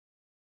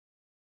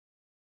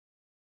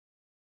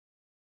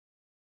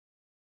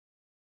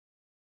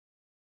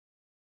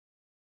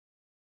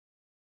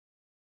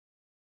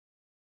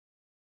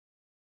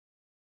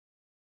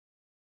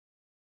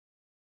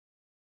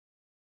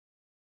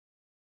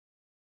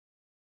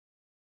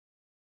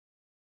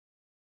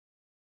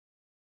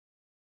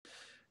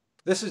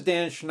This is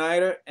Dan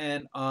Schneider,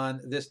 and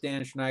on this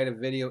Dan Schneider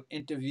video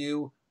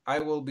interview, I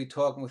will be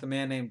talking with a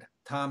man named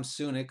Tom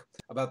Sunic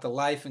about the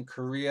life and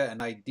career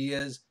and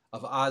ideas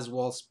of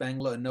Oswald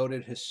Spengler, a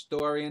noted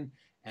historian,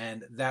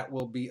 and that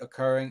will be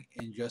occurring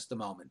in just a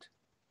moment.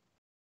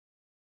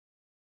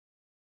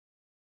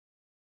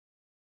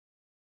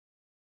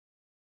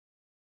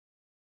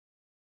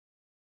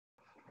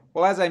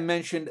 Well, as I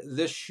mentioned,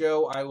 this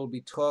show I will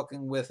be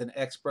talking with an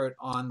expert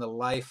on the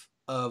life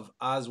of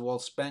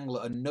Oswald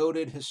Spengler, a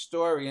noted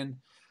historian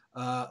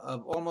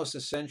of almost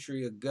a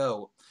century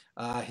ago.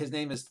 His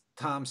name is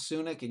Tom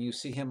Sunic, and you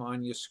see him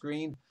on your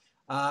screen.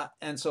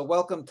 And so,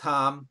 welcome,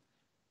 Tom.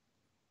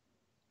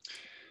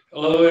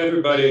 Hello,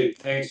 everybody.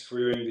 Thanks for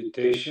your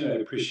invitation. I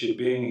appreciate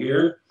being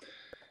here,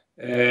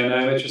 and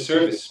I'm at your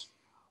service.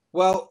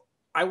 Well,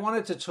 I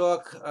wanted to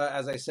talk,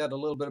 as I said, a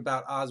little bit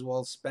about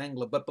Oswald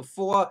Spengler, but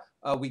before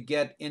we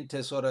get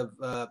into sort of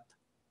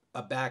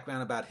a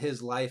background about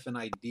his life and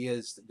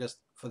ideas just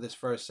for this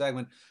first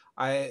segment,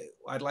 I'd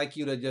like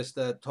you to just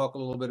talk a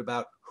little bit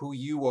about who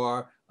you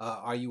are.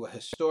 Are you a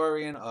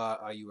historian?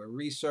 Are you a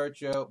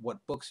researcher?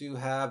 What books you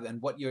have,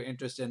 and what your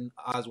interest in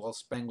Oswald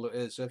Spengler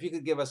is. So if you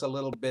could give us a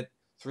little bit,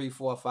 3,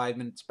 4, 5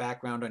 minutes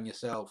background on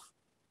yourself.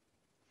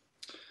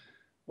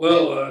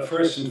 Well,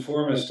 first and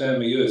foremost,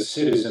 I'm a U.S.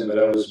 citizen, but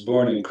I was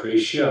born in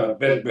Croatia,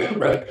 but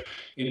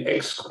in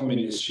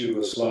ex-communist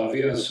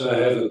Yugoslavia, so I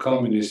have a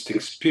communist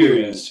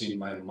experience in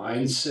my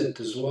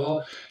mindset as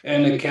well,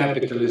 and a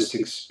capitalist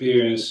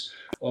experience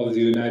of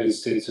the United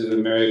States of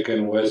America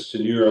and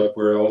Western Europe,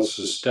 where I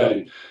also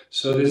studied.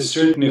 So this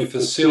certainly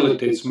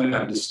facilitates my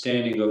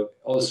understanding of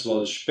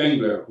Oswald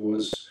Spengler, who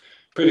was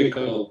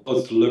critical of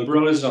both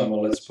liberalism,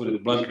 or let's put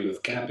it bluntly,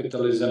 of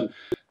capitalism,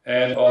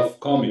 and of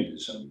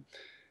communism.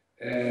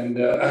 And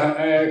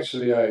I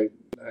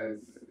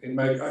in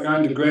my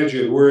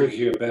undergraduate work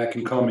here back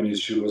in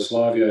communist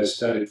Yugoslavia, I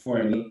studied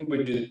foreign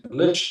languages and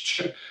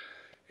literature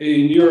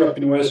in Europe,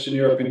 in Western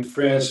Europe, in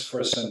France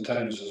for some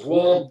times as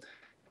well.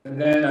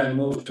 And then I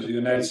moved to the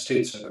United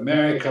States of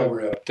America,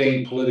 where I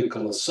obtained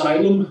political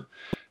asylum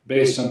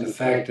based on the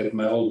fact that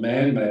my old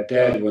man, my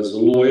dad, was a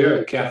lawyer,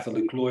 a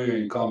Catholic lawyer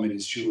in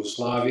communist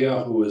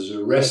Yugoslavia, who was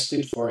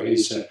arrested for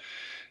his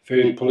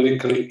very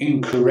politically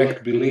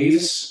incorrect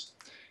beliefs.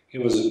 He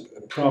was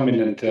a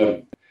prominent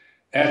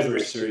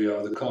adversary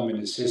of the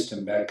communist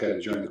system back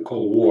during the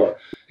Cold War.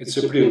 It's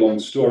a pretty long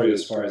story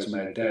as far as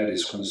my dad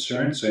is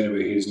concerned. So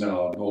anyway, he's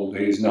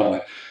already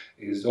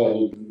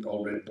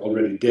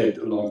dead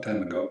a long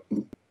time ago.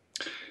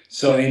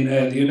 So in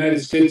the United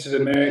States of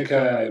America,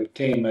 I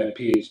obtained my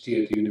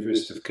PhD at the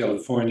University of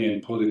California in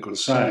political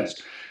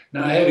science.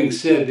 Now, having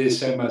said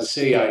this, I must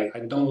say I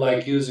don't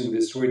like using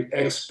this word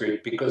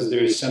expert because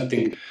there is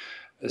something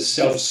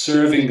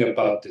self-serving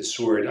about this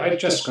word. I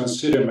just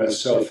consider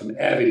myself an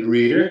avid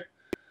reader,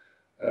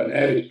 an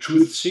avid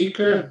truth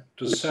seeker,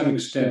 to some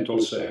extent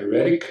also a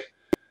heretic,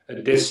 a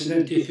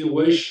dissident, if you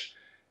wish.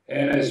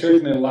 And I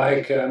certainly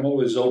I'm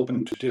always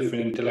open to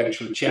different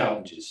intellectual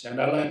challenges. And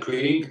I like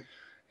reading,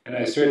 and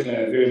I certainly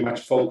am very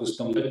much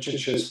focused on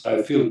literature.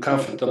 I feel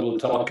comfortable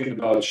talking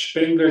about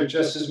Spengler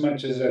just as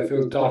much as I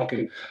feel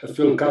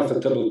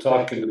comfortable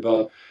talking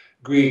about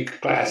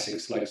Greek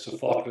classics like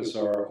Sophocles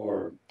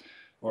or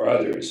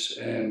others.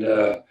 And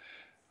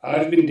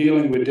I've been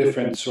dealing with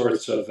different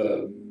sorts of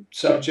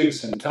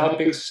subjects and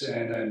topics,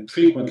 and I'm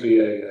frequently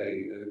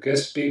a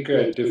guest speaker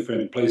at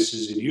different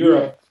places in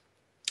Europe,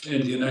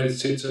 in the United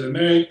States of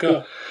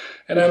America.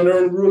 And I'm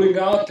ruling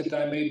out that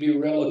I may be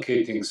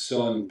relocating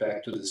soon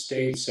back to the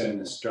States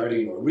and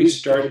starting or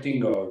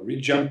restarting or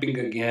rejumping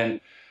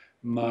again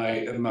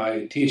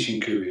my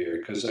teaching career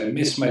because I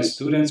miss my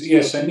students.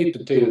 Yes, I need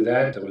to tell you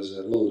that. There was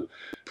a little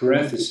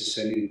parenthesis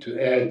I needed to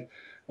add.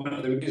 One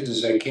of the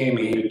reasons I came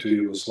here to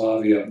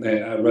Yugoslavia, and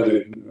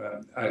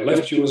I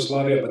left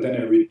Yugoslavia, but then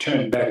I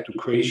returned back to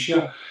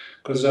Croatia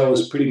because I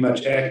was pretty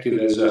much active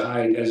as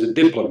a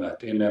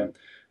diplomat in a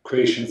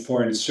Croatian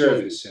Foreign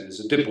Service, and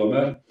as a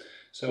diplomat.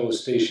 So I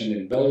was stationed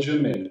in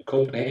Belgium, in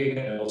Copenhagen,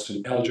 and also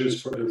in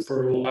Algiers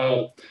for a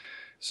while.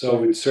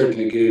 So it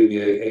certainly gave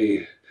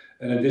me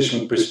an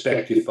additional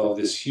perspective of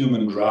this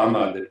human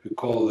drama that we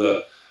call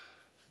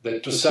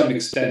that to some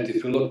extent,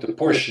 if you look the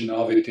portion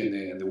of it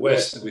in the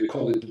West, we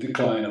call it the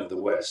decline of the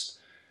West.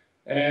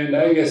 And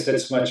I guess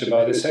that's much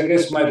about this. I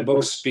guess my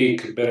books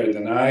speak better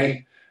than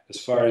I, as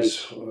far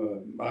as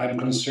I'm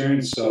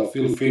concerned. So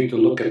feel free to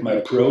look at my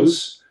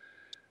prose.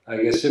 I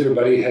guess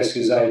everybody has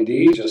his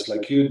ID, just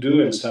like you do,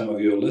 and some of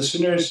your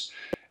listeners.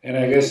 And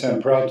I guess I'm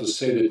proud to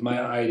say that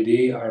my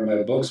ID are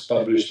my books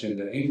published in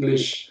the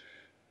English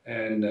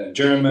and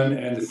German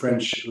and the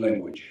French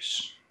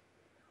languages.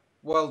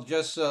 Well,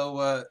 just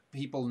so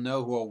people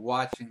know who are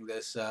watching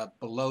this,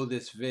 below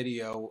this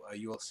video,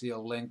 you will see a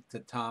link to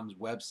Tom's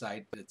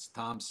website. It's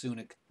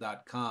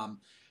tomsunic.com.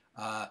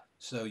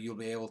 So you'll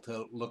be able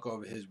to look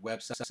over his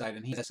website,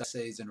 and he has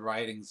essays and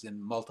writings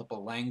in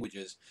multiple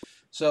languages.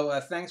 So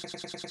thanks.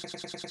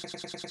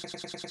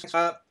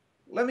 Uh,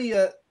 let me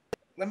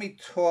let me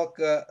talk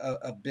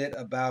a bit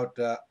about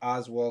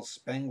Oswald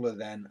Spengler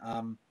then.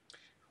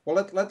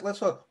 Well, let's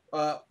talk.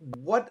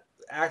 What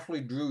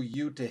actually drew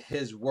you to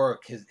his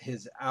work,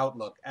 his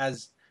outlook?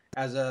 As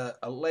a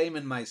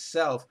layman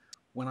myself,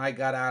 when I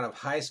got out of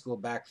high school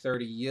back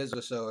 30 years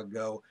or so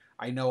ago,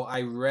 I know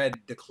I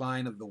read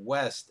Decline of the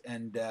West,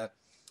 and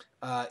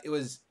it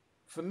was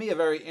for me a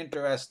very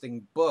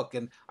interesting book,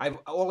 and I've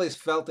always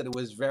felt that it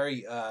was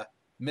very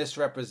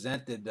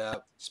misrepresented.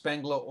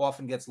 Spengler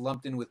often gets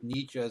lumped in with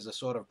Nietzsche as a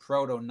sort of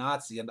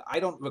proto-Nazi, and I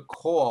don't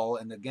recall.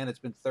 And again, it's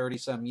been 30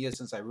 some years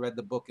since I read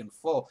the book in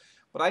full,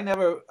 but I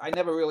never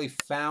really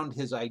found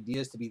his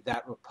ideas to be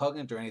that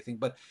repugnant or anything.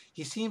 But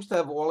he seems to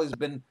have always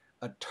been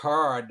a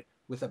tard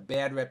with a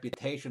bad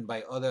reputation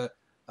by other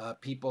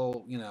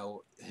people, you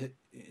know,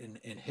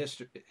 in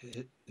history,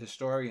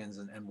 historians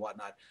and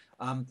whatnot.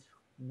 Um,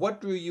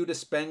 what drew you to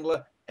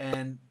Spengler,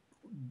 and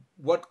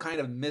what kind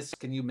of myths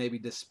can you maybe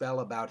dispel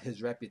about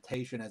his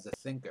reputation as a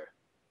thinker?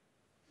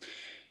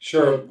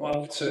 Sure.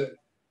 Well,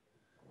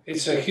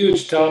 it's a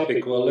huge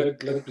topic. Well,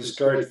 let me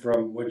start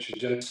from what you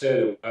just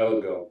said a while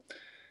ago.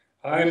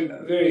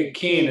 I'm very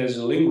keen as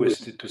a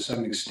linguist to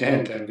some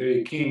extent. I'm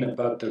very keen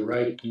about the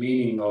right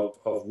meaning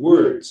of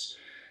words.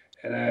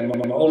 And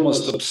I'm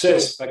almost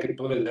obsessed, if I could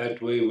put it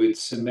that way, with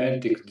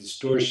semantic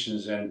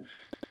distortions. And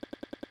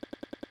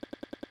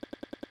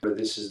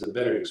this is the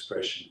better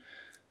expression.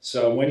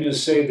 So when you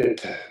say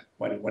that,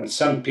 when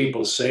some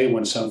people say,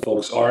 when some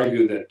folks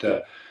argue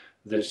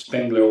that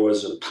Spengler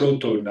was a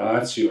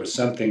proto-Nazi or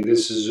something,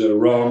 this is a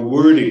wrong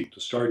wording to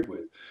start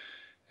with.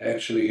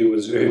 Actually, he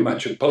was very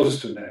much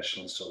opposed to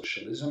National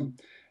Socialism.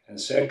 And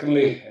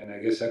secondly, and I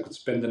guess I could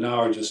spend an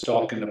hour just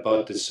talking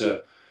about this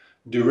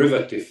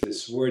derivative,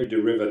 this word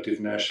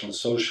derivative, National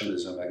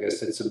Socialism. I guess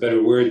that's a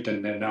better word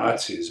than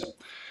Nazism.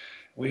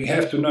 We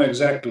have to know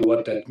exactly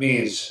what that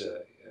means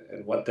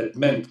and what that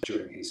meant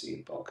during his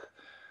epoch.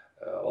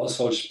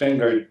 Oswald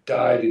Spengler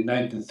died in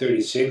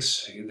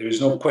 1936. There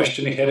is no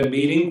question he had a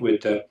meeting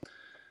with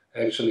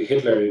actually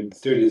Hitler in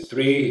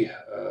 1933,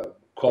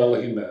 called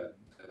him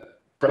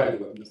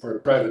for a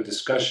private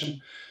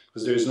discussion,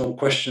 because there is no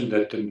question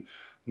that the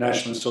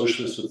National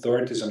Socialist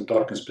authorities, I'm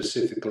talking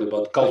specifically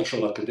about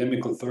cultural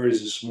academic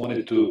authorities,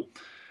 wanted to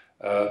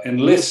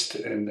enlist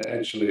and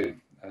actually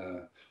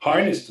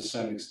harness to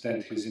some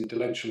extent his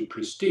intellectual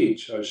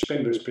prestige, or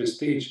Spengler's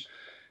prestige,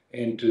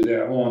 into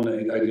their own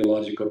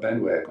ideological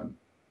bandwagon.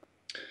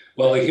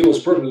 Well, he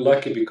was probably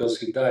lucky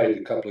because he died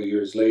a couple of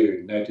years later.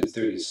 In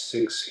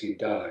 1936, he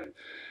died.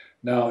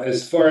 Now,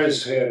 as far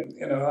as,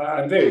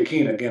 I'm very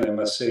keen, again, I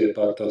must say,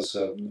 about those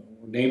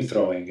name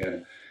throwing.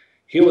 And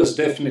he was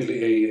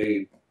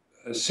definitely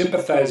a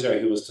sympathizer.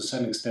 He was, to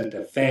some extent,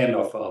 a fan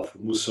of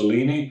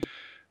Mussolini,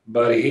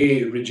 but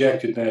he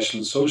rejected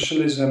National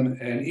Socialism,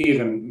 and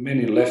even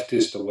many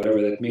leftists, or whatever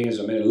that means,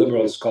 or many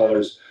liberal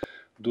scholars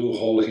do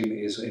hold him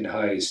in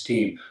high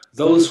esteem.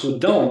 Those who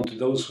don't,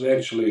 those who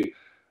actually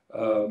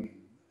um,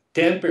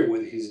 tamper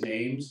with his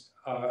name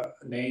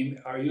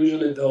are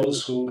usually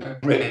those who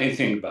haven't read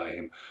anything by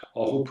him,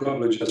 or who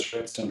probably just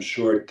read some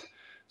short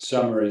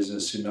summaries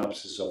and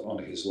synopses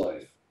on his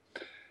life.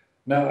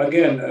 Now,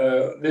 again,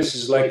 this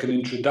is like an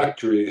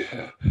introductory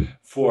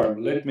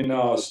form. Let me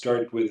now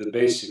start with the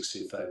basics,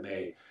 if I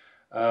may.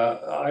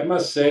 I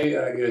must say,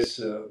 I guess,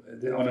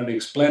 on an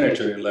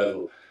explanatory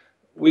level,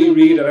 we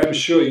read, and I'm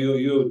sure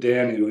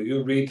Dan,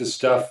 you read the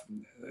stuff.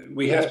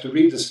 We have to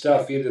read the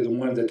stuff, either the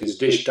one that is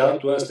dished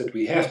out to us that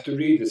we have to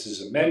read. This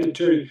is a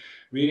mandatory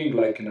reading,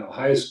 like in our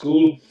high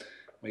school.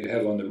 We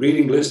have on the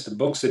reading list the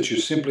books that you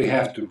simply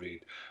have to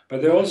read.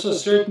 But there are also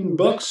certain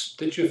books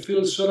that you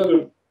feel sort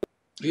of,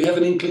 you have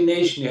an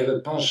inclination, you have a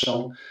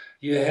penchant,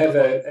 you have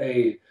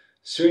a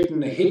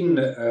certain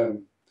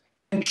hidden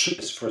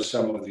interest for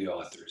some of the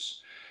authors.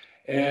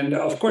 And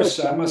of course,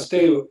 I must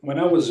say, when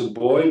I was a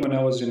boy, when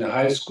I was in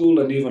high school,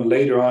 and even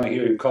later on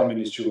here in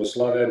communist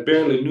Yugoslavia, I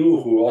barely knew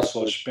who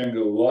Oswald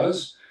Spengler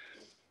was.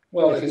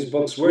 Well, his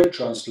books were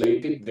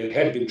translated. They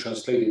had been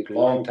translated a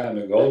long time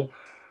ago,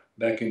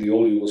 back in the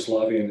old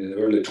Yugoslavia in the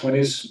early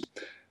 20s.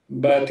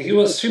 But he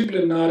was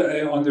simply not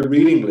on the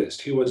reading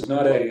list. He was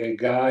not a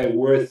guy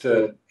worth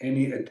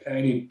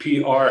any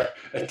PR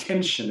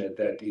attention at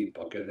that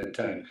epoch, at that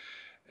time.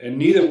 And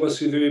neither was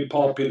he very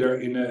popular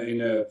in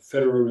a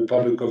Federal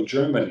Republic of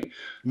Germany,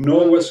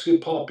 nor was he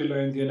popular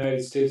in the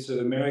United States of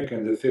America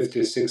in the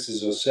 50s,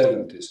 60s, or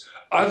 70s,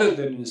 other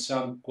than in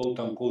some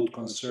quote-unquote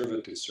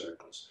conservative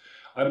circles.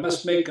 I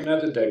must make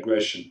another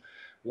digression.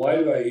 Why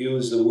do I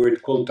use the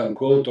word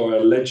quote-unquote or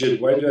alleged?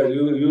 Why do I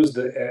use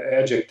the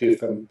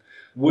adjective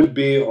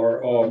would-be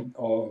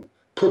or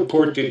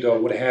purported or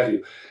what have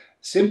you?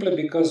 Simply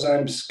because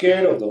I'm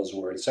scared of those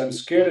words. I'm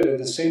scared, and at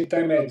the same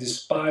time I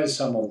despise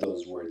some of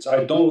those words.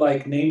 I don't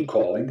like name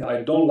calling.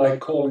 I don't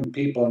like calling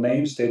people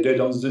names they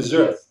don't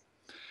deserve.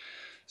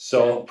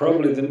 So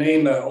probably the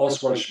name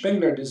Oswald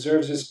Spengler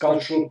deserves is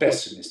cultural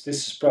pessimist.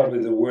 This is probably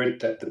the word,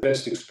 that the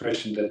best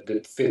expression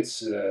that fits,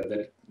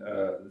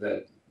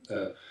 that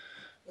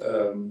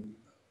um,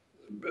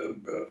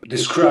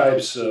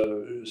 describes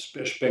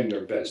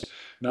Spengler best.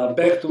 Now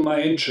back to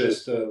my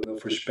interest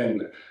for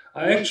Spengler.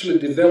 I actually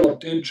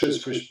developed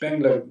interest for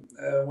Spengler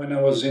when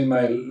I was in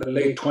my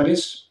late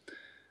 20s,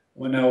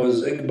 when I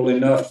was able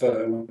enough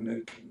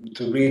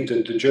to read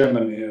the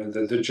German,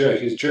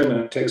 his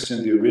German text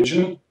in the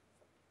original.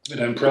 And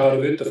I'm proud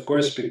of it, of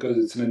course, because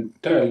it's an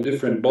entirely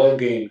different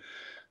ballgame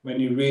when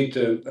you read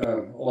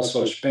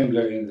Oswald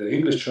Spengler in the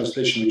English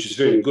translation, which is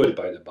very good,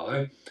 by the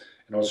by,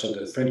 and also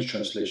the French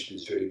translation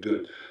is very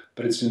good.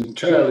 But it's an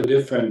entirely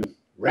different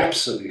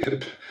rhapsody,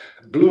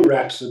 blue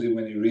rhapsody,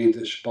 when you read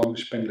the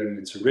Spengler in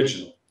its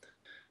original,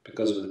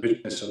 because of the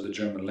richness of the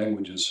German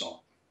language and so on.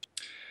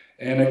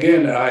 And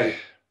again, I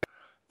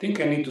think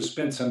I need to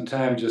spend some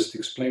time just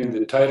explaining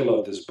the title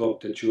of this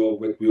book that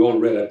we all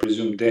read. I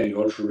presume, Dan,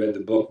 you also read the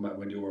book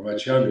when you were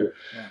much younger,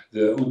 yeah.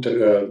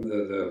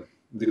 The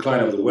Decline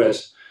of the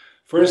West.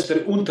 First, the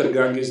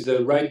Untergang is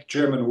the right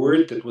German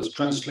word that was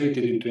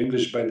translated into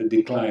English by the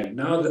decline.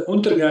 Now, the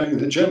Untergang in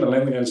the German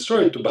language, I'm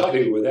sorry to bother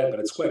you with that,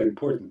 but it's quite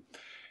important.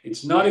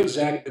 It's not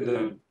exactly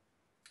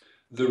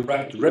the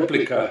right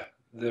replica,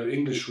 the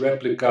English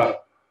replica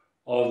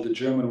of the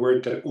German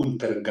word der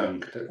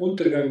Untergang. Der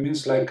Untergang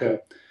means like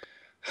a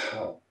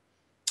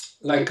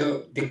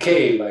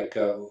decay,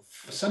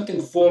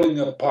 something falling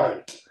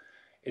apart.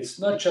 It's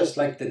not just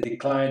like the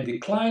decline.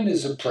 Decline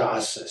is a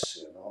process,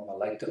 you know,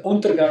 like the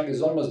Untergang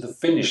is almost the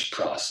finished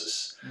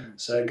process.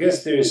 So I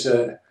guess there is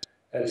a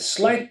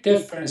slight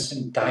difference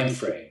in time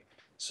frame.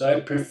 So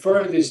I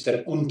prefer this,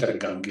 that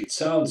Untergang. It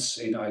sounds,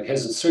 you know, it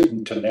has a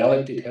certain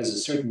tonality, it has a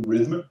certain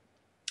rhythm,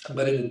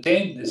 but at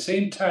the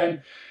same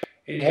time,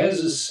 it has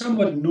a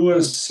somewhat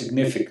nuanced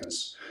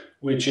significance,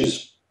 which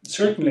is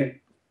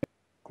certainly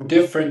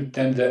different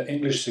than the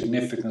English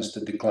significance to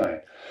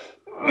decline.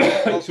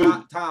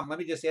 Well, Tom, let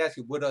me just ask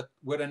you: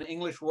 would an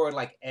English word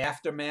like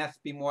aftermath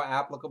be more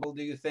applicable?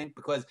 Do you think?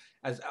 Because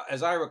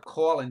as I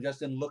recall, and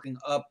just in looking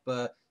up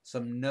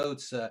some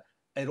notes,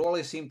 it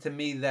always seemed to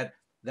me that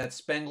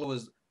Spengler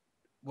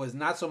was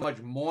not so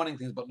much mourning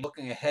things, but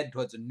looking ahead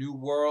towards a new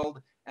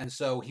world, and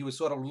so he was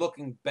sort of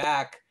looking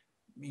back,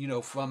 you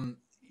know, from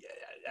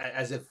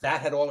as if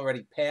that had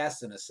already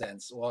passed in a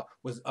sense, or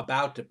was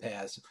about to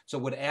pass. So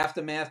would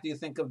aftermath, do you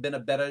think, have been a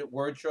better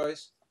word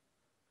choice?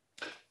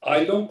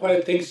 I don't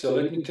quite think so.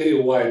 Let me tell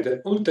you why.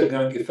 The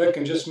Untergang, if I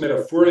can just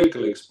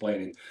metaphorically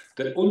explain it,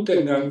 the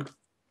Untergang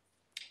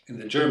in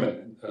the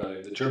German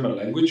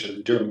language,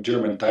 the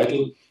German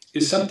title,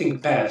 is something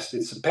past.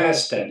 It's a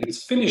past tense.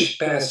 It's finished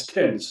past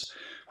tense.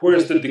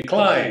 Whereas the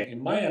decline,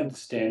 in my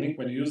understanding,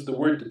 when you use the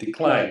word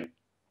decline,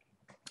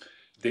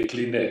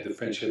 décliner, the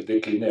French have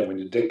décliner, when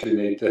you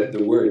declinate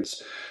the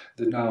words,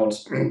 the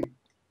nouns,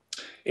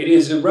 it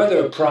is rather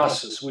a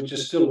process which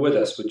is still with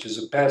us, which is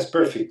a past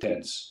perfect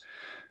tense.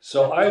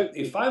 So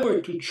if I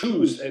were to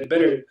choose a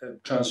better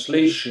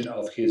translation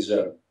of his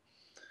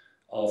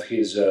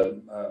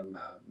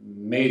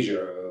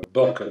major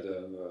book,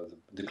 The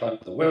Decline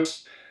of the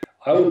West,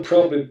 I would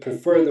probably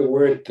prefer the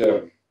word,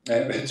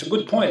 it's a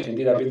good point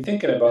indeed, I've been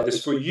thinking about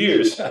this for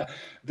years.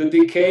 The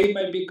decay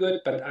might be good,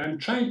 but I'm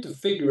trying to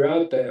figure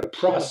out a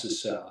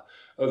process, a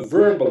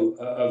verbal,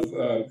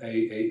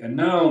 a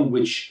noun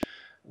which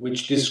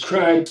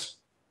describes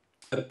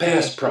a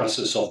past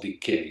process of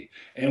decay,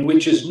 and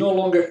which is no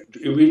longer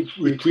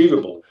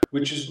retrievable,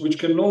 which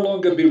can no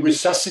longer be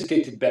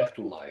resuscitated back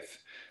to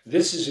life.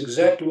 This is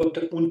exactly what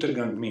the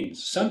Untergang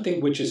means, something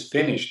which is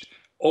finished,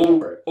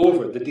 over,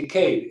 the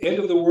decay, the end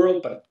of the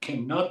world, but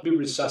cannot be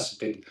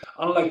resuscitated.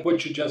 Unlike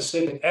what you just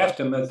said, the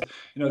aftermath,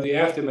 you know, the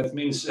aftermath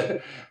means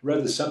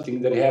rather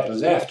something that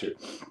happens after.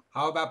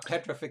 How about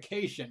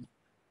petrification?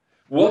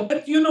 Well,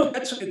 but you know,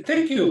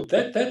 thank you.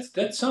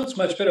 That sounds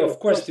much better. Of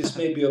course, this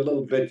may be a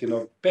little bit, you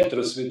know,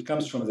 petrus. It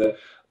comes from the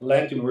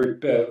Latin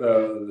word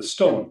the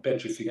stone,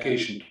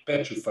 petrification, yeah.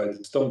 Petrify,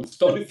 the stone,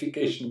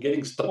 stonification,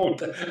 getting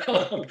stoned.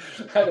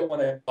 I don't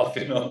want to off,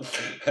 you know.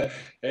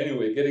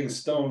 Anyway, getting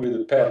stoned with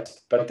a pet,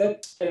 but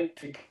that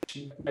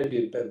petrification might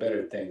be a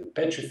better thing. The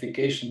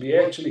petrification.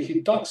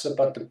 He talks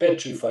about the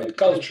petrified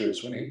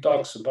cultures when he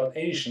talks about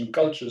ancient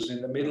cultures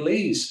in the Middle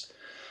East.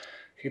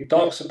 He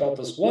talks about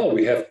as well.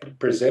 We have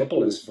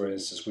Persepolis, for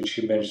instance, which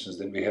he mentions.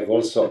 Then we have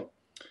also,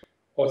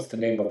 what's the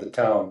name of the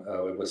town?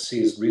 It was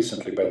seized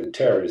recently by the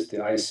terrorists,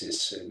 the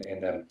ISIS,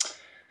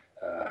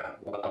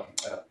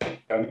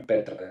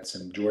 Petra, that's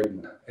in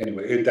Jordan.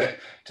 Anyway, it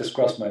just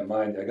crossed my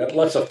mind. I got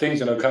lots of things,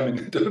 you know, coming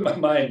into my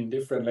mind in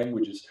different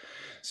languages.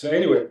 So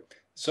anyway,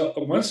 so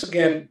once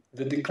again,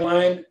 the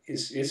decline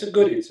is a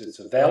good, it's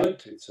a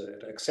valid, it's an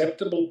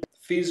acceptable,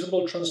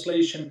 feasible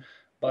translation.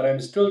 But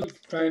I'm still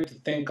trying to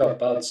think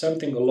about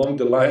something along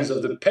the lines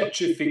of the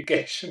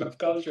petrification of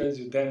culture, as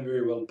you then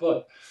very well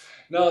put.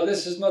 Now,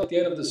 this is not the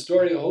end of the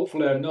story.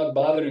 Hopefully, I'm not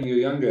bothering you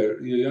younger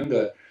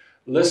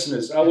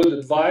listeners. I would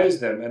advise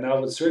them, and I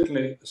would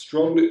certainly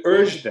strongly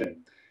urge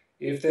them,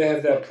 if they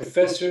have their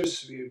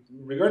professors,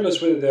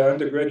 regardless whether they're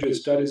undergraduate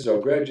studies or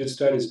graduate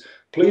studies,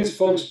 please,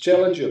 folks,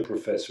 challenge your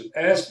professor.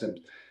 Ask them,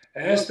 I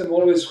ask them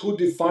always who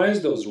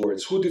defines those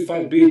words, who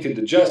defines, be it in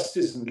the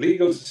justice and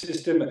legal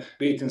system,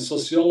 be it in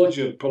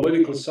sociology or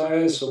political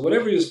science or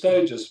whatever you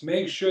study, just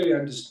make sure you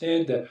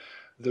understand the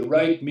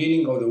right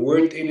meaning of the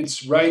word in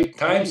its right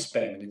time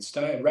span, in its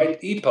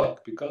right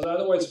epoch, because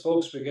otherwise,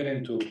 folks, we get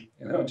into,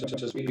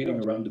 just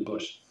beating around the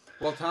bush.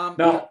 Well, Tom,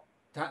 Now,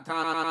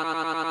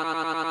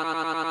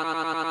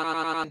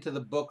 into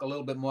the book a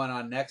little bit more in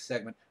our next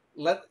segment.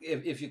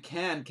 If you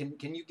can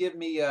you give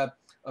me a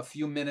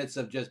few minutes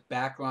of just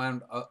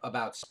background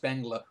about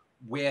Spengler,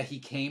 where he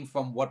came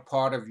from, what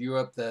part of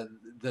Europe,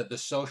 the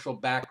social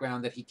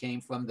background that he came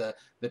from, the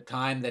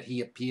time that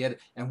he appeared,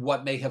 and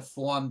what may have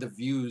formed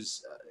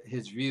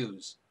his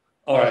views.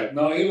 All right.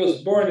 Now he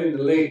was born in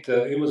the late.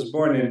 He was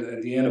born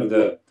at the end of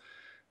the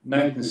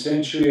 19th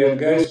century. And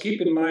guys,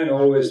 keep in mind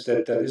always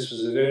that this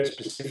was a very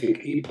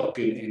specific epoch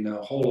in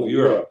the whole of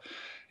Europe.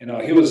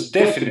 He was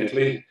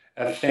definitely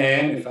a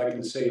fan, if I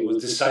can say, he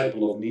was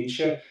disciple of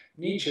Nietzsche.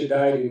 Nietzsche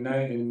died in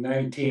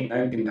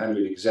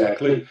 1900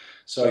 exactly,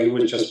 so he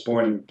was just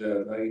born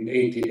in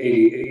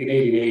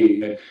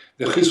 1880. And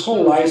his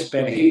whole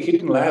lifespan, he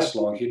didn't last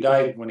long. He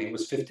died when he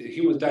was 50.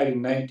 He died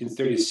in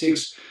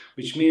 1936,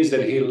 which means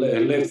that he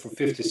lived for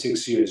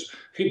 56 years.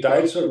 He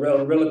died so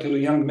a relatively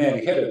young man.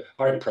 He had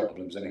heart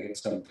problems and he had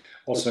some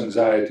also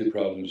anxiety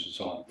problems and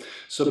so on.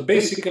 So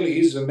basically,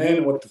 he's a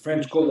man what the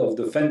French call of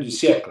the fin du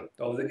siècle,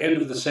 of the end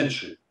of the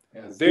century.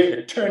 A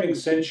very turning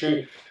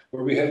century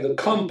where we have the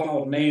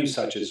compound names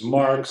such as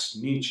Marx,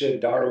 Nietzsche,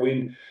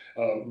 Darwin,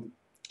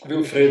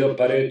 Wilfredo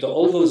Pareto,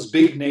 all those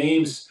big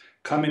names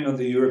coming on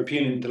the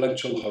European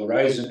intellectual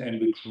horizon and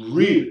which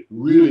really,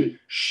 really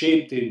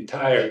shaped the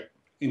entire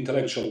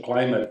intellectual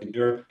climate in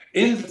Europe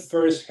in the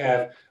first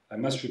half, I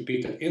must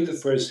repeat it, in the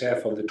first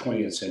half of the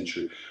 20th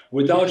century.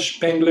 Without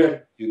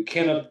Spengler, you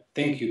cannot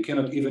think, you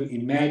cannot even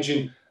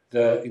imagine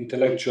the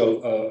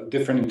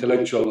different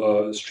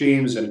intellectual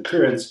streams and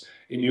currents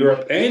in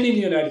Europe and in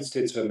the United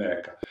States of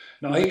America.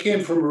 Now, he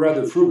came from a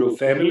rather frugal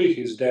family.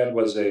 His dad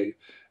was he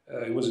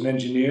was an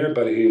engineer,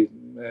 but he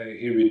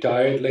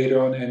retired later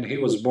on, and he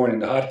was born in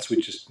the Harz,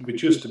 which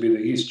used to be the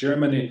East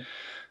Germany.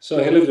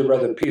 So he lived a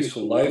rather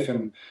peaceful life,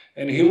 and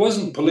he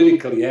wasn't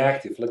politically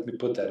active, let me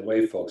put that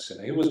way, folks.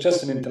 And he was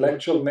just an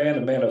intellectual man,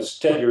 a man of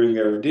staggering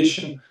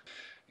erudition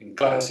in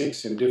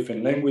classics, in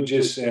different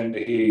languages, and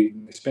he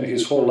spent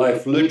his whole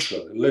life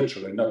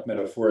literally, not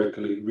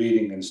metaphorically,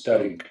 reading and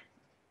studying.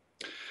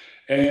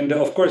 And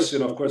of course,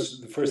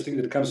 the first thing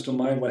that comes to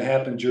mind, what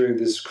happened during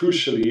this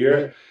crucial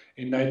year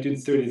in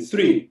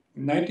 1933.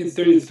 In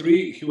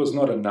 1933, he was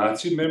not a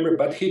Nazi member,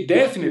 but he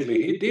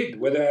did,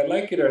 whether I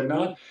like it or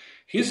not.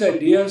 His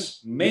ideas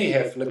may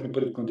have, let me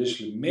put it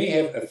conditionally, may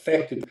have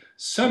affected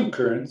some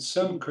currents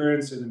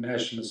in the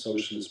National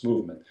Socialist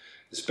movement,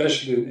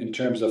 especially in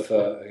terms of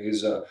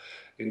his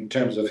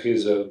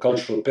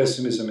cultural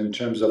pessimism,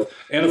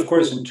 and of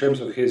course in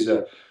terms of his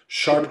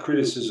sharp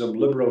criticism,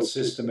 liberal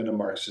system, and a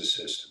Marxist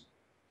system.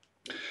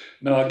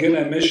 Now, again,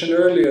 I mentioned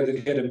earlier that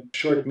he had a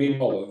short meeting,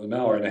 an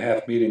hour and a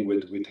half meeting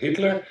with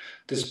Hitler,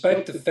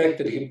 despite the fact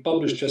that he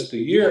published just a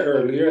year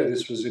earlier,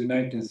 this was in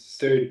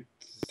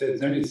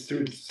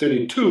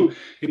 1932,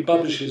 he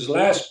published his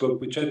last book,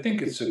 which I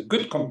think is a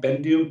good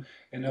compendium,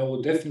 and I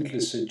will definitely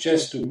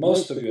suggest to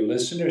most of your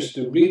listeners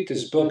to read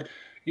this book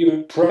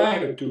even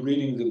prior to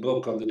reading the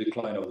book on the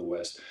decline of the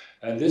West.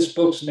 And this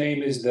book's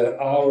name is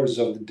The Hours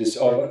of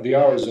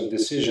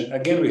Decision.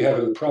 Again, we have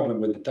a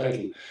problem with the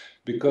title,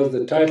 because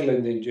the title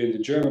in the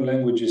German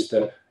language is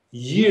The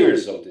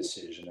Years of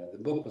Decision, and the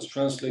book was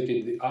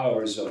translated The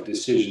Hours of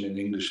Decision in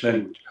the English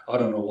language. I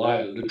don't know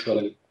why,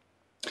 literally.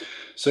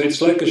 So it's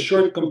like a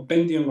short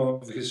compendium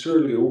of his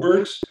earlier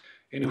works,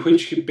 in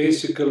which he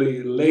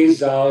basically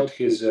lays out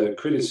his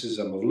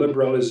criticism of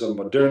liberalism,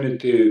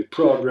 modernity,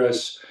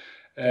 progress,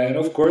 and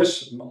of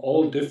course,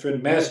 all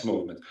different mass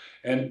movements.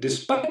 And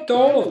despite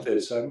all of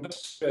this, I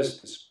must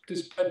stress this,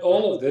 despite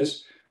all of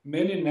this,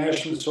 many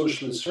National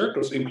Socialist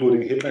circles,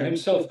 including Hitler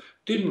himself,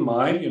 didn't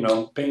mind,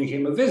 paying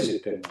him a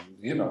visit, and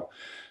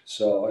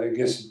so I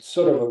guess it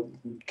sort of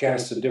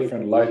casts a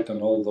different light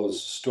on all those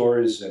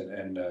stories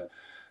and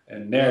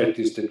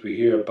narratives that we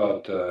hear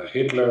about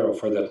Hitler, or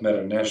for that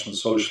matter, National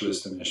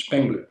Socialist and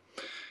Spengler.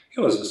 He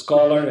was a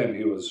scholar, and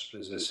he was,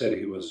 as I said,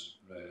 he was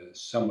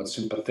somewhat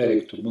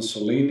sympathetic to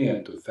Mussolini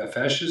and to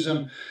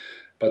fascism.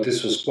 But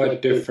this was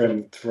quite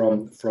different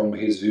from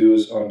his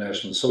views on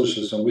National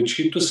Socialism, which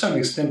he to some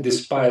extent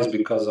despised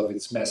because of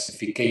its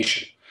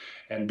massification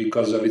and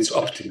because of its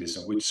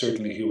optimism, which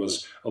certainly he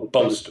was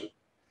opposed to.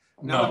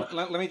 Now,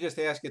 let me just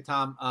ask you,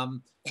 Tom.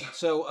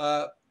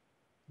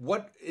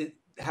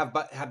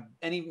 Have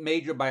any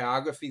major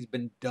biographies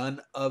been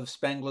done of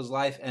Spengler's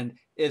life? And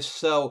if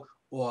so,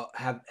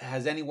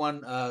 has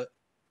anyone?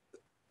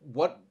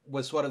 What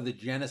was sort of the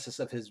genesis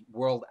of his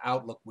world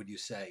outlook, would you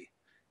say?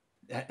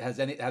 Has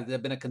there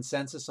been a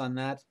consensus on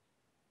that?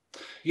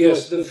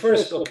 Yes, the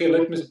first. Okay,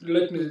 let me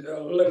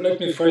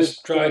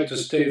first try to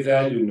stay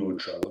value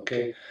neutral.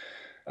 Okay,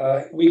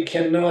 we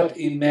cannot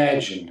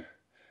imagine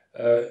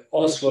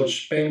Oswald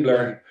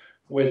Spengler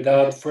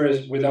without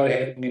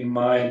having in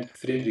mind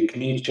Friedrich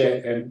Nietzsche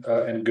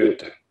and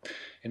Goethe.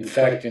 In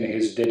fact, in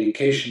his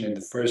dedication in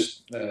the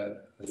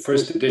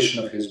first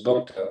edition of his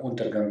book,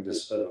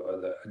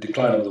 The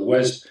Decline of the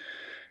West,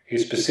 he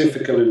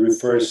specifically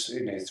refers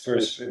in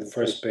the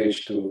first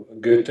page to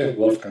Goethe,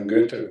 Wolfgang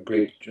Goethe, a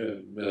great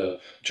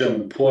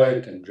German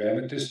poet and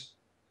dramatist,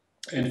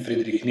 and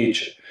Friedrich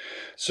Nietzsche.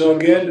 So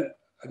again,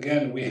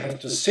 we have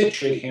to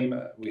situate him.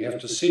 We have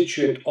to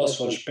situate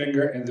Oswald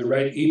Spengler in the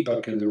right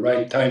epoch, in the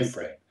right time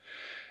frame.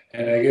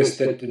 And I guess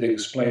that did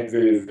explain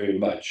very, very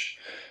much.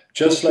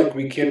 Just like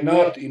we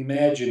cannot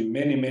imagine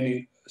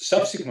many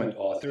subsequent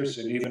authors,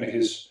 and even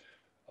his,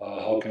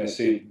 how can I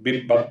say,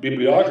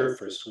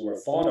 bibliographers who were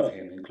fond of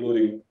him,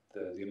 including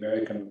the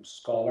American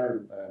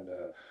scholar and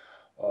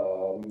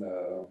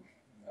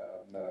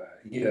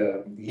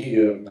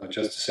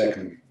just a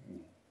second.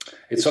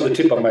 It's on the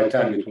tip of my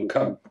tongue. It will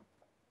come.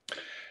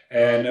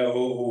 And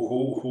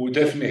who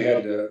definitely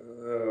had,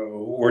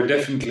 were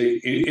definitely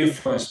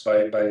influenced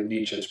by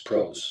Nietzsche's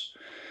prose.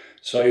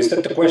 So is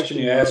that the question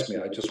you asked me?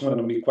 I just want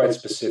to be quite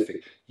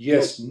specific.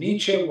 Yes,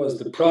 Nietzsche was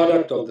the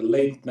product of the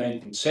late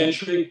 19th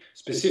century,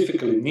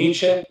 specifically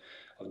Nietzsche,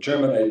 of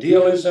German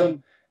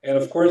idealism, and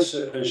of course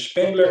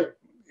Spengler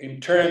in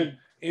turn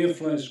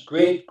influenced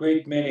great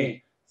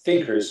many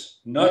thinkers,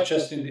 not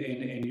just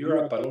in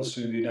Europe, but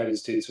also in the United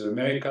States of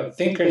America,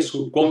 thinkers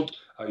who, quote,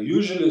 are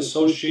usually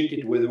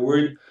associated with the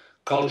word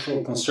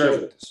cultural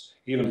conservatives.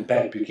 Even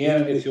Pat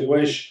Buchanan, if you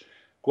wish,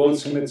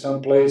 quotes him at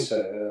some place,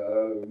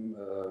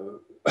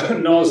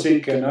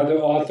 Nozick and other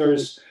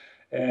authors,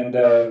 and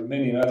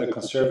many other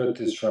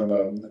conservatives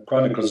from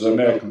Chronicles of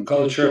American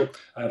Culture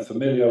I'm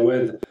familiar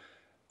with.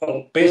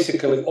 Well,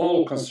 basically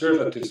all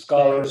conservative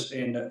scholars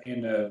in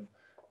the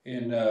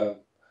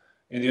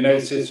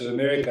United States of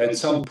America at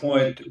some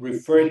point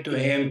referred to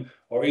him,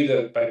 or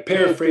either by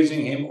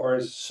paraphrasing him or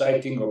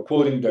citing or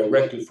quoting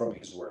directly from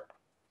his work.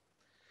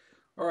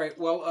 All right,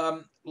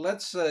 well,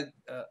 let's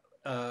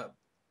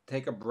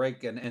take a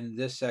break and end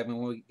this segment.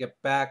 When we get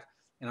back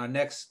in our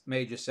next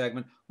major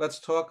segment, let's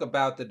talk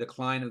about the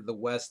decline of the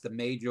West, the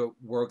major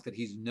work that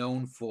he's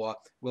known for.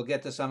 We'll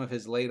get to some of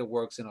his later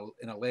works in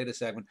a later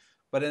segment.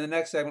 But in the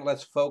next segment,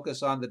 let's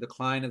focus on the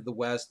decline of the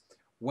West,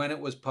 when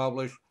it was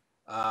published,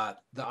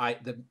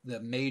 the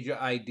major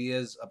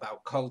ideas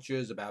about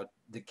cultures, about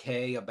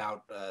decay,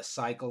 about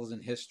cycles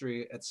in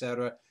history,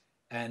 etc.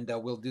 And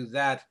we'll do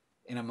that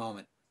in a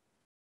moment.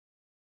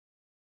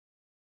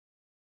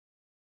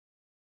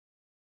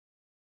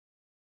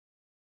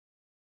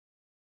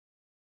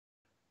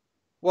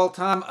 Well,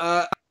 Tom,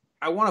 I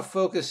want to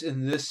focus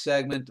in this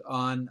segment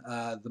on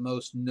the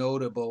most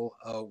notable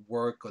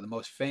work, or the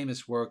most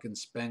famous work in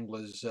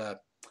Spengler's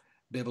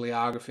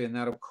bibliography, and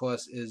that, of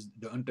course, is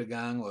Der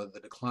Untergang, or the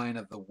Decline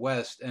of the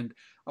West. And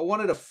I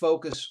wanted to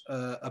focus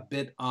a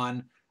bit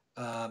on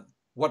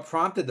what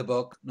prompted the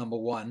book, number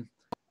one,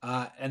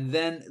 and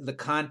then the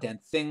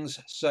content, things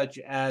such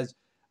as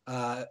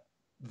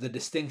the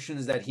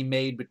distinctions that he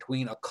made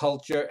between a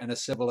culture and a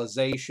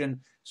civilization,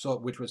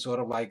 which was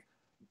sort of like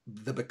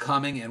the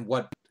becoming and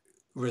what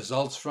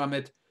results from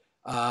it,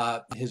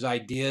 his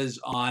ideas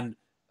on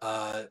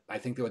I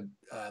think there were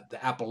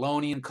the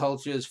Apollonian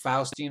cultures,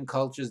 Faustian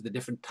cultures, the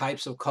different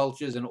types of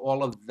cultures, and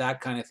all of that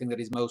kind of thing that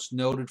he's most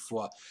noted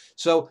for.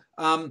 So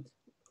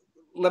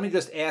let me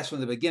just ask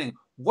from the beginning,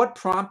 what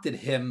prompted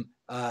him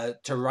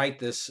to write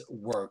this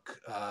work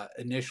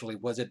initially?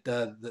 Was it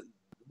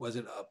was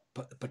it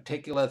a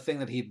particular thing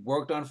that he'd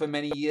worked on for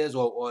many years,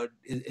 or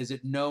is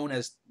it known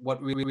as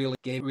what really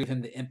gave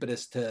him the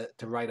impetus to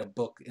write a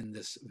book in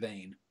this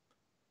vein?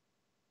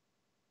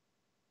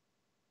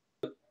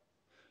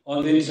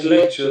 On the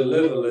intellectual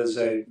level, as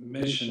I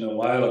mentioned a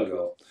while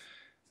ago,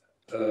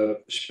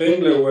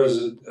 Spengler was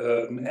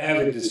an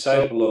avid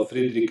disciple of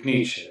Friedrich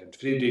Nietzsche. And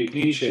Friedrich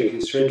Nietzsche, he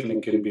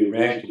certainly can be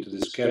ranked into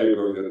this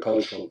category of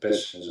cultural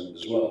pessimism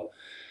as well.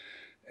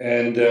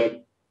 And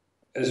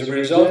as a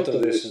result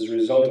of this, as a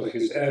result of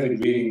his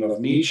avid reading of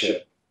Nietzsche,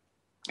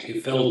 he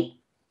felt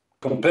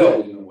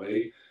compelled, in a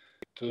way,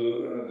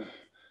 to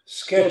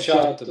sketch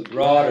out the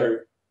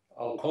broader,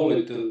 I'll call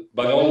it the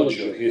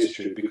biology of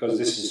history, because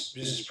this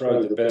is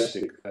probably the best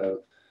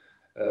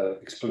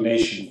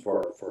explanation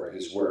for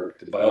his work,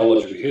 the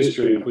biology of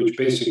history, in which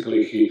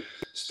basically he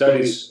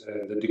studies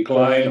the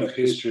decline of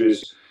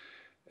histories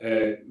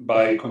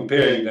by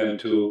comparing them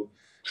to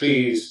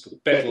trees, to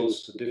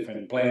petals, to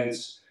different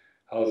plants,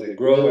 how they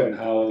grow and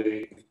how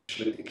they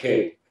actually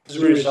decay. As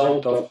a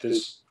result of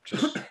this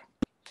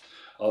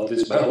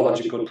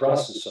biological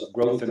process of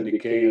growth and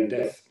decay and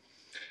death.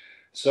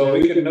 So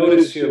we can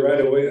notice here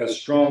right away a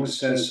strong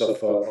sense of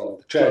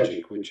the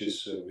tragic, which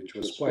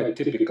was quite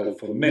typical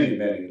for many,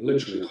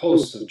 literally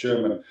hosts of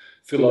German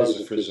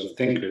philosophers and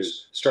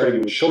thinkers,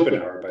 starting with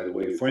Schopenhauer, by the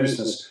way. For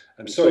instance,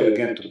 I'm sorry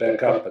again to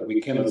back up, but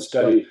we cannot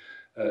study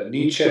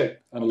Nietzsche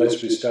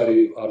unless we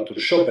study Arthur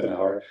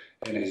Schopenhauer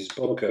and his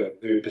book, a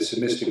very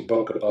pessimistic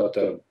book about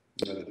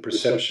the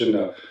perception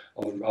of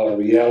our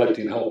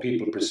reality and how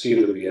people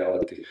perceive the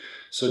reality.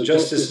 So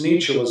just as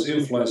Nietzsche was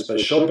influenced by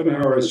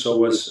Schopenhauer, so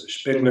was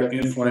Spengler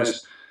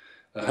influenced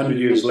 100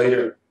 years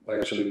later,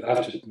 actually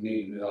after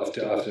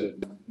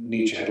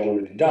Nietzsche had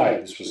already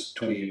died. This was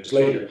 20 years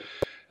later.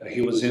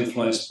 He was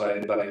influenced by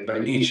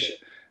Nietzsche.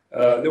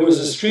 There was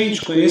a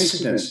strange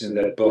coincidence in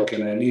that book,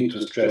 and I need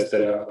to stress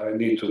that. I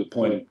need to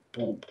point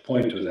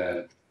to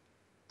that.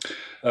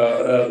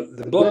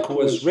 The book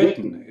was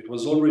written. It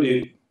was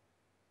already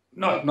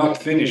not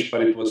finished,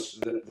 but it was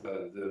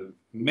the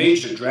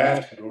major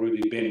draft had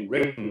already been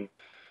written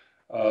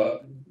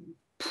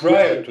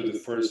prior to the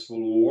First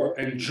World War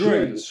and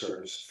during the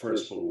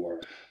First World War.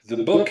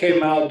 The book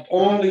came out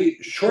only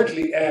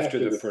shortly after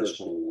the First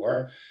World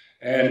War,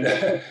 and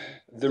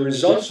the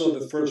results of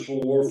the First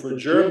World War for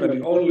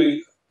Germany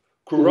only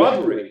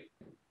corroborate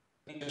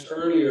these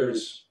earlier,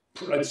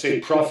 let's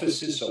say,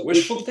 prophecies or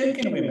wishful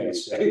thinking, we may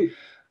say,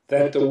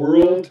 that the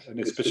world,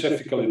 and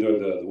specifically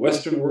the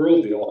Western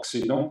world, the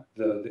Occident,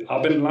 the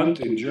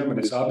Abendland, in German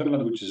is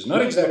Abendland, which is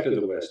not exactly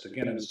the West.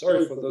 Again, I'm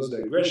sorry for those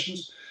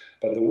digressions,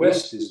 but the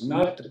West is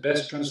not the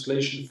best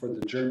translation for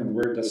the German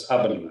word as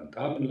Abendland.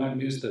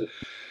 Abendland is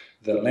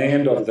the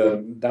land of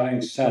the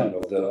dying sun,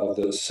 of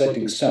the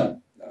setting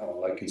sun,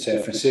 like in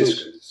San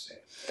Francisco.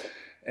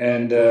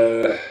 And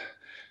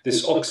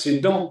this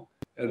Occident,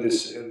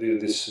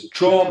 this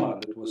trauma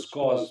that was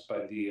caused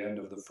by the end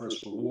of the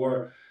First World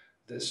War,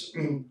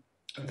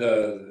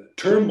 the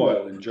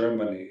turmoil in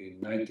Germany in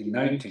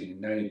 1919,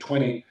 in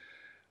 1920,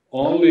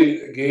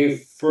 only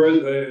gave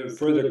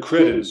further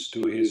credence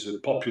to his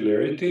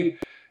popularity,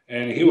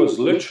 and he was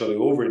literally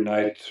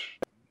overnight,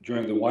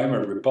 during the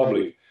Weimar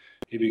Republic,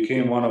 he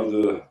became one of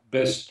the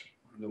best,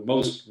 the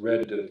most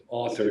read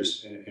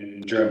authors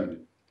in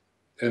Germany.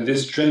 And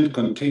this trend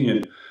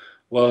continued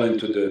well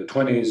into the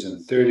 20s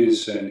and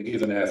 30s and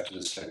even after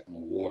the Second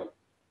World War.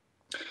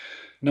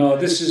 Now,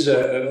 this is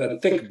a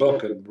thick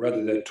book,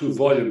 rather than 2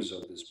 volumes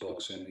of this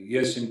book. And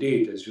yes,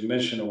 indeed, as you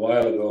mentioned a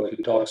while ago, he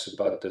talks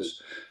about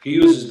this. He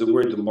uses the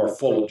word the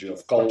morphology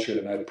of culture,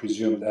 and I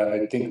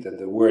think that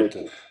the word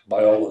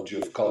biology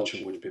of culture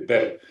would be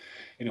better,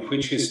 in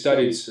which he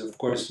studies, of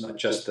course, not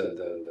just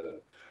the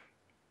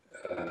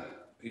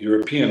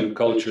European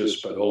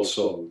cultures, but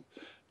also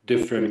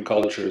different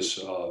cultures,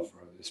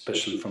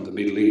 especially from the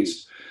Middle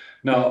East.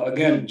 Now,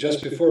 again,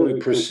 just before we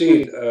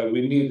proceed,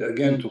 we need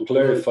again to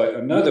clarify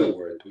another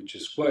word, which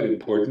is quite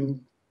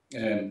important.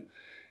 And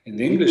in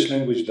the English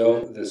language,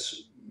 though,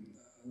 this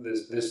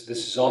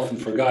is often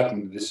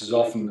forgotten. This is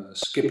often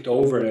skipped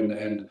over,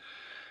 and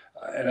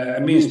I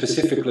mean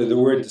specifically the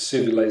word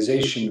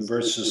civilization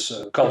versus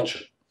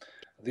culture.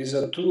 These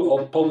are 2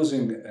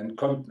 opposing and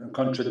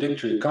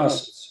contradictory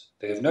concepts.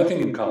 They have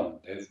nothing in common.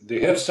 They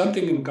have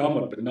something in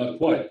common, but not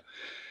quite.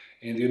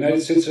 In the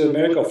United States of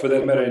America, for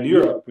that matter in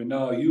Europe, we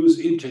now use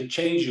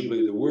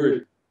interchangeably the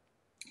word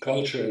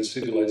culture and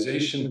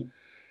civilization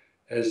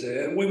as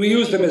we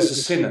use them as a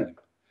synonym.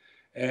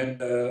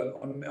 And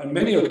on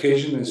many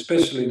occasions,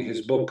 especially in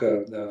his book,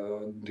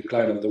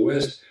 Decline of the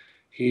West,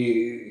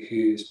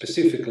 he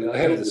specifically, I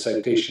have the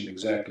citation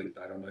exactly,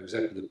 I don't know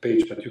exactly the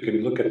page, but you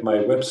can look at my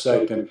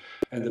website and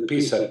the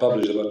piece I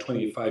published about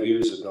 25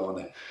 years ago on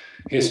the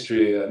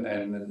history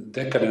and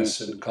decadence,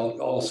 and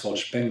called Oswald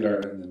Spengler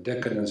and the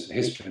decadence, and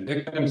history and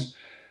decadence.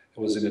 It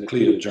was in a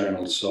Clio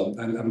journal, so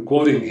I'm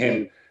quoting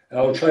him.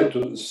 I'll try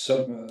to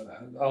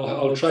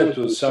summarize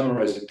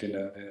it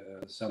in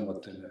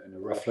somewhat in a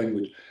rough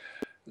language.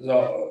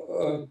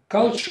 So,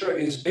 culture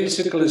is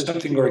basically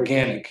something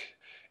organic.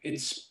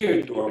 It's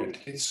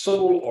spirit-oriented, it's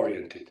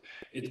soul-oriented.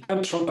 It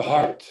comes from the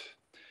heart.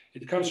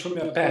 It comes from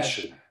your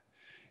passion.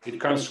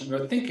 It comes from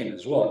your thinking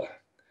as well.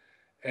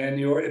 And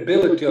your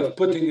ability of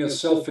putting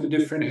yourself in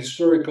different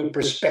historical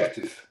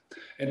perspective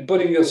and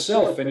putting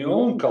yourself and your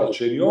own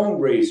culture, your own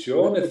race,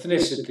 your own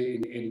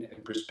ethnicity in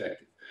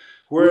perspective.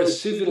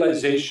 Whereas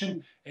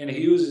civilization, and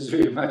he uses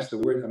very much the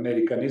word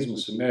Americanism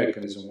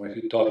when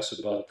he talks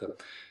about the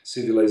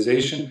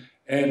civilization.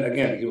 And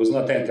again, he was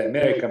not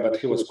anti-American, but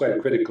he was quite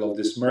critical of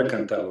this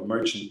mercantile,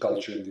 merchant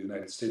culture in the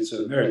United States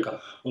of America.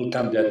 We'll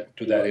come to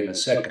that in a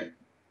second.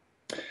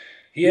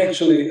 He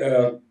actually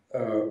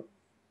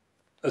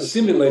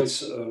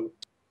associates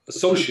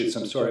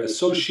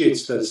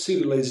the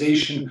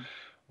civilization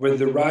with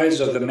the rise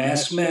of the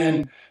mass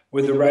man,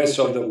 with the rise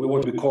of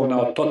what we call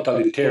now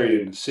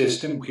totalitarian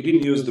system. He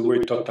didn't use the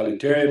word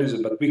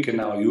totalitarianism, but we can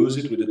now use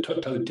it with the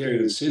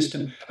totalitarian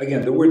system.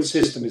 Again, the word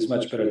system is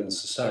much better than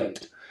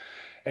society.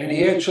 And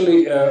he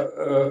actually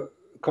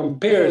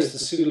compares the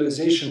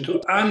civilization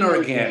to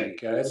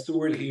anorganic, that's the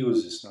word he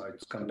uses now,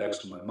 it comes back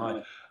to my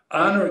mind,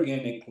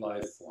 anorganic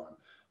life form,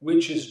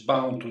 which is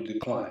bound to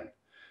decline.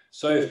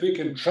 So if we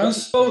can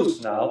transpose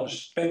now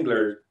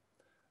Spengler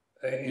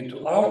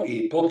into our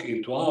epoch,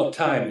 into our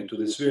time, into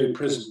this very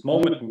present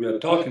moment when we are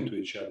talking to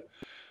each other,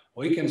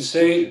 we can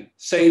say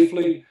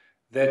safely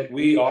that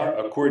we are,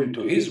 according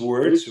to his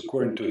words,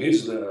 according to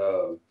his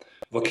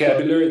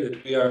vocabulary,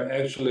 that we are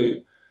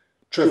actually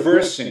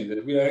traversing,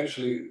 that we are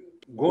actually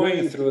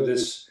going through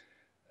this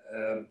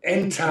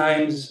end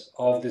times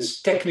of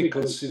this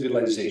technical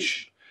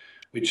civilization,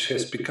 which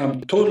has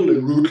become totally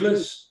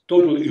ruthless,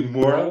 totally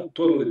immoral,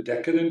 totally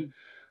decadent,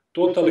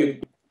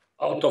 totally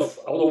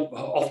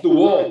off the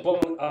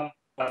wall,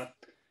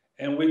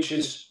 and which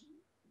is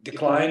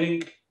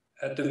declining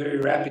at a very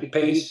rapid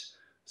pace.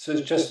 So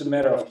it's just a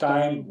matter of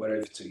time, whether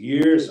it's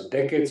years or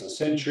decades or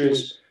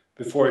centuries,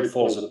 before it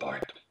falls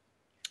apart.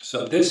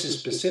 So this is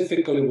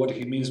specifically what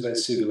he means by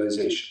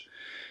civilization.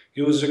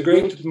 He was a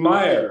great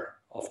admirer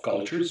of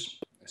cultures,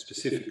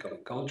 specifically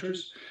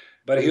cultures,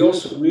 but he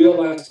also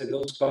realized that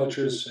those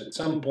cultures at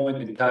some point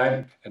in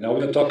time, and now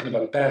we're talking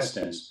about past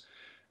tense,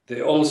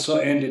 they also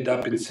ended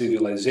up in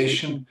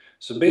civilization.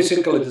 So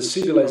basically the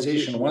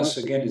civilization, once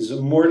again, is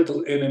a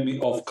mortal enemy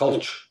of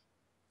culture.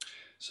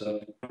 So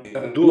we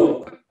have a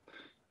dual,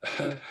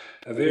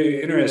 a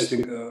very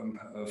interesting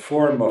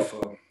form of,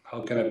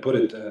 how can I put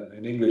it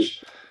in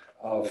English,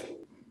 of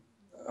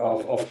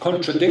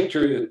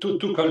contradictory,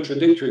 two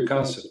contradictory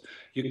concepts.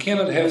 You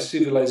cannot have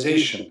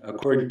civilization,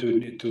 according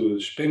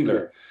to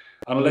Spengler,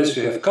 unless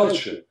you have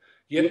culture.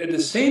 Yet at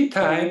the same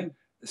time,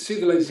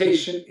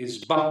 civilization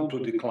is bound to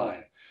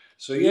decline.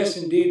 So yes,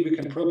 indeed, we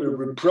can probably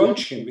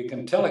reproach him, we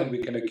can tell him,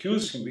 we can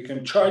accuse him, we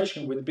can charge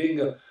him with being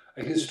a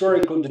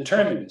historical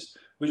determinist,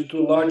 which to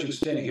a large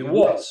extent he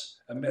was,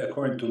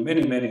 according to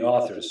many, many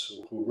authors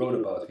who wrote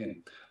about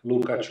him.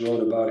 Lukács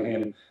wrote about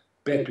him.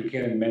 Pat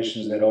Buchanan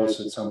mentions that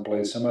also at some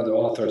place. Some other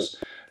authors,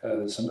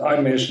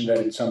 I mentioned that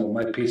in some of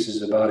my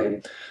pieces about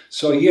him.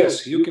 So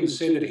yes, you can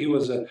say that he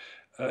was an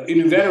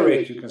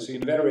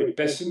inveterate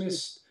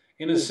pessimist,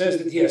 in a sense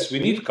that yes, we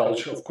need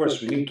culture. Of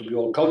course, we need to be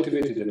all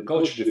cultivated and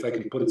cultured, if I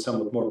can put it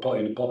somewhat more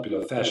in a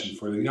popular fashion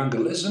for younger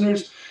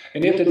listeners.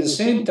 And yet at the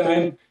same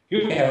time,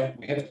 we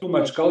have too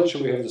much culture.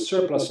 We have the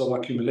surplus of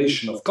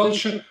accumulation of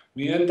culture.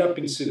 We end up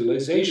in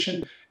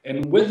civilization.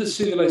 And with the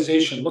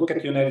civilization, look at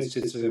the United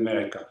States of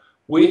America.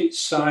 We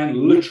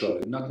sign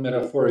literally, not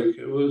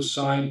metaphorically, we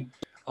sign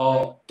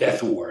a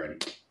death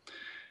warrant.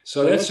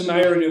 So that's an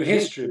irony of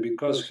history,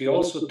 because he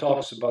also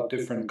talks about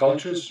different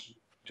cultures,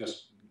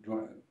 just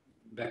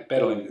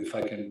backpedaling, if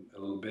I can, a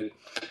little bit,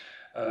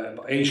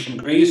 ancient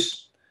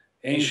Greece,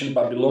 ancient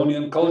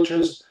Babylonian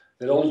cultures,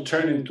 that all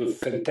turn into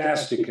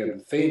fantastic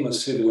and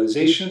famous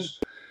civilizations.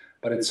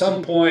 But at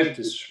some point,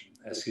 this,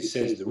 as he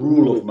says, the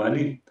rule of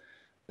money,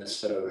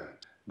 this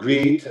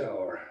greed,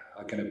 or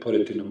how can I put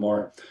it in a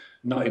more,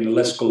 not in a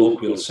less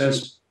colloquial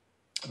sense,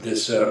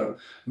 this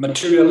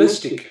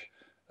materialistic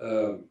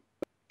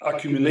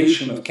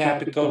accumulation of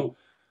capital,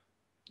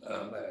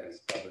 it's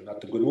probably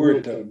not a good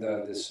word,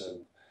 this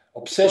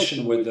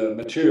obsession with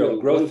material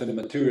growth and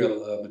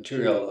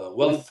material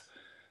wealth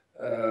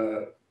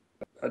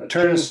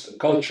turns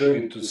culture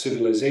into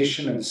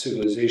civilization, and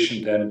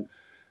civilization then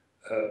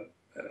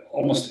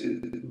almost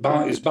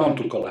is bound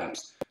to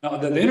collapse. Now,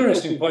 the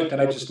interesting point,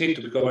 and I just need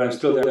to, because I'm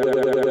still there,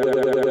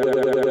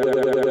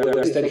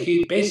 is that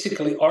he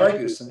basically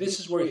argues, and this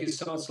is where he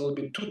sounds a little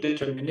bit too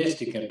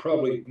deterministic and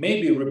probably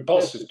maybe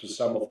repulsive to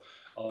some of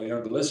our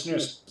younger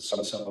listeners, some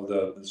of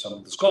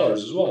the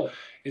scholars as well,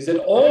 is that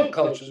all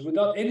cultures,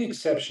 without any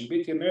exception, be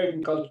it the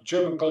American culture,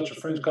 German culture,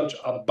 French culture,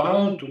 are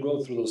bound to go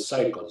through those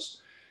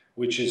cycles,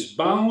 which is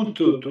bound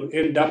to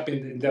end up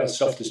in their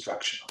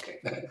self-destruction. Okay,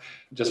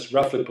 just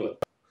roughly put.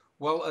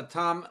 Well,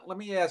 Tom, let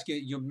me ask you,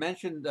 you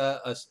mentioned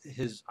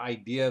his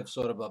idea of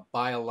sort of a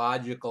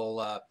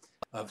biological,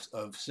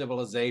 of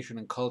civilization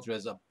and culture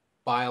as a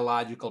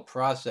biological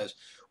process.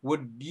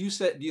 Do you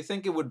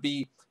think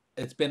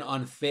it's been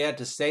unfair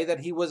to say that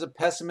he was a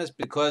pessimist?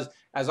 Because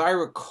as I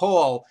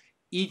recall,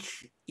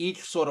 each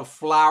sort of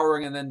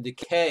flowering and then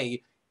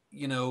decay,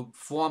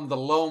 formed the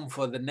loam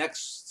for the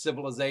next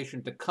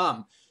civilization to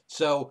come.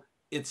 So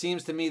it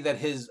seems to me that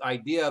his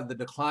idea of the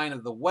decline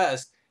of the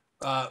West,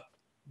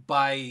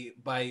 by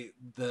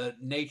the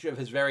nature of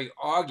his very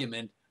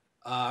argument,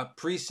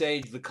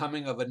 presaged the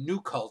coming of a new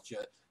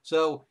culture.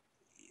 So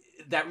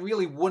that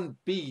really wouldn't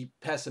be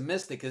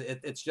pessimistic.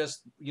 It's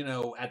just,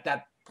 at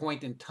that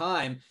point in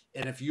time,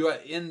 and if you're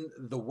in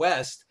the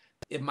West,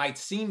 it might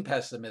seem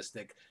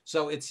pessimistic.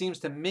 So it seems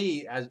to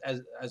me,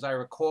 as I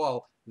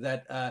recall,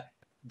 that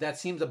that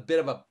seems a bit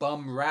of a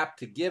bum rap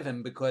to give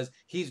him, because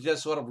he's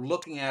just sort of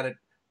looking at it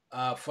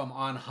from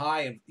on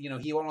high,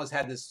 and he almost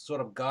had this sort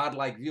of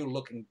godlike view,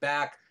 looking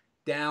back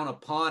down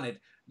upon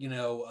it,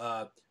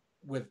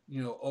 with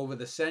over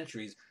the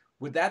centuries.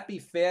 Would that be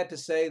fair to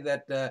say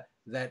that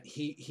that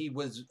he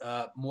was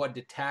more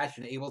detached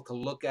and able to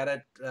look at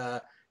it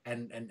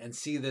and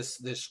see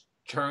this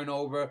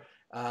turnover?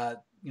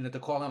 To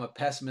call him a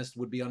pessimist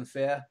would be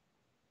unfair.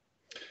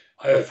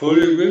 I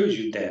fully agree with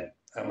you, Dan.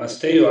 I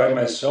must tell you, I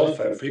myself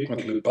am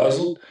frequently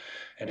puzzled,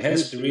 and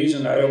hence the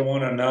reason I don't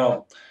want to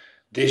now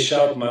dish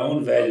out my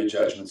own value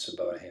judgments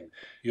about him.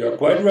 You are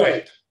quite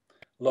right.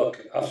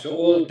 Look, after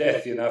all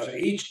death, after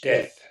each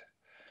death,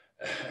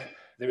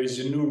 there is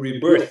a new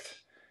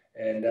rebirth,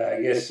 and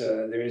I guess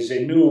there is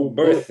a new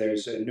birth.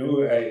 There's a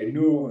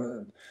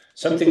new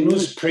something new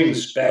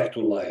springs back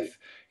to life.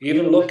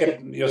 Even look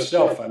at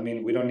yourself. I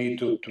mean, we don't need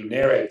to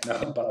narrate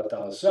now about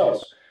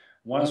ourselves.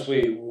 once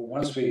we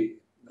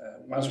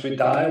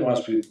die,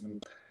 once we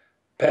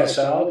pass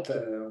out,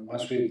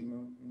 once we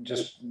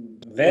just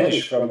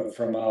vanish from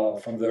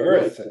the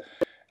earth,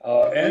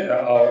 and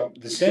our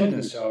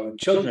descendants, our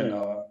children,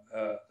 our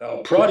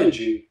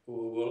progeny,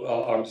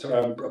 our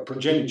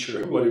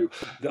progeniture, our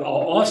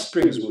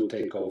offsprings will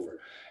take over.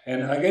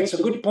 And I guess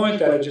it's a good point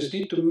that I just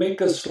need to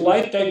make a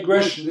slight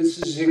digression. This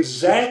is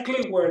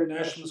exactly where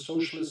National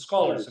Socialist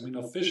scholars, I mean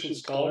official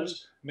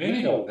scholars,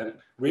 many of them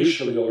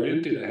racially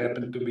oriented, I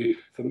happen to be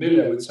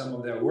familiar with some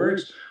of their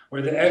works,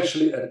 where they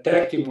actually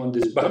attacked him on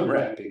this bum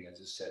rapping,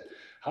 as I said.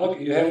 How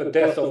can you have a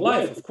death of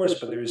life? Of course,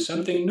 but there is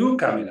something new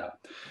coming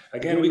up.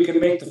 Again, we can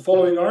make the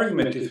following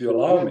argument, if you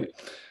allow me.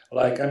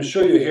 Like I'm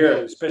sure you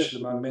hear,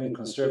 especially among many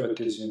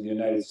conservatives in the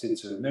United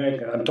States of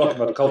America, I'm talking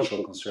about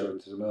cultural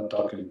conservatives, I'm not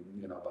talking,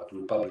 about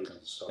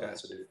Republicans, so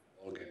that's a different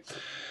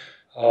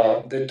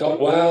ballgame. They talk,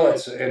 well,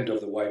 it's the end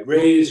of the white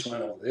race,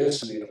 one of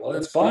this, and well,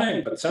 that's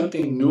fine, but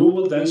something new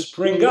will then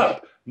spring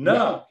up.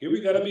 Now, here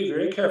we got to be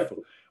very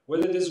careful.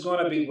 Whether this is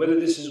going to be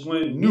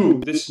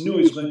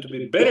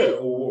better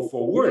or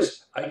for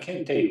worse, I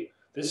can't tell you.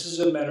 This is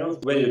a matter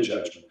of value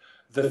judgment.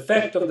 The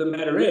fact of the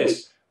matter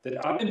is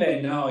that I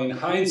may now, in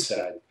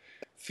hindsight,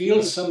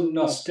 feel some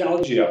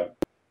nostalgia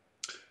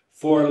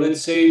for,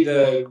 let's say,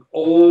 the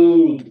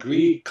old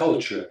Greek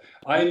culture.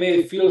 I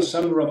may feel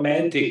some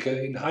romantic,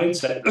 in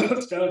hindsight,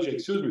 nostalgia,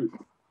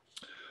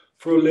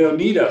 for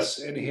Leonidas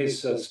and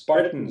his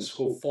Spartans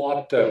who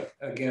fought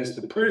against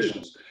the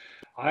Persians.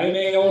 I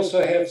may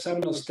also have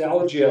some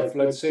nostalgia,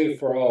 let's say,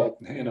 for,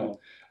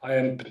 I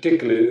am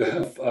particularly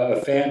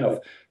a fan of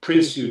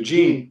Prince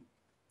Eugene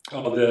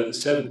of the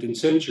 17th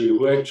century,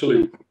 who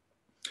actually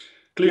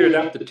cleared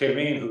up the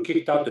terrain, who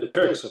kicked out the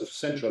Turks of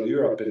Central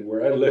Europe, and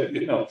where I live,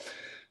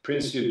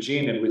 Prince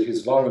Eugene, and with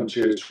his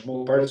volunteers from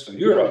all parts of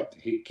Europe,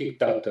 he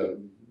kicked out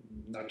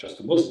not just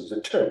the Muslims,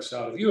 the Turks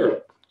out of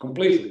Europe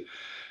completely.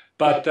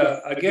 But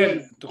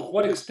again, to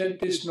what extent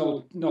this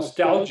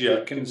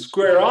nostalgia can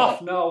square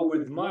off now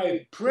with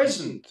my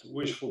present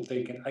wishful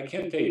thinking, I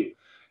can't tell you.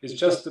 It's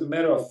just a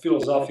matter of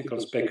philosophical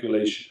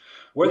speculation.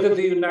 Whether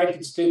the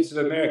United States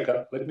of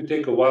America, let me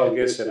take a wild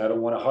guess, and I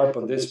don't want to harp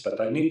on this,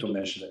 but I need to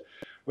mention it.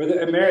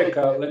 Whether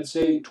America, let's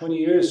say 20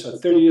 years or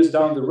 30 years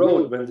down the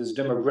road, when this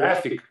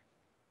demographic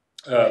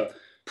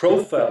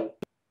profile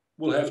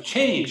will have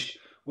changed,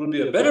 will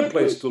be a better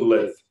place to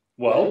live.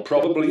 Well,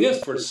 probably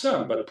yes for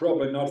some, but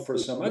probably not for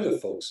some other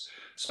folks.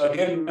 So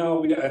again, now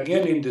we are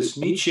again in this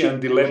Nietzschean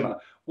dilemma.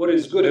 What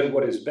is good and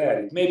what is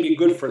bad? It may be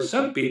good for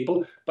some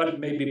people, but it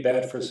may be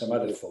bad for some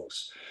other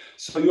folks.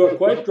 So you are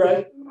quite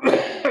right.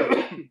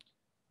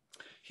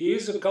 He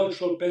is a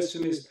cultural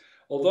pessimist,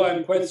 although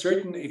I'm quite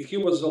certain if he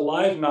was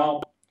alive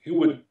now, he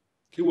would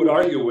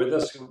argue with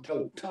us. He would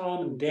tell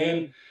Tom and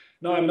Dan,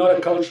 no, I'm not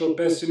a cultural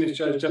pessimist,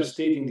 I'm just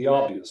stating the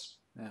obvious.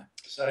 Yeah.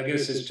 So I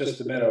guess it's just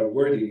a matter of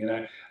wording,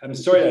 and I'm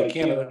sorry I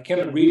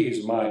cannot read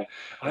his mind.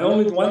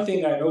 One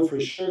thing I know for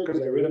sure,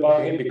 because I read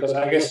about him, because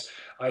I guess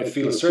I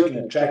feel certainly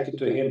attracted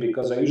to him,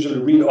 because I usually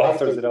read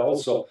authors that are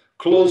also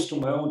close to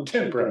my own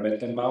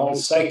temperament and my own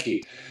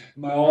psyche,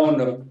 my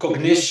own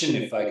cognition,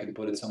 if I can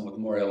put it somewhat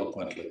more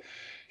eloquently.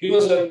 He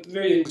was a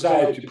very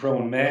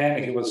anxiety-prone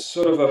man. He was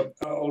sort of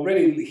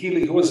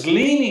he was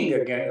leaning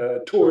again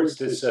towards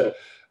this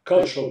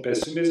cultural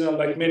pessimism,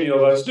 like many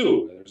of us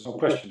do. There's no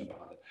question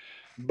about it.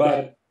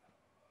 But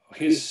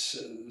his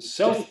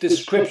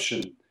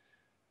self-description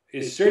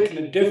is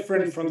certainly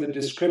different from the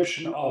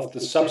description of the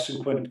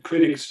subsequent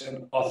critics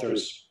and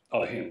authors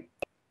of him.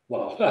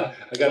 Wow, I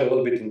got a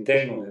little bit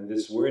entangled in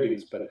these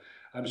wordings, but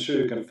I'm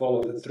sure you can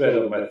follow the thread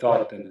of my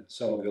thought, and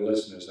some of your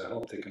listeners, I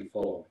hope they can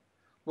follow me.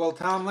 Well,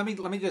 Tom, let me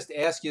just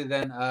ask you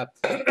then.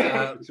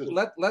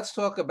 Let's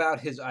talk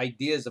about his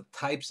ideas of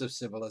types of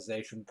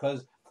civilization,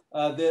 because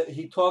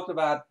he talked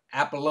about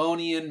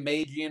Apollonian,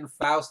 Magian,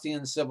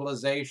 Faustian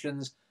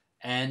civilizations,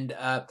 and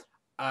I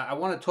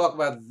want to talk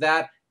about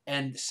that.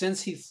 And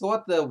since he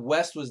thought the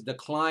West was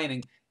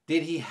declining,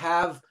 did he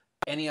have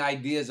any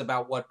ideas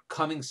about what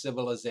coming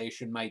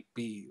civilization might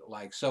be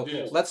like? So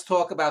yes. Let's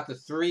talk about the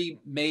three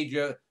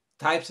major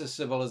types of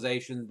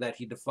civilizations that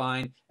he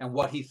defined and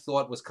what he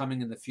thought was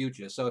coming in the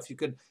future. So if you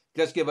could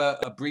just give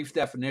a brief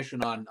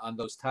definition on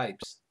those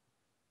types.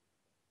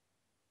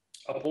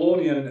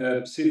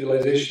 Apollonian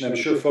civilization, I'm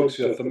sure folks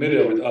are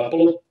familiar with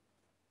Apollo.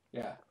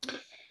 Yeah.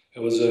 It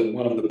was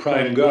one of the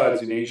prime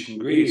gods in ancient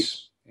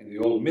Greece, in the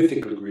old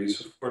mythical Greece,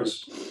 of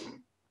course.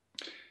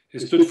 He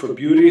stood for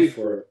beauty,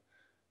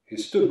 he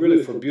stood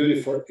really for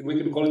beauty,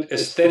 we can call it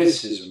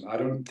aestheticism. I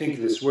don't think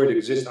this word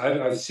exists.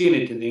 I've seen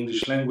it in the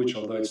English language,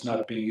 although it's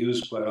not being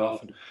used quite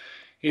often.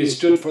 He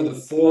stood for the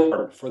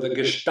form, for the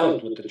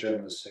Gestalt, what the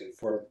Germans say,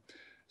 for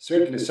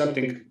certainly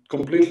something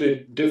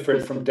completely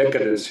different from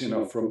decadence,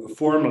 from a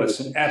formless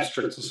and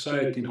abstract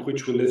society in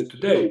which we live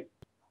today.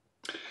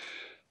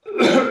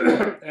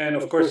 And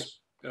of course,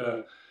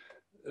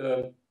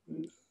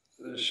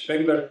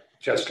 Spengler,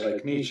 just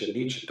like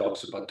Nietzsche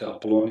talks about the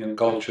Apollonian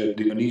culture,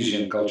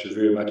 Dionysian culture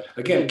very much.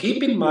 Again,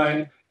 keep in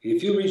mind,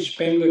 if you read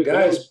Spengler,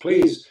 guys,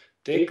 please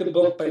take a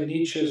book by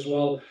Nietzsche as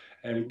well,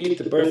 and read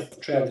The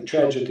Birth of the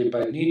Tragedy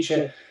by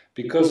Nietzsche,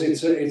 because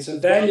it's a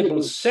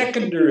valuable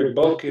secondary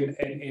book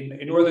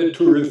in order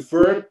to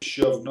refurbish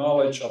your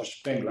knowledge of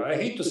Spengler. I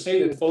hate to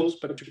say that, folks,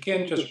 but you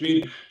can't just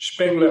read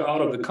Spengler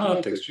out of the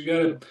context. You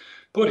got to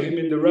put him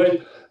in the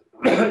right,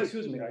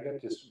 excuse me, I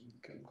got this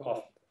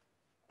cough.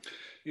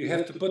 You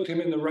have to put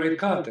him in the right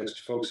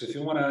context, folks, if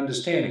you want to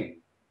understand him.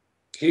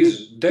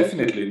 He's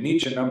definitely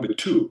Nietzsche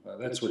 #2.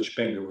 That's what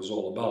Spengler was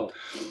all about.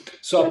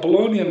 So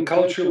Apollonian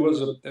culture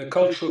was a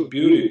culture of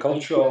beauty,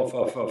 culture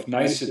of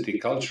nicety,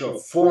 culture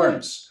of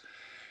forms,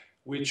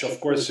 which of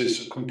course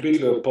is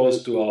completely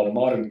opposed to our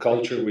modern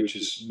culture, which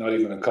is not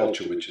even a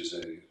culture, which is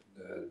a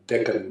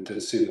decadent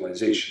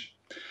civilization.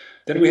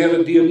 Then we have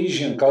a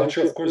Dionysian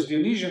culture. Of course,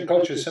 Dionysian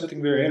culture is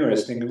something very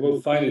interesting, and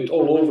we'll find it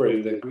all over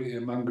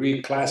among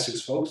Greek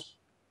classics, folks.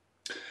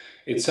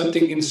 It's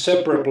something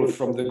inseparable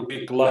from the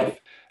Greek life.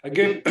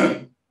 Again,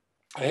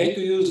 I hate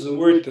to use the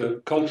word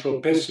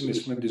cultural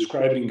pessimism when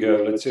describing,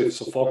 let's say,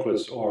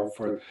 Sophocles or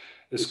for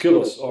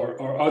Aeschylus or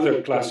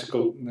other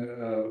classical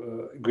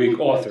Greek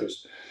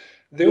authors.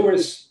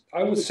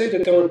 I would say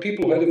that there were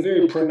people who had a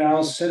very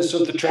pronounced sense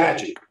of the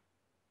tragic.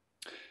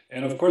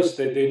 And of course,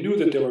 they knew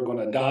that they were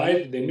going to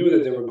die. They knew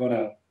that they were going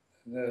to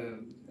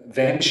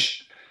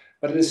vanish.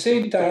 But at the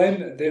same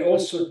time, they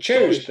also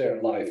cherished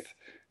their life.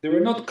 They were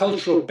not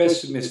cultural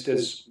pessimists,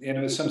 as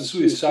some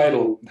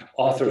suicidal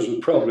authors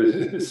would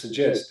probably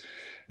suggest.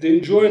 They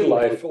enjoyed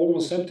life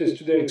almost sometimes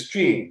to their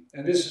extreme.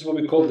 And this is what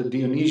we call the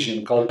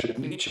Dionysian culture.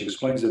 Nietzsche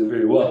explains it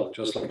very well,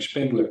 just like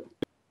Spengler.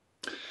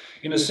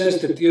 In a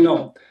sense that, you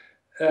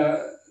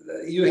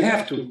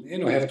have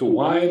to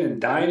wine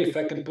and dine, if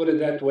I can put it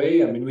that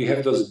way. I mean, we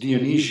have those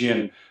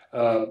Dionysian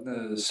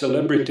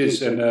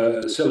celebrities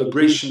and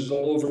celebrations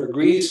all over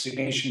Greece, in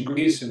ancient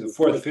Greece, in the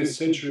 4th, 5th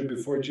century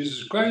before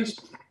Jesus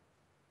Christ.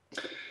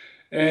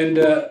 And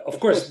of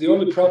course, the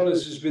only problem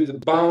is with the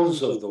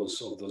bounds of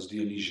those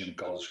Dionysian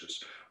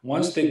cultures.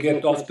 Once they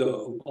get off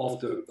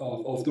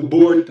the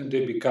board, then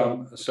they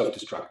become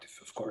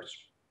self-destructive, of course.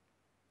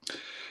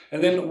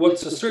 And then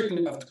what's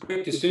certainly of the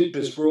greatest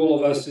interest for all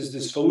of us is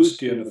this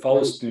Faustian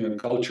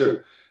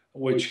culture,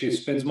 which he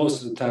spends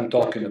most of the time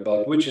talking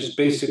about, which is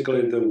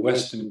basically the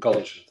Western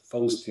culture, the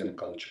Faustian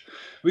culture.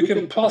 We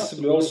can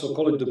possibly also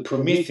call it the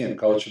Promethean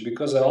culture,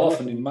 because I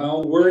often, in my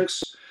own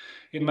works,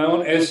 in my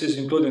own essays,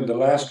 including the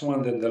last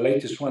one, the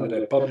latest one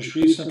that I published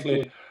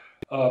recently,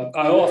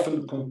 I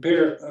often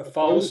compare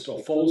Faust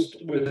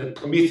with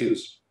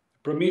Prometheus.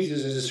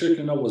 Prometheus, as you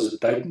certainly know, was a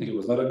titan. He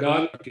was not a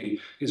god.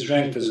 He is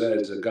ranked as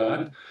a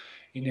god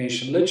in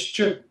ancient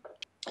literature.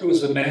 He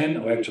was a man,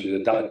 or actually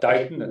a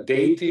titan, a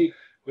deity,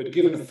 who had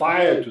given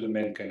fire to the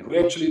mankind, who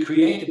actually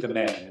created the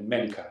man and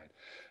mankind.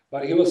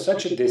 But he was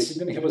such a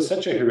dissident, he was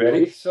such a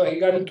heretic, so he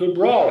got into a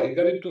brawl. He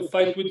got into a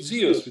fight with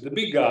Zeus, with the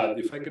big god,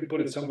 if I can put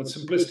it somewhat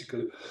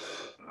simplistically.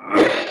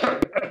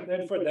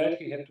 And for that,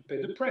 he had to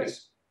pay the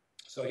price.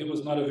 So he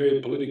was not a very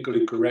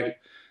politically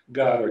correct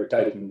god or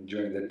titan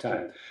during that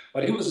time.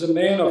 But he was a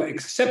man of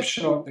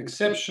exceptional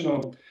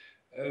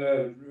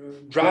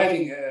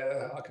driving,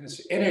 how can I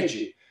say,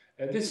 energy.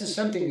 And this is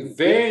something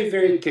very,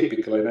 very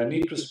typical, and I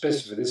need to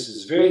specify, this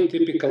is very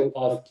typical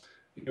of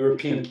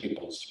European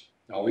peoples.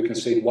 Now we can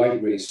say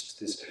white races,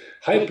 this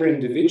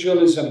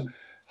hyper-individualism,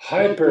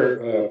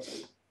 hyper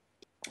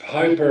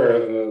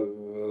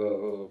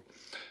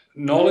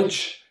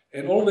knowledge,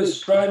 and always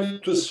striving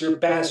to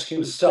surpass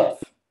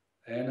himself.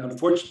 And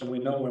unfortunately,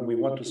 we know when we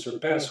want to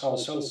surpass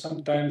ourselves,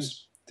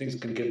 sometimes things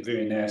can get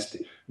very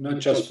nasty, not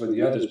just for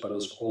the others, but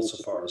also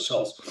for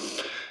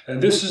ourselves.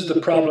 And this is the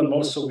problem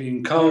also we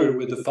encounter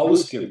with the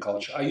Faustian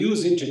culture. I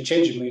use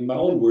interchangeably, in my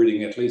own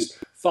wording at least,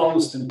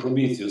 Faust and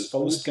Prometheus,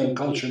 Faustian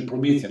culture and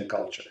Promethean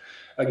culture.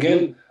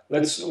 Again,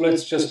 let's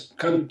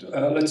return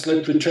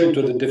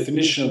to the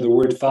definition of the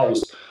word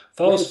Faust.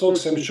 Faust,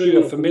 folks, I'm sure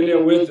you're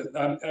familiar with.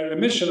 I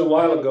mentioned a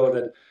while ago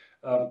that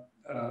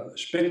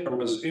Spengler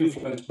was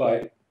influenced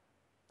by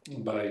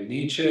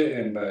Nietzsche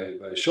and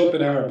by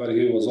Schopenhauer, but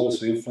he was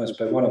also influenced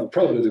by one of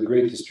probably the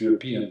greatest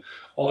European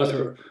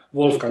author,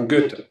 Wolfgang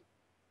Goethe,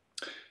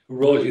 who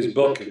wrote his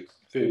book, a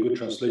very good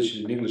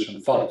translation in English,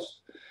 on Faust.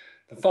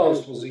 The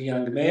Faust was a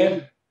young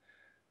man,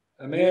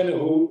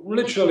 who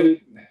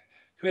literally,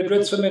 who had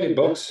read so many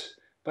books,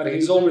 but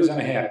he's always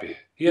unhappy.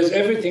 He has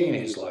everything in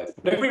his life.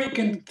 Whatever he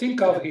can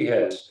think of, he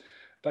has.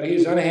 But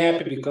he's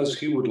unhappy because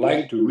he would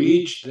like to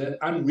reach the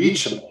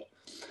unreachable.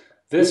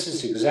 This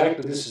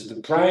is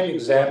the prime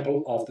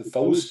example of the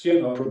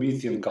Faustian or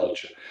Promethean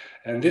culture.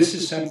 And this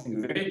is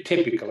something very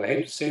typical. I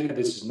hate to say that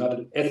this is not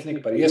an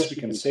ethnic, but yes, we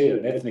can say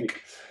an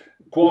ethnic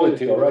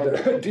quality, or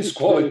rather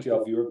disquality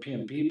of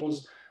European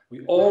peoples.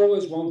 We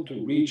always want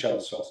to reach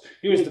ourselves.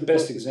 Here's the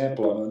best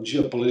example on a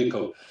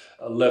geopolitical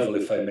level,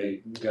 if I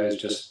may, guys,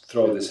 just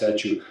throw this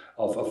at you,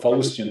 of a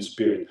Faustian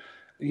spirit.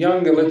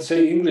 Young, let's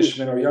say,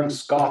 Englishmen or young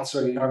Scots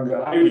or young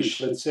Irish,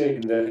 let's say,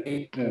 in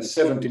the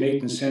 17th,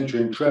 18th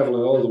century, and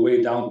traveling all the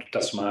way down to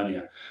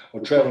Tasmania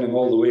or traveling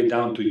all the way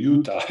down to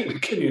Utah.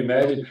 Can you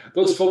imagine?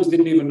 Those folks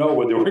didn't even know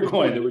where they were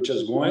going. They were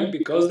just going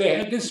because they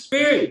had this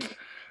spirit.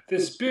 the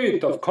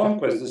spirit of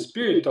conquest, the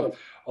spirit of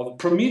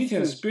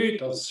Promethean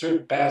spirit of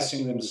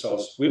surpassing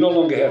themselves. We no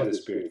longer have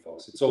this spirit,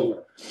 folks. It's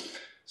over.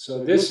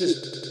 So this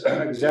is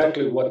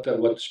exactly what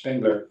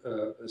Spengler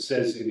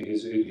says in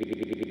his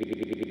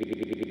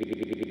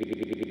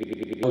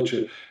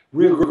culture.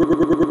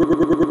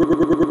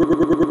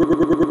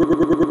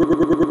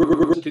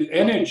 The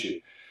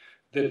energy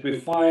that we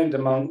find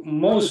among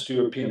most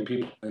European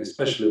people,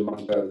 especially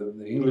among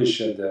the English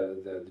and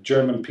the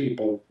German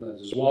people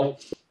as well,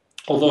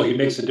 although he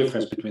makes a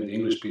difference between the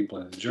English people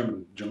and the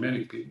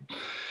Germanic people,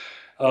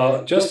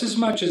 just as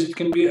much as it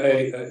can be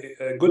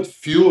a good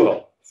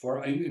fuel for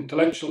our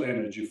intellectual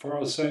energy, for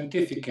our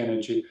scientific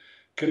energy,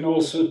 can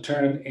also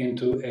turn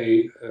into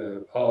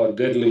our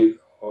deadly,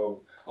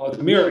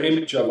 the mirror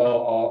image of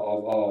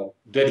our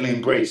deadly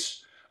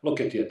embrace. Look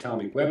at the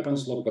atomic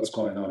weapons, look what's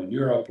going on in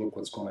Europe, look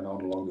what's going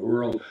on along the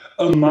world,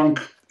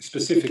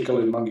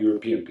 specifically among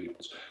European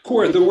peoples, who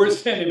are the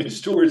worst enemies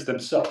towards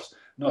themselves,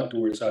 not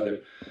towards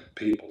other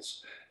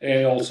peoples.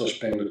 And also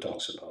Spengler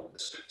talks about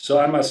this. So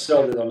I must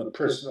say that on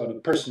a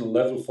personal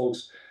level,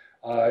 folks,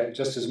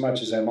 just as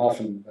much as I'm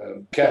often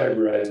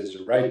categorized as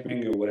a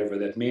right-wing or whatever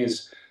that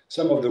means,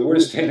 some of the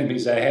worst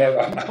enemies I have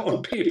are my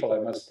own people, I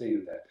must tell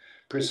you that.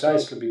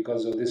 Precisely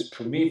because of this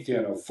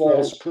Promethean or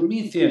false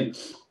Promethean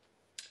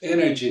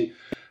energy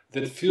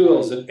that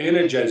fuels, that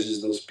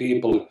energizes those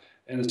people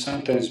and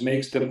sometimes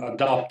makes them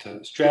adopt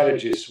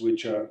strategies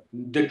which are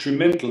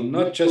detrimental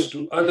not just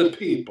to other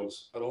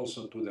peoples, but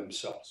also to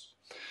themselves.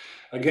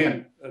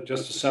 Again,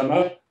 just to sum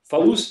up,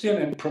 Faustian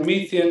and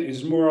Promethean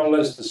is more or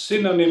less the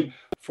synonym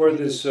for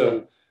this,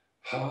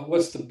 how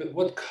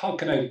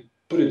can I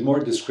put it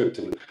more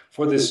descriptively?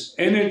 For this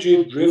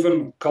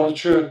energy-driven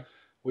culture,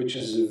 which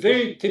is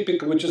very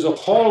typical, which is a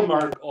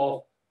hallmark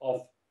of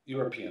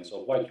Europeans,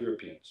 of white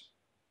Europeans.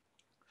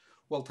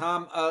 Well,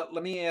 Tom,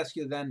 let me ask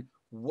you then,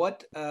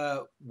 what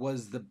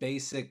was the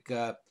basic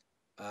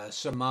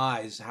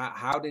surmise?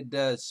 How did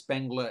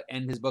Spengler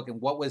end his book,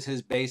 and what was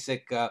his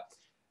basic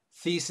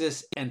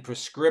thesis and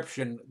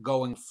prescription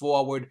going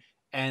forward?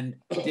 And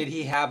did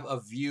he have a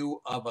view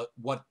of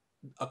what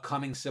a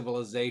coming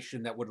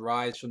civilization that would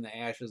rise from the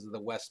ashes of the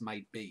West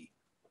might be?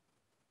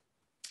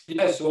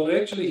 Yes, well,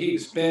 actually, he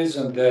expands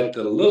on that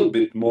a little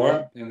bit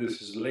more in this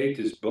his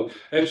latest book.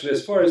 Actually,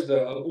 as far as the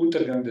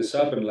Untergang des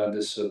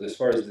Abendlandes, as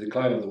far as the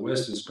decline of the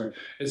West is concerned,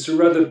 it's a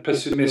rather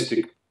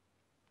pessimistic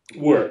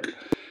work.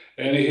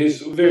 And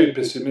he's very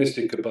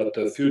pessimistic about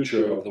the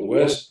future of the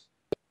West.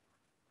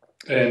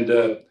 And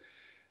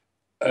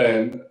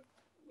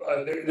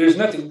there's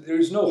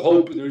no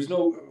hope, there's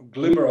no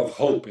glimmer of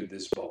hope in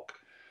this book.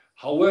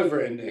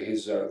 However, in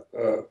his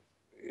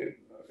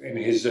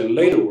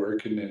later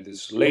work, in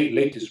this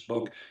latest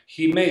book,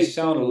 he may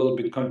sound a little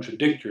bit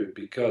contradictory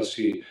because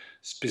he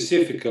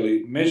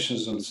specifically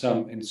mentions in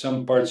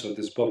some parts of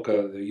this book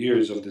the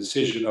years of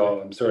decision,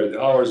 the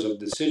hours of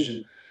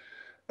decision,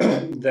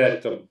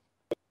 that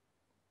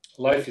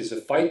life is a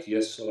fight.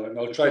 Yes, so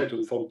I'll try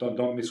to, folks,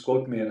 don't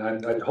misquote me,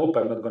 and I hope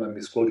I'm not going to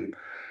misquote him.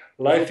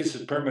 Life is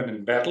a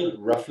permanent battle,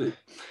 roughly.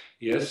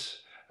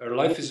 Yes,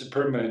 life is a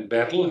permanent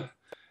battle.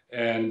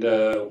 And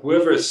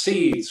whoever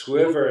cedes,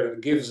 whoever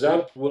gives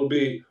up, will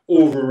be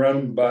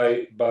overrun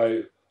by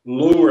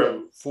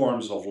lower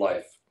forms of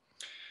life.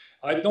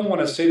 I don't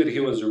want to say that he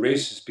was a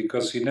racist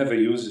because he never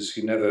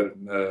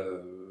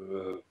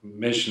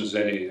mentions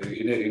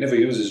he never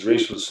uses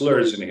racial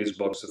slurs in his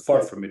books.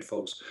 Far from it,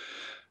 folks.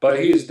 But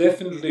he is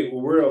definitely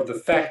aware of the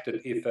fact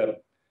that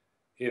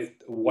if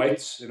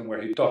whites, and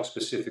where he talks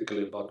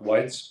specifically about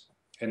whites,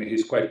 and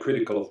he's quite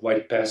critical of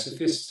white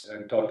pacifists,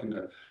 and talking.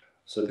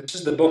 So this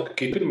is the book,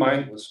 keep in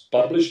mind, was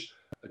published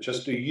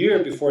just a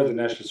year before the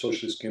National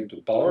Socialists came to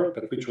power,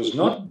 but which was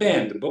not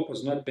banned. The book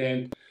was not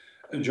banned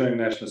during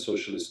National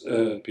Socialist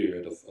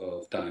period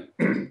of time.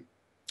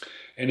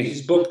 And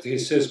his book, he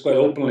says quite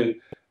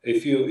openly,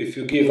 if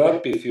you give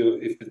up, if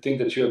you think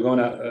that you're going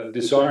to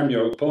disarm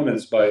your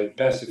opponents by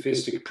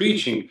pacifistic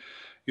preaching,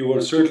 you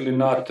will certainly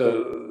not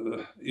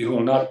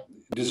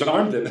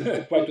disarm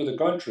them. Quite to the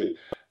contrary,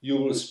 you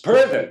will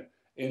spur them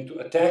into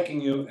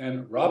attacking you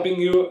and robbing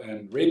you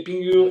and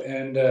raping you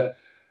and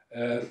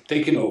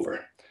taking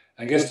over.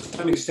 I guess to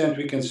some extent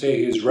we can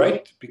say he's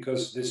right,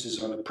 because this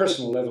is on a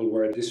personal level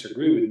where I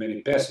disagree with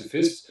many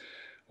pacifists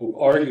who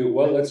argue,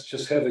 well, let's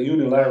just have a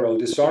unilateral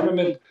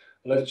disarmament,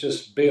 let's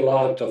just bail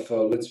out of,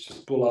 let's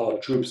just pull our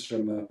troops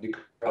from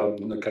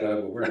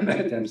Nicaragua, where I'm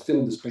at, I'm still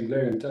in the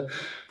Spenglerian time,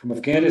 from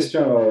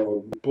Afghanistan,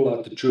 or pull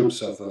out the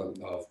troops of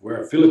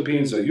where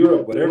Philippines or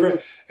Europe,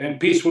 whatever, and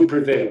peace will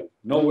prevail.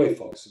 No way,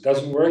 folks. It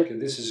doesn't work,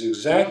 and this is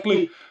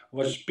exactly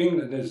what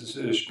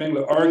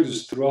Spengler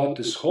argues throughout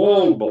this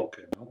whole book.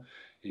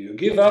 You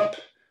give up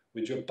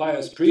with your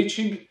pious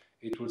preaching,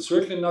 it will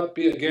certainly not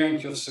be a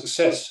guarantee of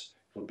success.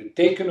 It will be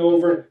taken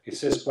over, he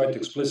says quite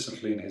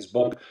explicitly in his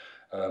book,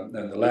 and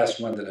the last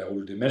one that I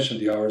already mentioned,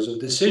 The Hours of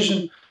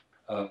Decision,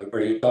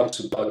 where he talks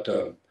about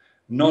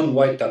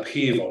non-white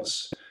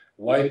upheavals.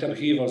 White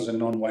upheavals and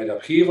non-white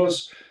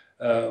upheavals.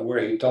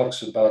 where he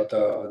talks about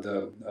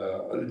the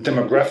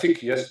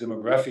demographic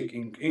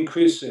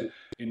increase in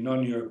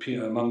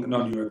non-European among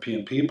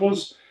non-European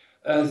peoples,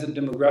 and the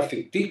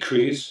demographic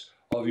decrease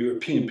of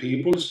European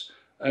peoples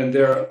and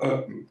their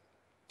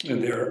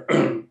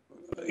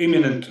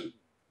imminent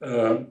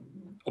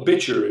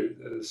obituary,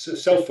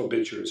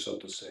 self-obituary, so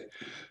to say.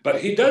 But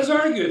he does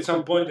argue at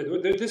some point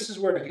that this is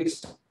where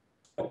his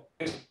I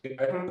don't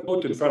have a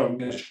note in front of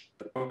me.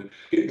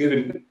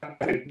 Given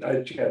I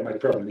might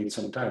probably need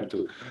some time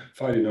to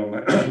find it on my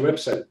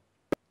website,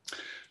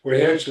 where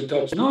he actually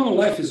talks, no,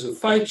 life is a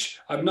fight.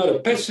 I'm not a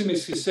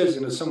pessimist, he says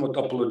in a somewhat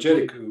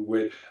apologetic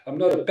way. I'm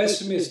not a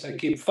pessimist, I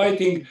keep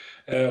fighting.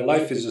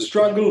 Life is a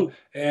struggle.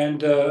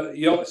 And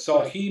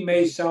so he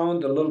may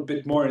sound a little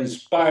bit more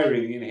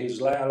inspiring in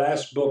his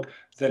last book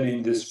than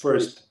in these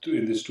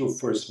two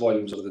first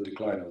volumes of The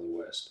Decline of the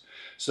West.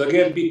 So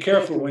again, be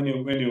careful when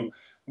you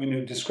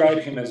describe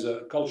him as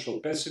a cultural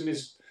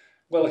pessimist.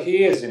 Well,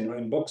 he is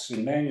in books,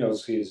 in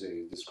manuals, he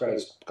described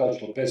as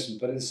cultural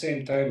pessimist, but at the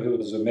same time, he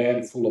was a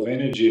man full of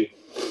energy,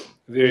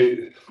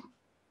 very,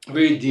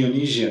 very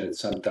Dionysian at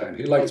some time.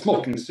 He liked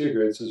smoking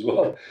cigarettes as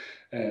well,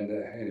 and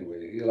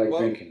anyway, he liked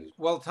drinking.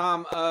 Well,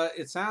 Tom,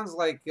 it sounds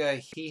like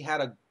he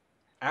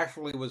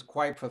actually was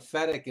quite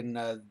prophetic in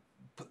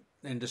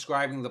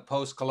describing the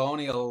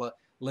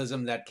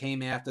post-colonialism that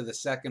came after the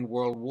Second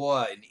World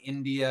War in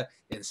India,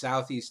 in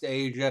Southeast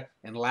Asia,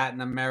 in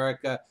Latin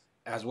America,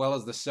 as well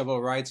as the civil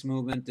rights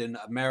movement in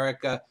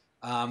America.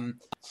 Do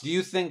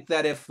you think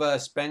that if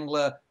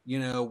Spengler,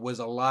 was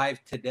alive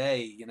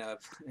today,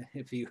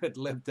 if he had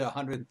lived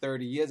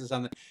 130 years or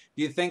something,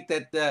 do you think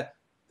that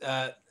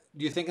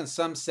do you think in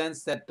some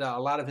sense that a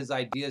lot of his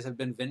ideas have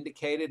been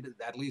vindicated,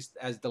 at least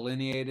as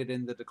delineated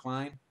in The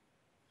Decline?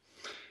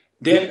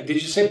 Did you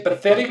say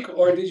pathetic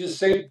or did you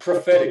say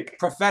prophetic?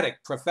 Prophetic.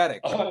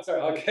 Oh,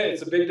 sorry. Okay,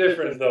 it's a big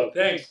difference though.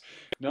 Thanks.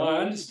 No,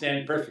 I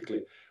understand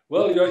perfectly.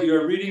 Well,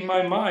 you're reading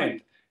my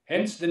mind.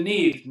 Hence the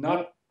need.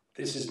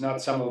 This is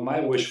not some of my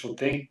wishful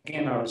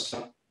thinking or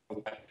some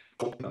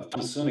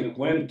Masonic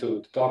whim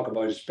to talk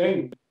about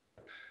Spengler.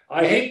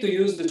 I hate to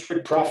use the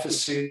word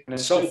prophecy and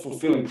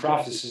self-fulfilling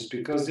prophecies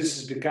because this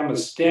has become a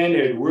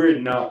standard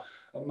word now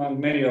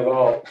among many of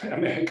our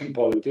American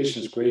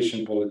politicians,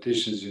 Croatian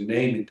politicians, you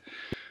name it,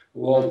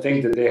 who all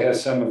think that they have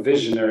some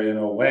visionary,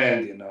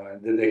 land, and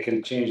that they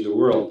can change the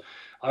world.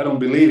 I don't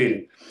believe in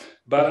it.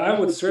 But I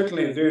would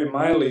certainly very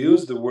mildly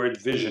use the word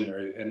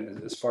visionary,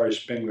 and as far as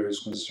Spengler is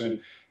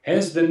concerned.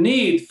 Hence the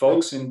need,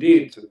 folks,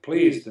 indeed,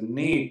 the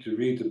need to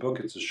read the book.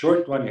 It's a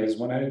short one. It has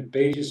 100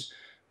 pages.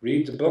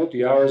 Read the book,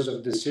 The Hours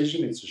of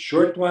Decision. It's a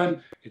short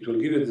one. It will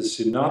give you the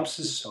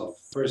synopsis of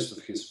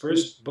his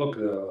first book,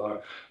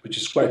 which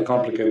is quite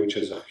complicated, which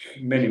has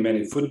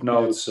many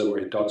footnotes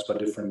where he talks about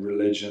different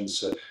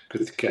religions,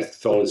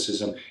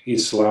 Catholicism,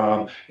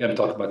 Islam, and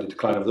talk about the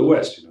decline of the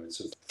West.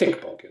 It's a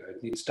thick book.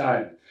 It needs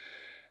time.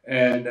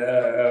 And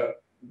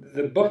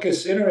the book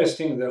is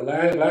interesting, the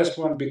last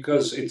one,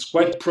 because it's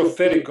quite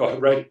prophetic,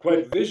 right?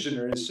 Quite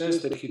visionary in the sense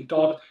that he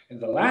talked in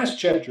the last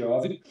chapter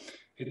of it.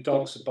 He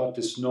talks about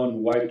this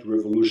non-white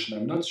revolution.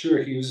 I'm not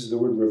sure he uses the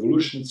word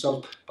revolution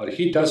itself, but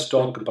he does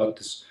talk about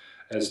this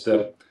as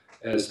the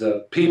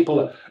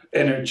people,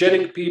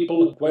 energetic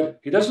people.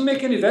 He doesn't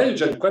make any value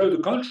judgment, quite on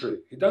the contrary.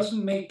 He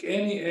doesn't make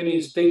any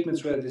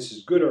statements whether this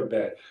is good or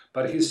bad,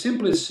 but he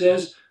simply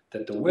says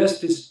that the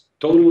West is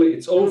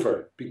it's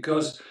over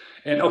because,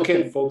 and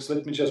okay, folks,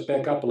 let me just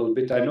back up a little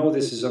bit. I know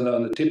this is on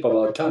the tip of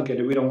our tongue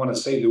and we don't want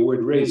to say the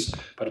word race,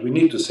 but we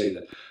need to say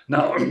that.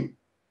 Now,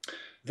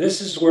 this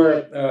is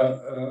where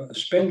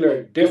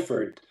Spengler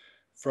differed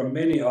from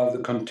many of the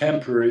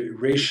contemporary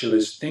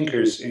racialist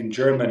thinkers in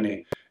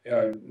Germany,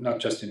 not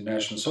just in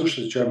National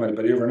Socialist Germany,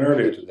 but even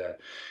earlier to that.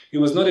 He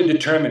was not a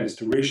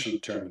determinist, a racial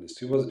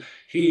determinist.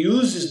 He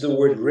uses the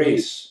word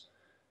race,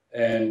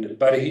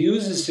 but he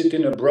uses it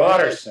in a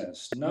broader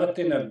sense, not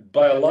in a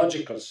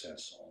biological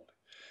sense only.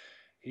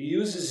 He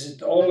uses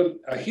it all.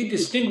 He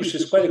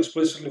distinguishes quite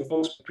explicitly,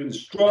 folks, between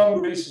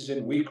strong races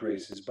and weak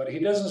races. But he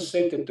doesn't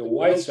say that the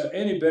whites are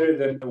any better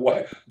than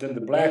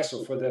the blacks,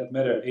 or for that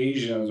matter,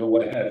 Asians or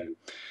what have you.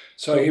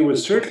 So he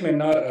was certainly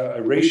not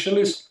a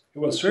racialist. He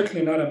was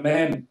certainly not a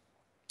man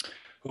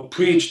who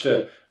preached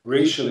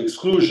racial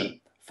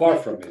exclusion. Far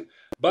from it.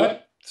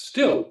 But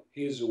still,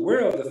 he is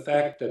aware of the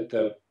fact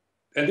that,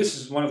 and this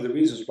is one of the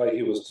reasons why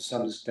he was to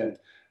some extent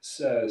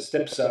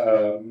sidestepped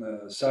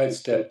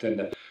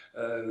and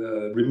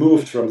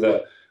removed from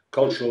the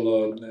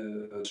cultural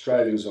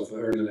strivings of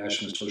early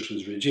National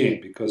Socialist regime,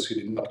 because he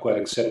did not quite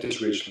accept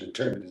his racial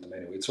determinism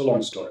anyway. It's a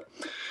long story.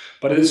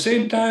 But at the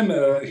same time,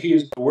 he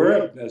is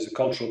aware, as a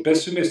cultural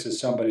pessimist, as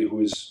somebody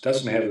who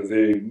doesn't have a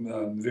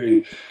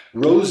very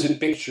rosy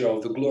picture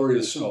of the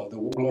glorious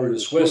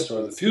West,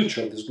 or the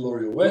future of this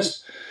glorious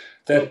West,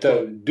 that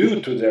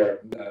due to their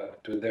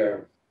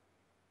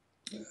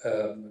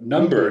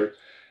number,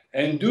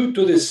 and due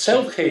to the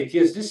self-hate.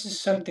 Yes, this is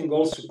something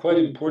also quite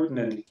important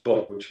in the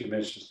book, which he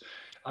mentions.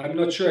 I'm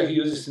not sure he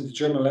uses in the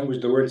German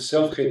language the word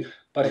self-hate,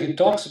 but he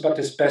talks about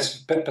this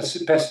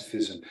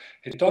pacifism.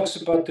 He talks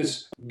about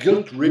this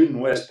guilt-ridden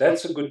West.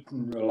 That's a good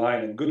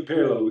line and good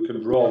parallel we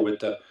can draw with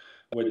the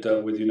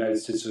United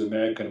States of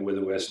America and with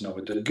the West now.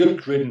 With the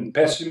guilt-ridden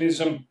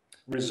pessimism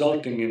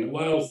resulting in,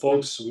 well,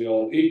 folks, we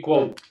all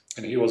equal.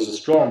 And he was a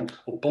strong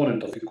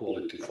opponent of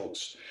equality,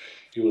 folks.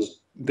 He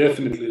was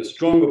definitely a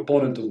strong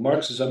opponent of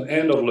Marxism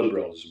and of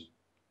liberalism.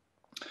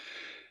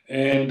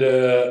 And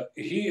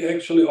he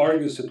actually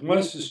argues that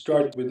once you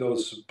start with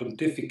those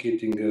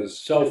pontificating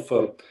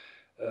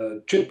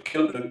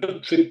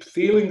trip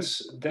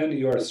feelings, then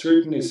you are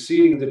certainly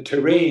ceding the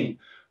terrain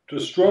to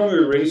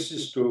stronger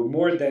races, to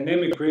more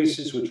dynamic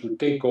races, which will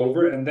take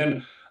over, and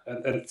then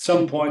at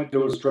some point they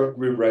will start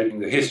rewriting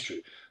the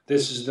history.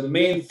 This is the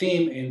main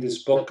theme in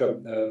this book,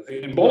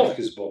 in both of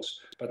his books,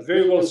 but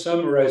very well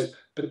summarized,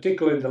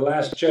 particularly in the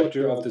last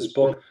chapter of this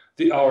book,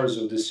 The Hours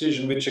of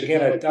Decision, which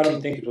again, I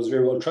don't think it was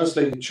very well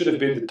translated. It should have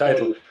been the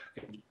title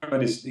in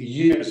German is The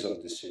Years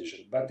of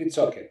Decision, but it's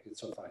okay,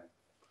 it's so fine.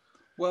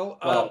 Well,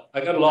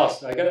 I got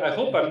lost. I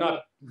hope I'm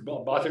not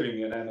bothering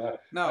you. And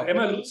no. Am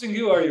I losing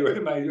you? Or are you?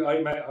 Am I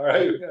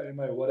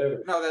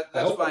whatever? No,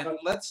 that's fine.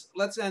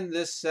 Let's end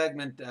this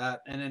segment,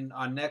 and in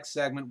our next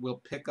segment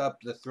we'll pick up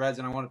the threads.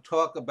 And I want to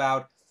talk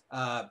about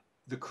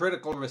the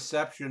critical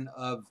reception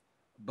of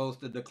both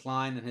The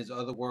Decline and his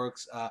other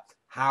works,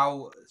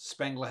 how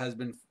Spengler has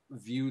been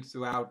viewed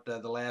throughout the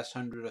last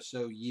 100 or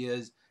so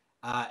years,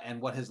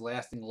 and what his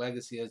lasting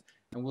legacy is.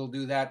 And we'll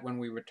do that when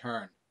we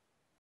return.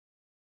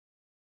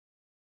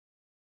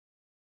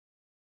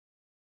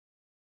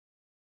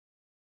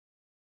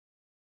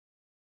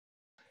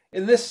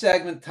 In this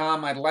segment,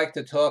 Tom, I'd like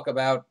to talk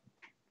about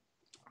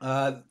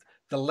the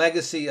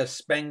legacy of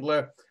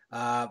Spengler,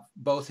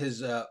 both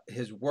his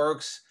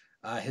works,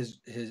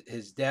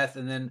 his death,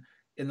 and then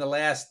in the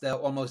last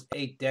almost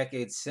 8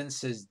 decades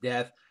since his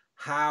death,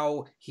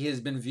 how he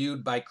has been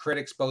viewed by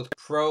critics, both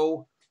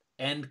pro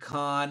and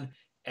con,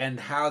 and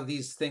how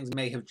these things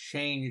may have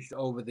changed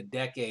over the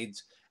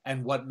decades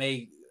and what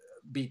may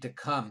be to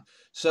come.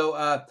 So,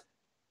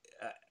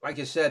 like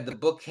you said, the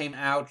book came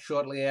out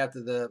shortly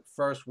after the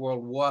First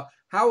World War.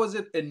 How was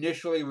it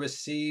initially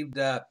received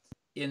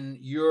in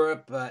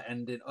Europe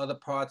and in other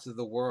parts of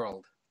the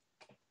world?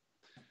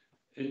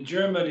 In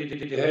Germany,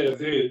 it had a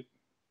very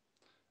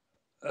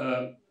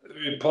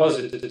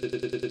positive.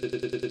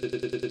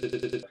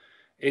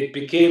 It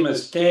became a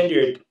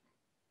standard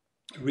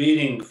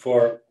reading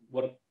for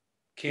what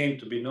came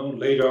to be known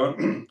later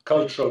on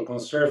cultural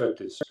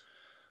conservatives,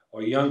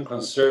 or young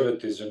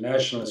conservatives, or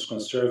nationalist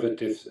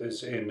conservatives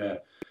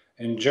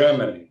in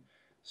Germany.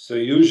 So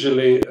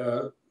usually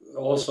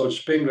Oswald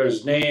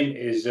Spengler's name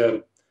is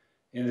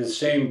in the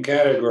same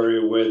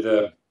category with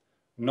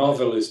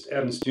novelist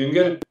Ernst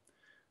Jünger,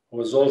 who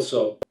was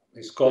also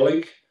his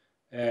colleague,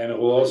 and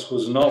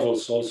whose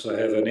novels also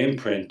have an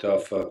imprint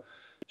of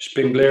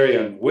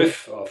Spenglerian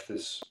whiff of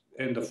this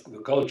end of the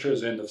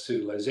cultures, end of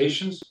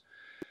civilizations.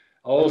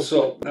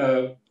 Also,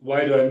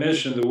 why do I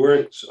mention the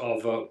works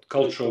of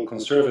cultural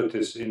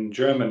conservatives in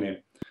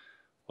Germany?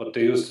 What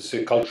they used to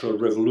say, cultural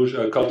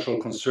revolution, cultural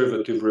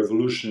conservative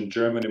revolution in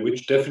Germany,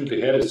 which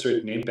definitely had a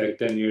certain impact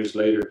 10 years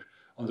later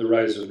on the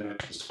rise of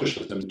national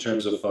socialism in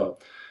terms of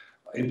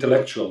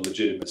intellectual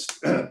legitimacy.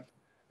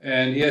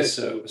 And yes,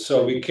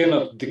 so we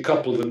cannot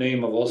decouple the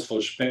name of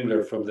Oswald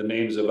Spengler from the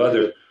names of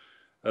other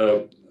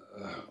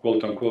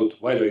quote unquote,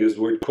 why do I use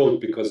the word quote?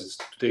 Because it's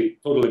today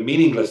totally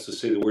meaningless to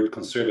say the word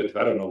conservative.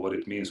 I don't know what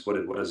it means. What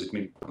does it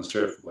mean,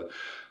 conservative?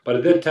 But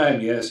at that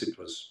time, yes, it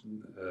was.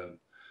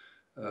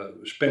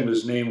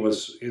 Spengler's name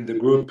was in the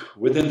group,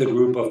 within the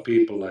group of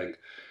people like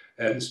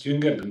Ernst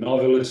Jünger, the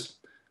novelist,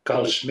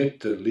 Carl Schmitt,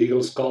 the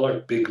legal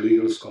scholar, big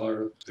legal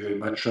scholar, very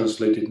much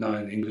translated now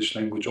in the English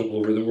language all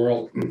over the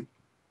world.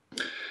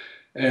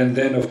 And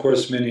then, of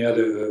course, many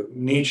other.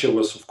 Nietzsche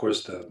was, of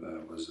course,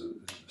 was a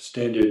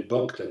standard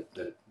book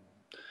that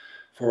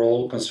for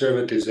all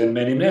conservatives and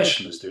many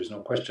nationalists. There's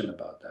no question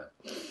about that.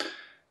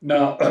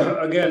 Now,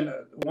 again,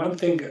 one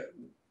thing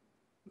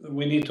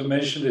we need to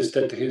mention is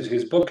that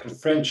his book in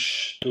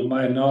French, to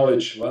my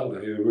knowledge, well,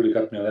 you really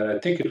got me on that. I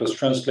think it was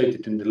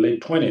translated in the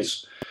late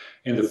 20s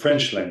in the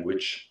French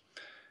language.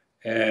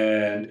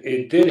 And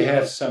it did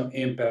have some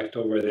impact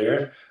over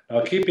there.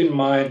 Now, keep in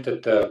mind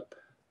that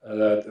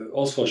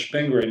Oswald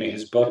Spengler, in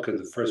his book,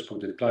 the first book,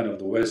 The Decline of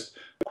the West,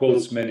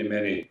 quotes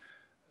many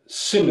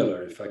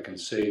similar, if I can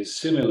say,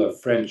 similar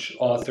French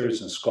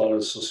authors and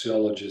scholars,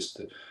 sociologists.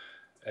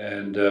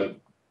 And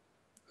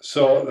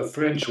so the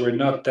French were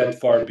not that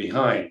far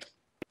behind.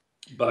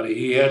 But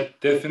he had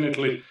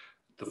definitely,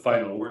 the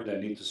final word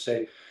I need to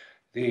say,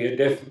 he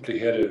definitely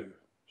had a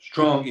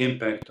strong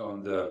impact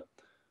on the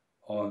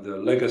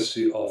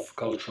legacy of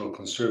cultural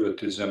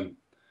conservatism,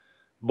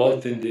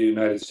 both in the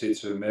United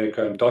States of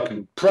America, I'm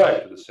talking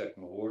prior to the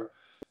Second World War,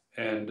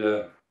 and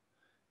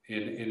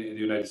in the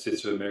United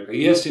States of America.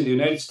 Yes, in the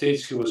United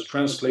States he was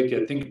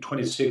translated, I think,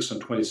 26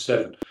 and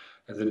 27,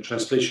 and the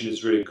translation is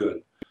very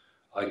good.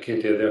 I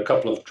can't tell, there are a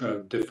couple of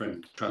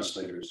different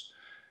translators.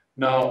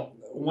 Now,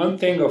 one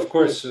thing, of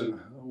course,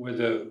 with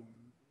the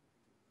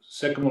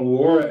Second World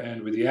War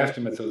and with the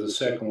aftermath of the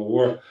Second World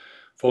War,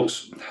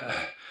 folks,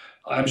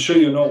 I'm sure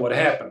you know what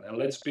happened. And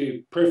let's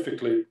be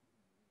perfectly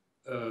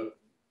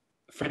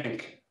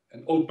frank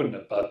and open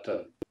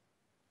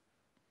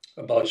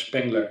about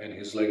Spengler and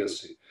his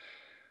legacy.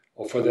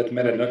 Or for that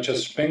matter, not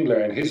just Spengler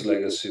and his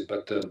legacy,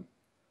 but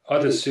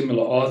other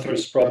similar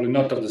authors, probably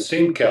not of the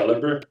same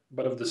caliber,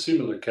 but of the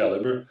similar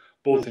caliber,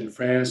 both in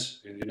France,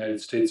 in the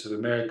United States of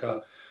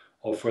America,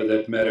 or for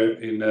that matter,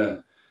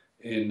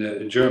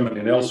 in Germany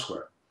and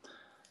elsewhere.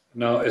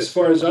 Now, as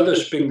far as other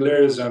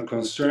Spenglers are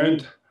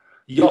concerned,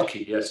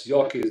 Yockey, yes,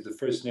 Yockey is the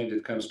first name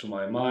that comes to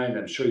my mind.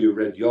 I'm sure you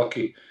read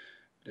Yockey.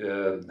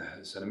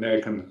 He's an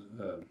American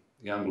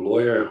young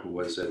lawyer who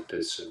was at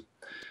this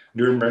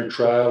Nuremberg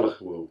trial,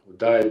 who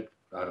died,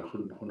 I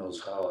don't know, who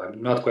knows how.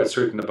 I'm not quite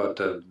certain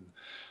about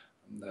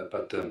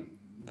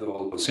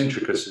all those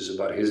intricacies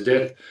about his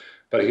death,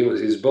 but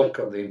his book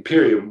on the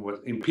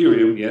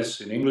Imperium,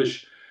 yes, in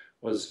English,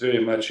 was very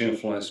much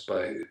influenced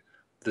by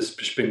the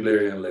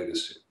Spenglerian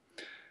legacy.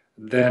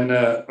 Then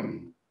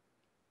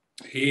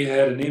he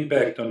had an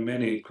impact on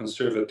many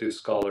conservative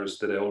scholars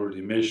that I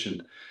already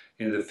mentioned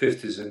in the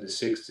 50s and the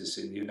 60s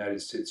in the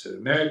United States of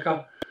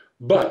America.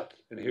 But,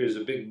 and here's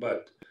a big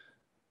but,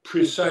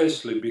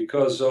 precisely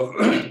because of,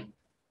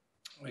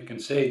 I can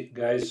say,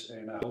 guys,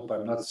 and I hope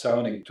I'm not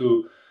sounding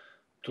too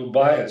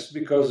biased,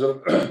 because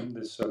of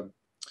this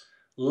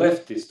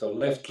leftist or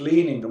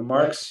left-leaning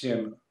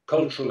Marxian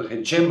cultural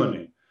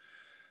hegemony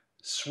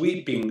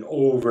sweeping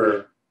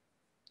over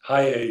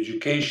higher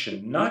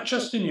education, not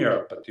just in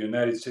Europe, but the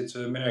United States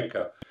of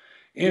America,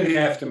 in the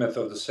aftermath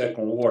of the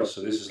Second War.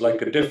 So this is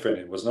like a different,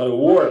 it was not a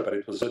war, but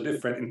it was a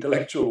different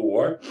intellectual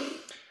war.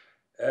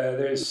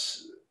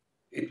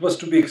 It was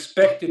to be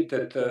expected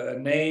that a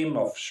name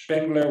of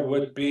Spengler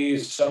would be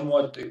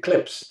somewhat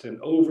eclipsed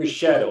and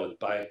overshadowed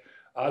by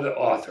other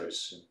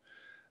authors.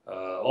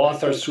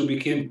 Authors who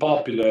became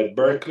popular at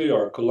Berkeley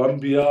or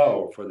Columbia,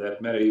 or for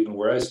that matter, even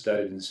where I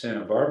studied in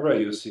Santa Barbara,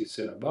 UC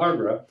Santa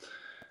Barbara,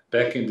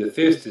 back in the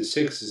 50s,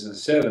 60s, and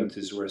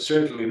 70s, were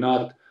certainly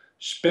not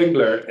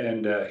Spengler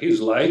and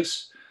his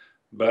likes,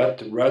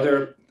 but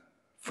rather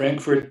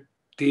Frankfurt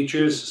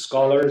teachers,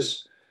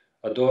 scholars,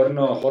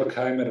 Adorno,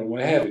 Horkheimer, and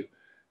what have you.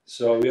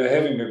 So we are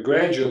having a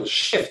gradual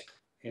shift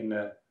in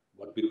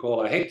what we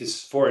call, I hate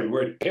this foreign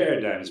word,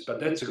 paradigms, but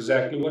that's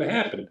exactly what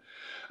happened.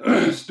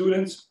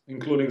 Students,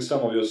 including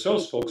some of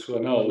yourselves folks who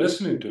are now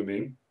listening to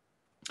me,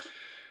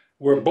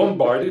 were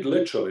bombarded,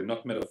 literally,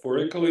 not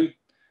metaphorically,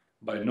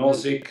 by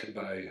Nozick,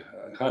 by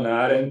Hannah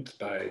Arendt,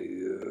 by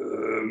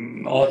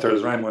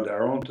authors Raymond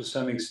Aron to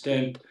some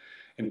extent,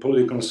 in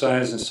political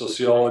science and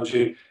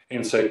sociology,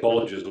 in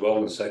psychology as well,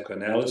 in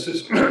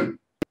psychoanalysis.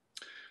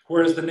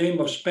 Whereas the name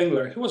of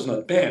Spengler, he was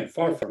not banned,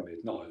 far from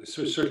it. No,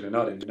 certainly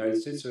not in the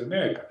United States of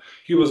America.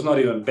 He was not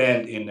even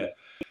banned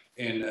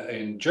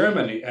in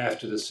Germany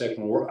after the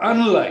Second War,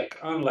 unlike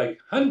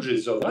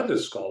hundreds of other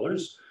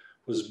scholars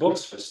whose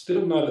books were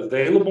still not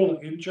available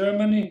in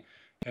Germany,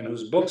 and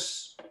whose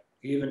books,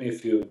 even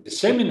if you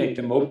disseminate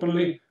them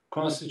openly,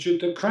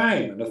 constitute a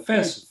crime, an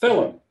offense, a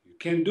felony. You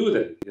can't do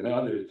that. You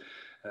know,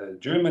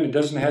 Germany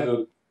doesn't have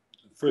a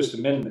First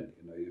Amendment.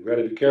 You know, you've got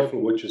to be careful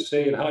what you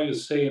say and how you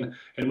say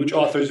and which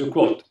authors you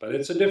quote. But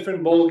it's a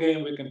different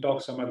ballgame. We can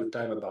talk some other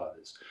time about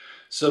this.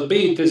 So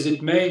be it as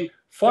it may,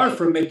 far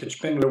from it that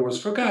Spengler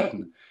was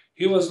forgotten.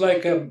 He was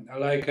like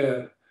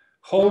a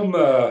home,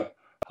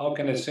 how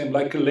can I say,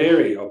 like a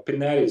Larry or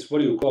Pinaris, what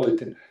do you call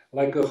it?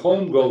 Like a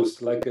home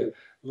ghost, like a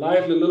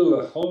lively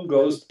little home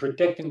ghost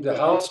protecting the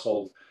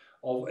household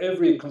of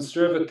every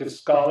conservative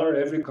scholar,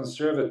 every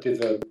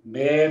conservative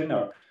man,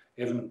 or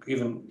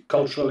even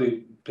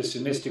culturally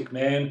pessimistic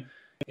man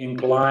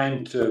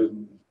inclined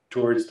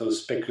towards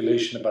those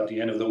speculation about the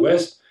end of the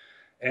West.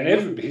 And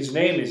his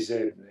name is,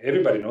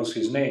 everybody knows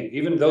his name.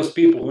 Even those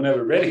people who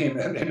never read him,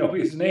 they know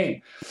his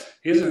name.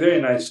 He has a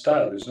very nice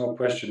style, there's no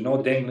question.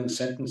 No dangling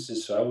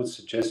sentences, so I would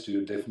suggest to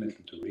you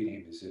definitely to read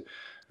him. He's a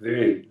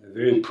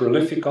very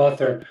prolific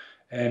author,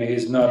 and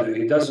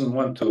he doesn't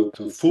want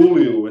to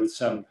fool you with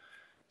some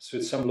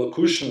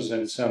locutions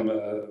and some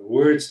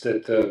words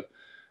that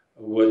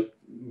would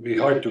be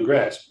hard to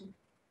grasp,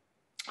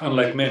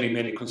 unlike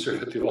many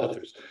conservative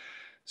authors.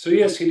 So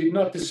yes, he did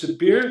not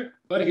disappear,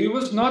 but he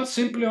was not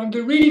simply on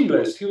the reading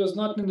list. He was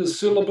not in the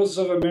syllabus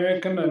of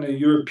American and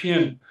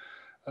European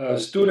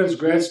students,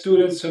 grad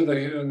students in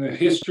the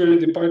history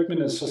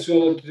department, and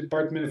sociology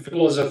department, and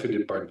philosophy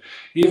department.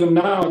 Even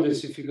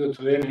nowadays, if you go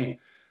to any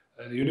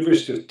the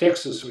University of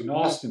Texas or in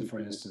Austin, for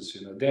instance,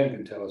 you know, Dan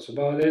can tell us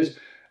about this.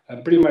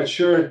 I'm pretty much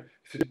sure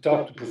if you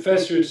talk to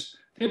professors,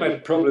 they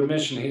might probably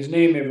mention his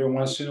name every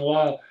once in a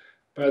while,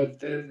 but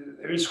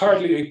there is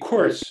hardly a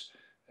course,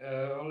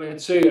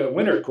 let's say a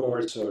winter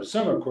course or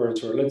summer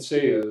course, or let's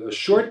say a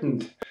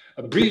shortened,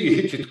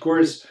 abbreviated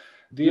course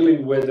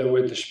dealing with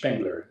the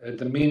Spengler,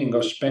 the meaning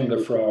of Spengler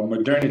for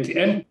modernity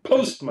and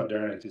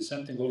post-modernity,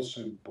 something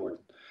also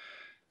important.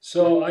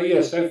 So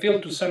yes, I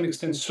feel to some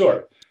extent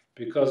sore,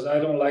 because I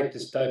don't like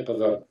this type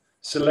of a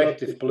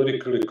selective,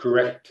 politically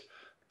correct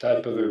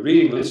type of a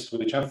reading list,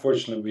 which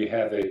unfortunately we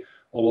have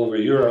all over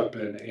Europe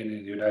and in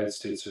the United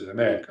States of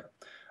America.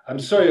 I'm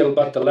sorry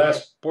about the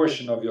last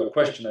portion of your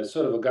question. I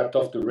sort of got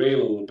off the rail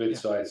a little bit,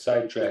 so I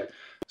sidetracked.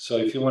 So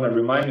if you want to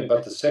remind me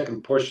about the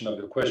second portion of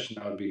your question,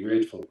 I would be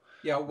grateful.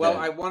 Yeah, well,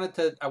 I wanted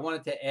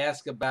to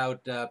ask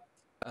about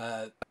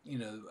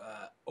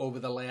over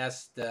the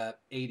last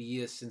 80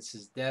 years since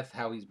his death,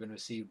 how he's been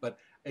received. But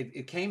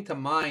it came to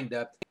mind,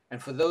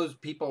 and for those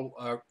people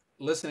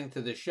listening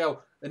to the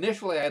show,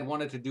 initially I had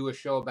wanted to do a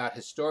show about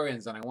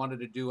historians, and I wanted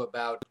to do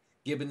about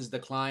Gibbon's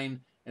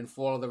decline and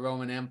fall of the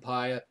Roman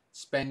Empire,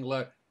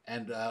 Spengler,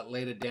 and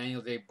later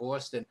Daniel J.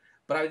 Boston.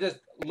 But I was just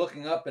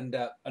looking up, and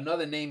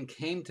another name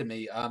came to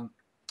me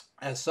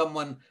as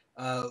someone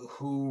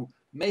who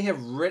may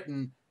have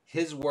written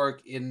his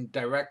work in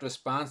direct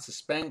response to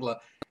Spengler.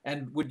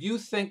 And would you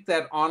think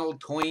that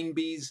Arnold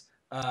Toynbee's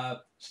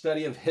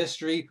study of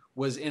history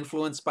was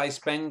influenced by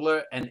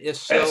Spengler? And if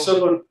so...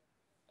 Excellent.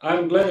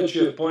 I'm glad that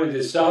you have pointed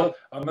this out.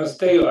 I must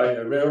tell you, I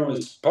read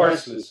only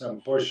sparsely some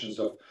portions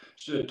of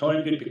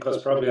Toynbee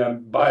because probably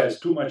I'm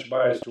biased, too much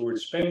biased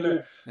towards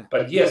Spengler.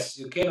 But yes,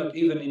 you cannot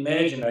even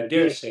imagine, I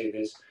dare say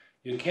this,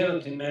 you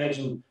cannot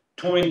imagine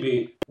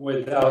Toynbee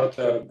without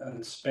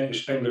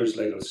Spengler's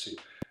legacy.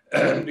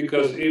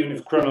 Because even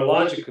if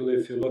chronologically,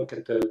 if you look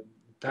at the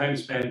time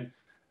span,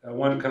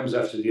 one comes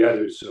after the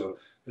other. So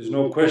there's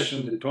no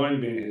question that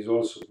Toynbee in his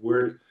also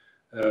word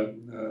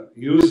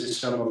uses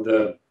some of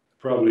the,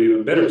 probably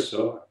even better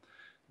so,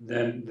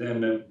 than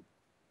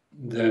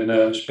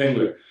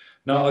Spengler.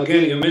 Now,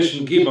 again, you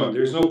mentioned Gibbon.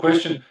 There's no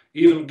question,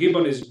 even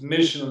Gibbon is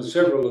mentioned on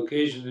several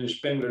occasions in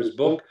Spengler's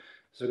book.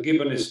 So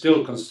Gibbon is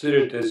still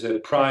considered as a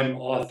prime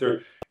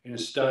author in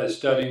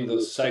studying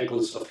those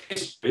cycles of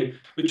history,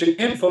 which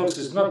again, folks,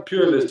 is not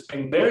purely a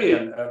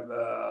Spenglerian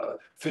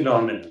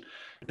phenomenon.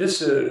 This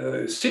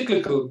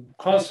cyclical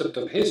concept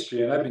of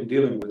history, and I've been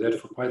dealing with that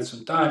for quite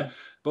some time,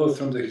 both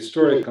from the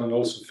historical and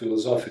also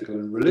philosophical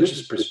and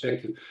religious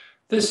perspective,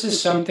 this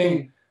is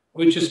something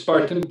which is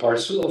part and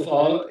parcel of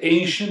our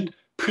ancient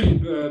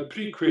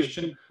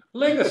pre-Christian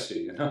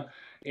legacy. You know,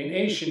 in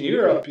ancient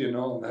Europe, you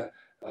know,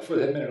 for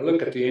that matter,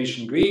 look at the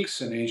ancient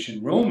Greeks and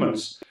ancient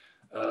Romans.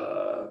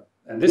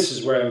 And this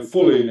is where I'm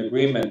fully in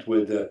agreement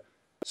with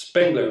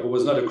Spengler, who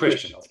was not a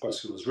Christian. Of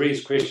course, he was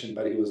raised Christian,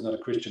 but he was not a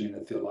Christian in a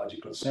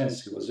theological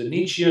sense. He was a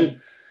Nietzschean.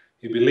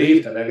 He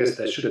believed, and I guess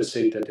I should have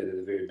said that at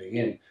the very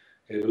beginning,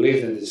 he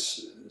believed in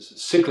this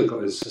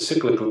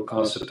cyclical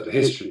concept of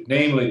history.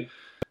 Namely,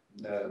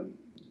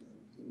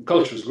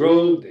 cultures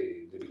grow,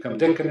 they become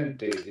decadent,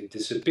 they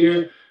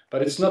disappear,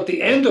 but it's not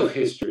the end of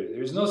history.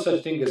 There is no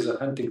such thing as a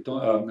Huntington,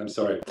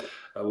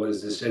 what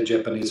is this, a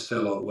Japanese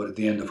fellow, what at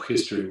the end of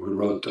history who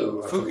wrote...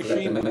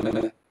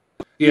 Fukushima.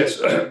 Yes,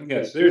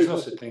 yes, there is no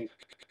such thing.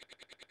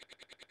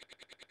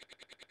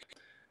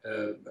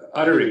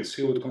 Utterings,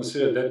 he would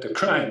consider that a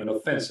crime, an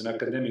offense, an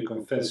academic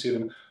offense,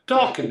 even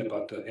talking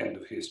about the end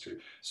of history.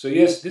 So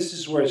yes, this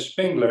is where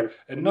Spengler,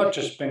 and not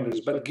just Spengler,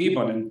 but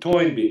Gibbon and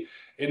Toynbee,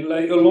 and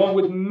along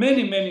with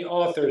many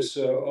authors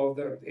of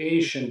the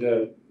ancient,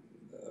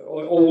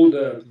 old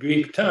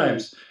Greek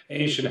times,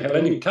 ancient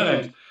Hellenic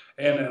times,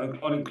 and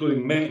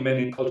including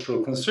many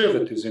cultural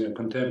conservatives in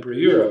contemporary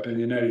Europe and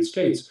the United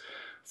States,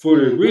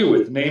 fully agree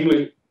with,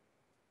 namely,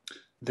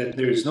 that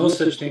there is no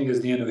such thing as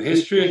the end of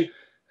history.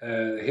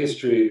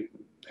 History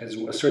has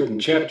a certain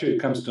chapter, it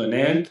comes to an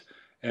end,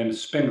 and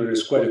Spengler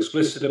is quite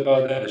explicit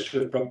about that. I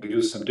should have probably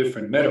used some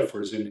different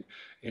metaphors in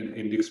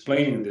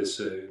explaining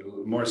this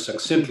more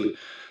succinctly.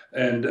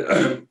 And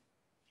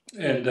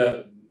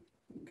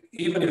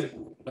even if,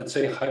 let's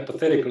say,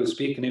 hypothetically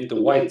speaking, if the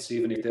whites,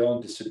 even if they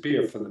don't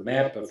disappear from the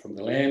map or from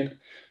the land,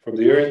 from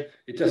the earth,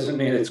 it doesn't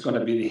mean it's going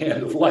to be the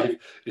end of life.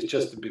 It's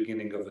just the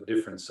beginning of a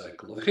different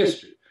cycle of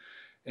history.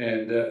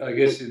 And I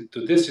guess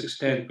to this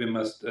extent, we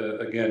must,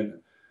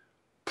 again,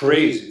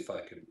 praise, if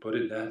I can put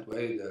it that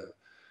way, the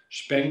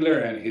Spengler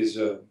and his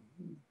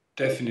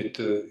definite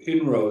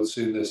inroads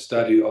in the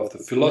study of the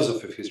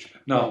philosophy of history.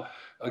 Now,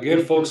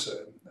 again, folks,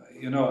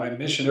 you know, I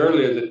mentioned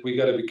earlier that we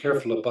got to be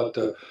careful about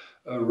the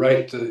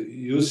right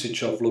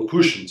usage of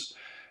locutions.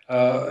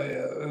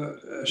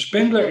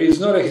 Spengler is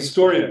not a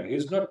historian.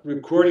 He's not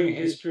recording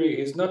history.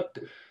 He's not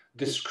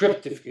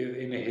descriptive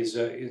in his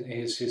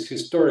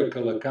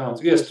historical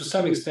accounts. Yes, to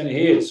some extent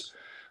he is,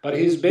 but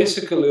he's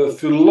basically a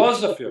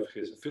philosopher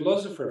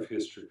of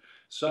history.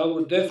 So I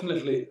would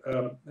definitely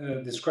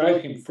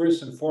describe him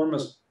first and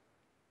foremost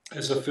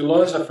as a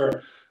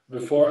philosopher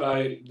before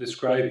I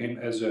describe him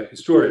as a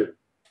historian.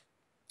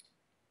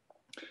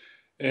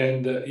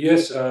 And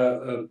yes,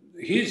 I'm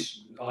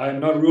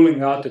not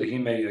ruling out that he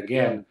may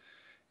again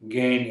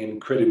gain in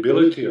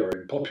credibility or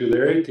in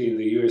popularity in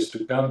the years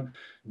to come,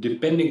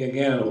 depending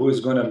again on who is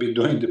going to be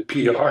doing the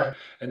PR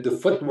and the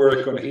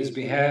footwork on his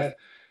behalf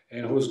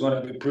and who's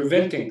going to be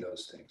preventing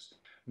those things.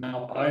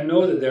 Now, I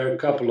know that there are a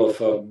couple of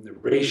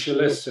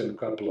racialists and a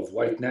couple of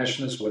white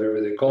nationalists, whatever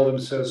they call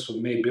themselves,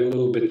 who may be a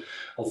little bit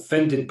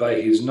offended by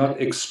his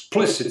not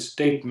explicit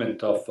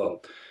statement of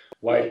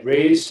white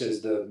race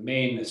as the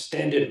main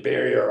standard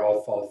barrier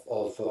of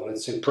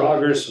let's say,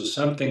 progress or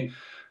something.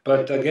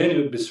 But again,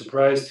 you'd be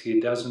surprised he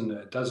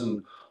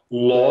doesn't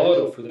laud,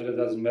 or for that it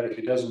doesn't matter.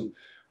 He doesn't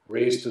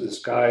raise to the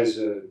skies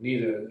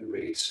neither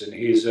rates, and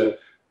he's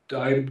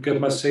I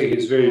must say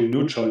he's very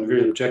neutral and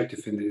very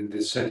objective in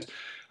this sense.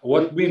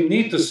 What we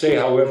need to say,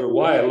 however,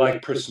 why I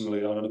like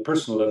personally, on a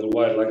personal level,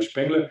 why I like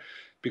Spengler,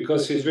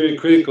 because he's very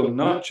critical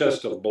not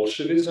just of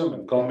Bolshevism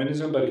and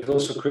communism, but he's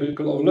also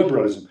critical of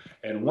liberalism.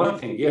 And one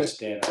thing, yes,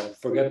 Dan, I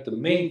forget the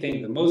main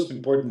thing, the most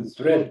important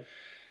thread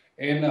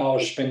in our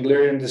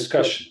Spenglerian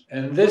discussion.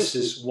 And this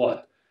is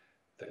what?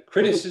 The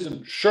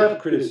criticism,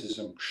 sharp,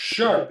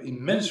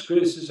 immense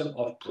criticism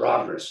of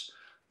progress.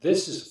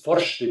 This is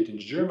Fortschritt. In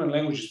German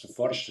language, it's the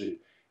Fortschritt.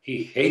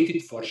 He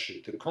hated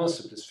Fortschritt. The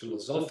concept, this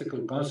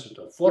philosophical concept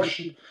of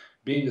Fortschritt,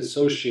 being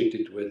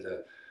associated with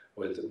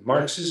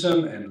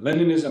Marxism and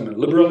Leninism and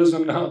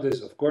liberalism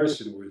nowadays, of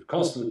course, and we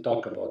constantly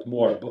talk about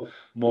more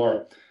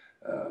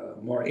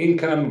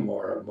income,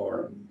 more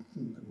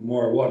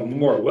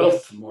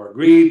wealth, more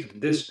greed.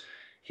 This,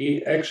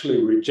 he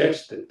actually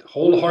rejects that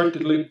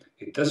wholeheartedly.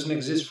 It doesn't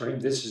exist for him.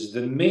 This is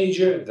the main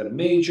and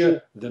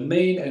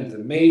the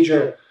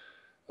major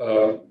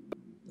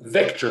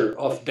vector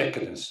of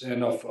decadence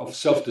and of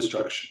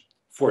self-destruction,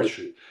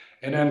 fortune.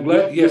 And I'm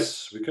glad,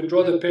 yes, we can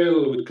draw the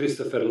parallel with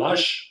Christopher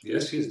Lasch.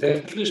 Yes, he's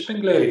definitely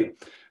Spenglerian.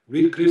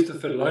 Read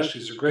Christopher Lasch,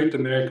 he's a great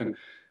American.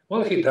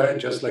 Well, he died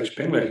just like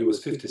Spengler. He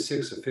was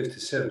 56 or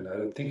 57. I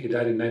don't think he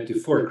died in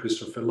 94.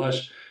 Christopher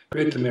Lasch,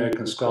 great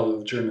American scholar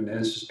of German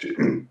ancestry.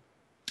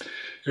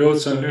 He wrote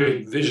some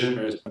very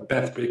visionary,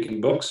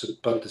 path-breaking books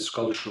about this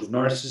culture of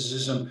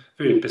narcissism,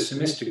 very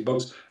pessimistic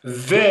books,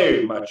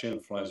 very much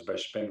influenced by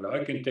Spengler.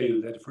 I can tell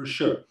you that for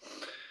sure.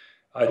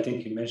 I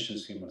think he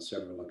mentions him on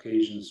several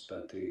occasions,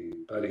 but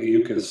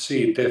you can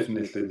see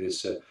definitely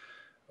this the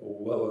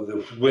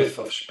width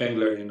of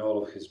Spengler in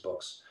all of his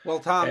books. Well,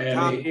 Tom,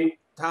 he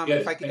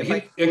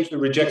actually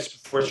rejects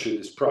fortune,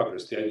 this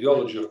progress, the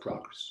ideology of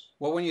progress.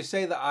 Well, when you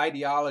say the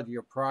ideology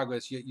of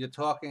progress, you're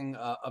talking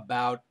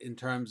about in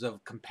terms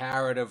of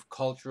comparative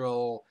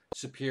cultural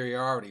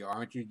superiority,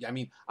 aren't you? I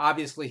mean,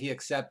 obviously he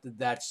accepted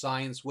that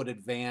science would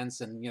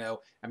advance, and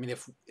I mean,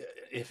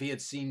 if he had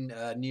seen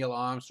Neil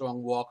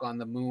Armstrong walk on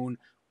the moon,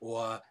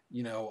 or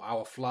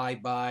our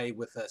flyby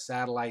with a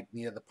satellite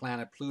near the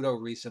planet Pluto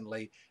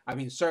recently, I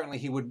mean, certainly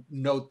he would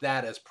note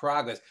that as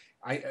progress.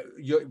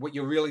 What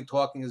you're really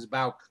talking is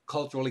about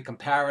culturally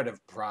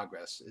comparative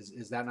progress.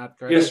 Is that not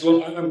correct? Yes,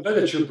 well, I'm glad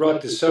that you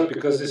brought this up,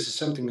 because this is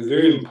something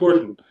very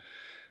important.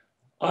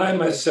 I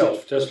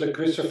myself, just like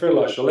Christopher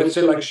Lasch, or let's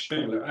say like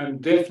Spengler, I'm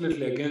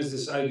definitely against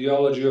this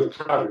ideology of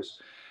progress.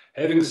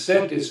 Having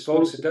said this,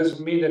 folks, it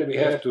doesn't mean that we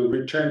have to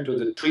return to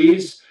the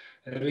trees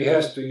and we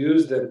have to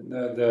use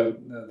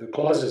the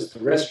closets, the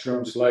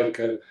restrooms, like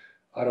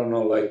I don't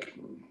know, like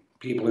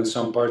people in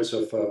some parts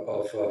of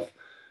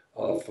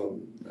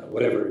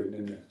whatever,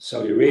 in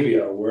Saudi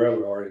Arabia or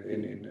wherever, or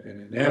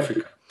in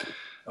Africa.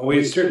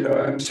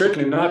 I'm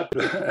certainly not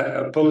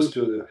opposed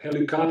to the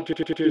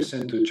helicopters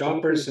and to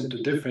choppers and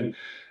to different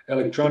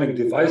electronic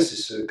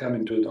devices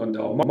coming to on the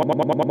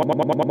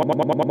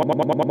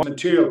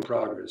material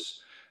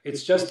progress.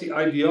 It's just the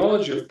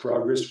ideology of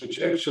progress which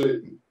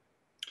actually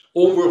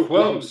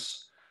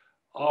overwhelms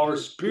our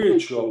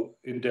spiritual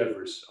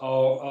endeavors,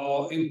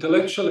 our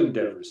intellectual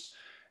endeavors.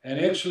 And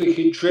actually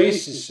he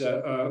traces,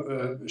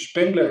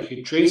 Spengler,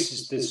 he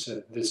traces this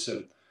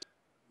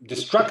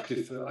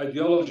destructive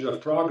ideology of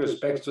progress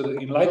back to the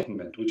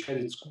Enlightenment, which had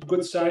its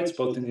good sides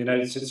both in the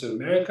United States of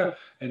America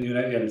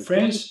and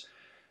France,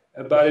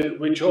 but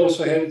which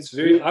also had its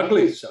very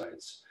ugly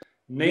sides.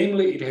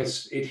 Namely,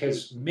 it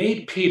has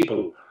made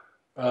people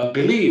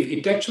believe.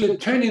 It actually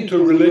turned into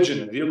a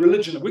religion. The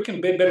religion, we can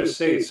better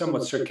say it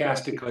somewhat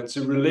sarcastically, it's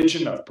a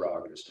religion of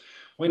progress.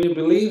 When you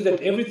believe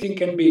that everything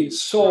can be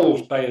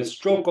solved by a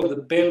stroke of the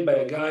pen by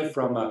a guy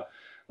from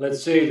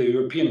let's say the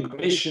European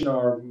Commission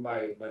or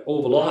by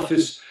Oval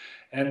Office,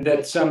 and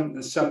that some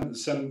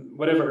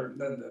whatever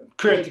the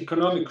current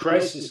economic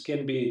crisis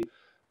can be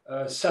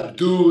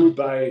subdued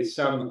by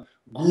some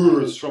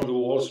gurus from the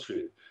Wall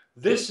Street.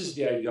 This is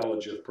the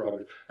ideology of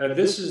progress, and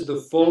this is the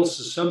false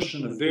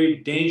assumption, a very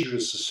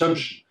dangerous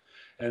assumption.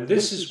 And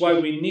this is why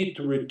we need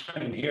to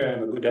return, and here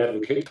I'm a good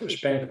advocate for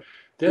Spengler,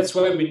 that's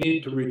why we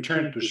need to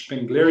return to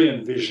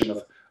Spenglerian vision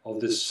of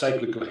this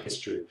cyclical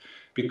history.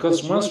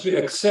 Because once we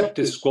accept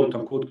this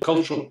quote-unquote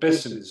cultural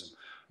pessimism,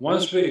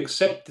 once we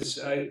accept this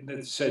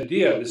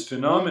idea, this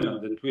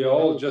phenomenon that we are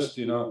all just,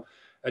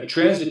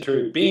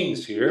 transitory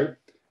beings here,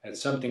 and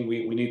something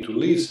we need to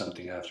leave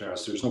something after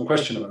us, there's no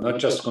question of it, not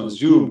just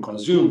consume,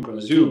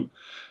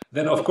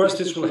 then of course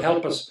this will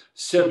help us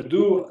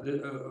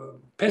subdue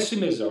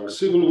pessimism or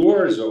civil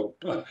wars or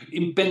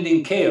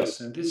impending chaos.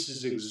 And this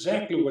is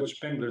exactly what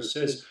Spengler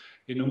says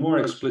in a more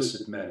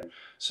explicit manner.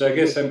 So I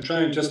guess I'm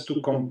trying just to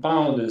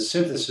compound and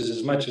synthesize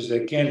as much as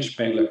I can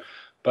Spengler,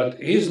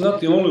 but he's not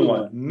the only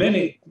one.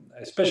 Many,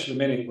 especially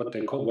many what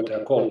I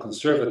call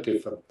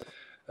conservative,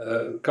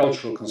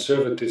 cultural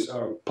conservatives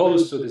are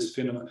opposed to this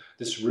phenomenon,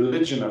 this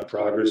religion of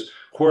progress,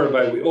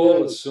 whereby we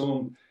all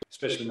assume,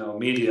 especially now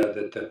media,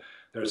 that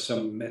there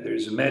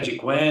is a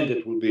magic wand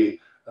that will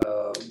be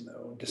uh,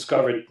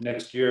 discovered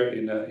next year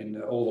in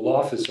the Oval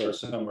Office or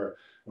somewhere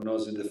when I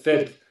was in the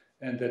Fed,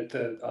 and that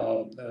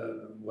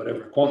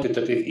whatever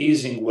quantitative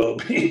easing will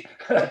be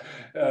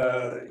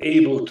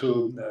able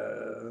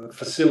to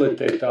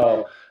facilitate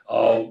our,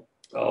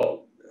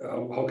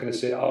 how can I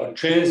say, our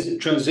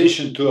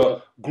transition to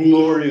a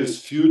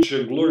glorious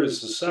future, glorious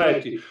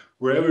society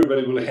where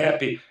everybody will be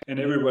happy and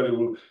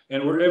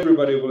where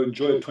everybody will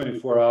enjoy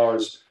 24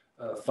 hours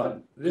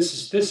fun.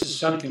 This is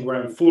something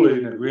where I'm fully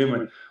in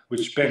agreement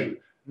with Spengler.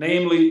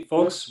 Namely,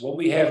 folks, what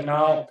we have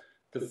now,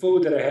 the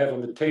food that I have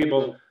on the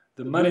table,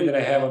 the money that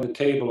I have on the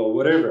table, or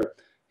whatever,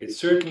 it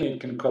certainly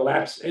can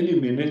collapse any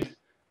minute,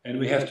 and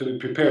we have to be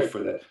prepared for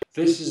that.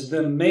 This is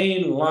the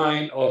main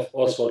line of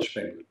Oswald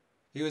Spengler.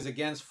 He was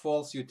against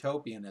false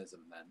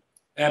utopianism then.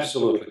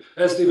 Absolutely.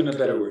 That's even a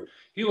better word.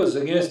 He was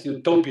against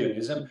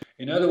utopianism.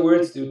 In other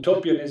words, the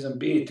utopianism,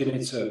 be it in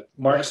its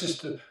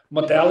Marxist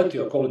modality,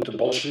 or call it the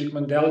Bolshevik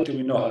modality,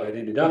 we know how it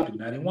ended up in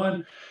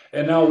 91,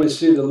 and now we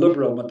see the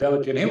liberal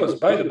modality. And he was,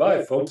 by the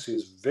by, folks, he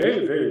is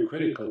very, very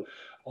critical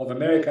of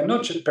America,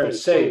 not just per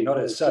se, not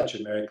as such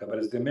America, but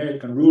as the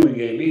American ruling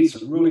elites,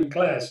 the ruling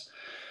class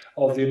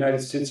of the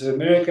United States of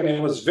America, and he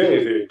was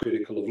very, very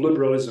critical of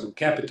liberalism,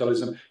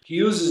 capitalism. He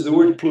uses the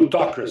word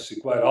plutocracy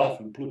quite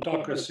often.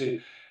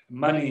 Plutocracy,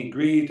 money,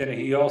 greed, and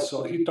he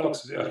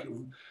talks,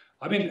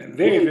 I mean,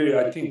 very, very,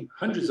 I think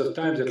hundreds of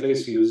times at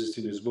least he uses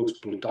in his books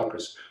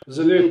plutocracy. It was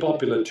a very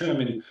popular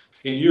term in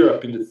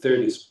Europe in the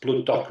 30s,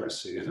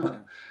 plutocracy, you know,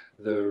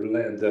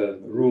 the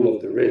rule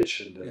of the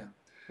rich. And yeah.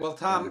 Well,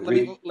 Tom,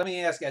 let me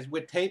ask, as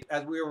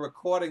we were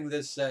recording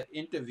this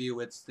interview,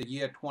 it's the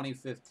year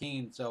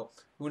 2015, so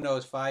who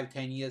knows,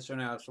 5-10 years from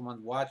now, if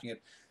someone's watching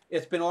it,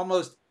 it's been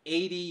almost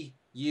 80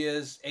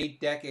 years, 8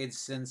 decades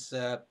since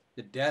the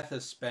death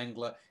of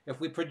Spengler.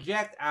 If we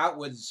project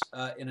outwards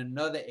in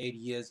another 8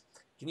 years,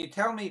 can you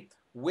tell me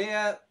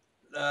where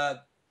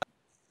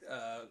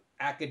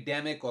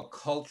academic or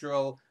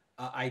cultural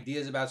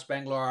ideas about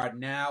Spengler are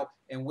now,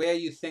 and where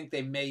you think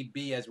they may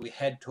be as we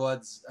head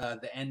towards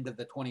the end of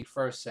the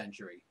 21st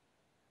century?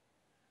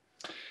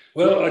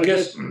 Well, I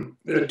guess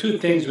there are two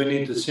things we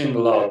need to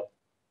single out.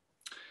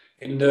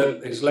 In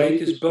his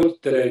latest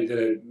book that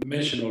I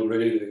mentioned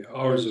already, The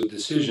Hours of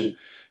Decision,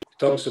 he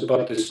talks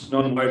about this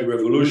non-white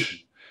revolution.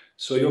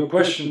 So your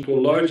question, to a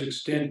large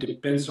extent,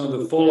 depends on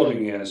the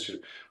following answer.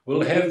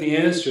 We'll have the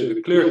answer,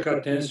 the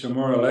clear-cut answer,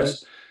 more or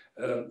less,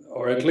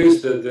 or at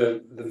least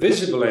the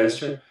visible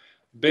answer,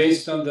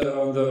 based on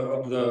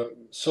the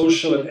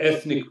social and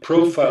ethnic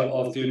profile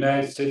of the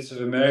United States of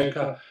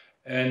America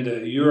and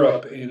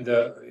Europe in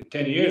the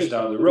 10 years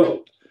down the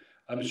road.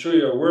 I'm sure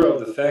you're aware of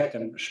the fact,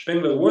 and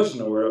Spengler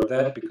wasn't aware of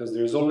that, because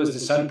there's always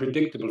this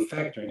unpredictable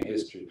factor in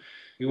history.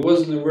 He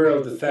wasn't aware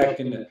of the fact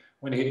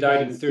when he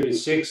died in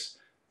 36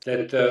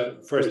 that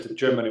first that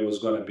Germany was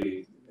going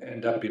to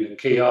end up in a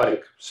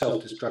chaotic,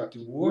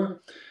 self-destructive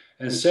war,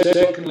 and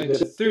secondly that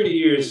 30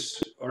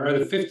 years, or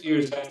rather 50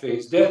 years after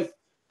his death,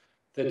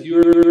 that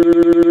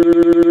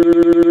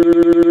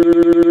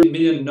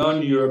million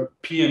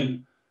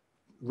non-European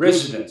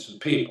residents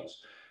and peoples,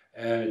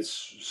 and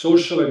its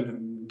social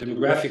and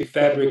demographic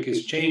fabric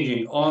is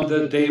changing on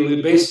the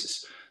daily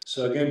basis.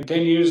 So again,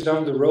 10 years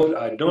down the road,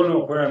 I don't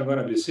know where I'm going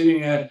to be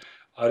sitting at.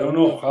 I don't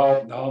know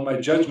how my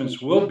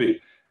judgments will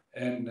be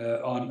and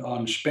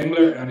on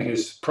Spengler and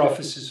his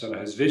prophecies, on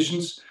his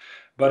visions.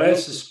 But I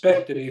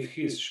suspect that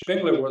if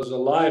Spengler was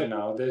alive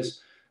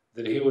nowadays,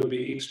 that he would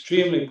be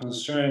extremely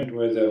concerned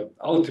with the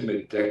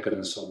ultimate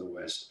decadence of the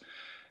West.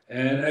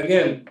 And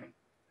again,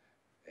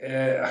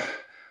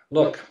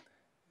 look,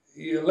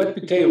 let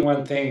me tell you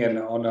one thing, and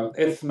on an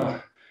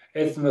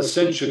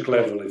ethnocentric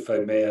level, if I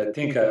may. I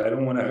think I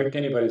don't want to hurt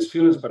anybody's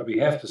feelings, but we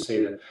have to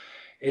say that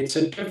it's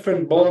a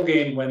different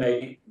ballgame when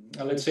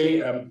let's say,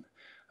 a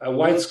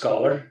white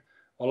scholar,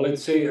 or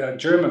let's say a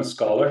German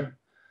scholar,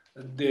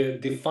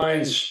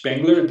 defines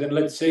Spengler than,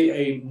 let's say,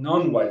 a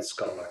non-white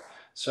scholar.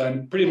 So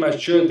I'm pretty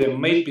much sure there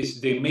may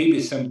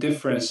be some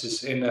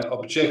differences in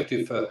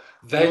objective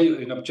value,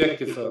 in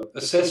objective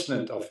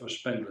assessment of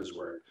Spengler's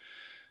work.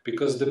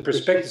 Because the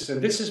perspectives,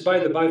 and this is, by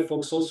the by,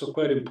 folks, also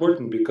quite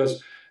important,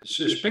 because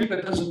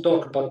Spengler doesn't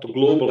talk about the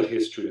global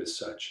history as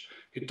such.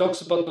 He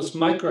talks about those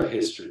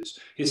micro-histories.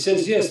 He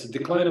says, yes, the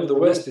decline of the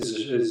West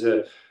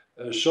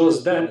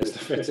shows that, as the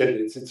French said,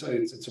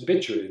 it's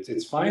obituary,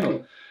 it's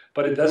final.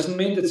 But it doesn't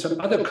mean that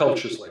some other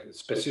cultures, like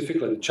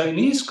specifically the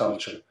Chinese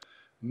culture,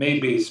 may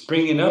be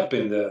springing up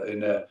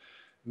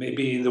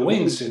maybe in the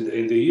wings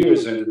in the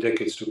years and the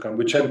decades to come,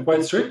 which I'm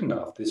quite certain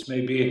of. This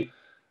may be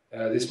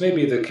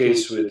the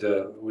case with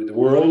the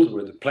world,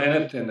 with the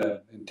planet,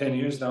 in 10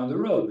 years down the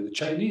road, with the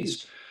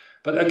Chinese.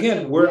 But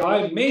again, where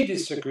I may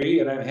disagree,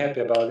 and I'm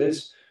happy about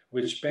this,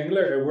 with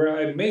Spengler, and where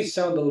I may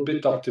sound a little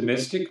bit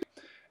optimistic,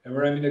 and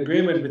where I'm in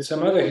agreement with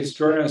some other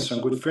historians,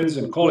 some good friends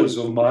and colleagues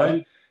of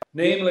mine,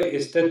 namely,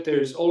 is that there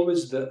is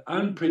always the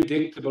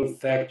unpredictable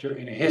factor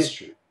in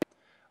history.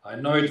 I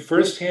know it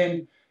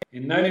firsthand.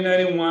 In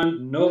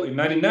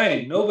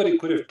 1990, nobody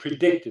could have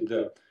predicted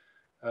the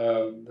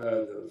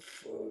the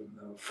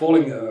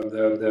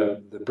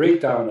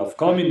breakdown of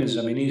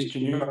communism in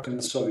Eastern Europe and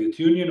the Soviet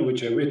Union,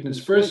 which I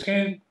witnessed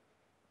firsthand.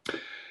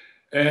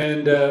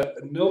 And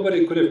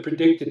nobody could have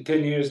predicted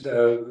 10 years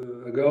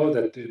ago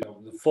that the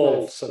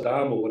fall of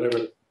Saddam or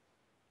whatever,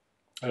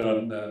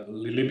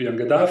 Libyan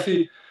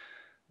Gaddafi.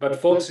 But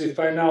folks, if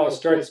I now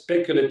start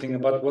speculating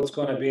about what's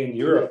going to be in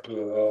Europe,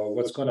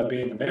 what's going to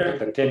be in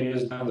America 10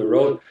 years down the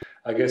road,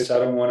 I guess I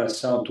don't want to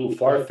sound too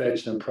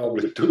far-fetched and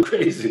probably too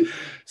crazy.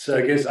 So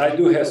I guess I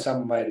do have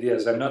some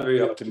ideas. I'm not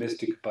very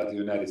optimistic about the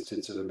United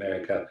States of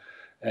America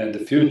and the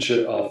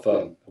future of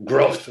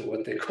growth,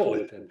 what they call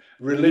it, and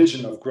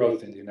religion of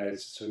growth in the United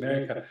States of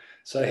America.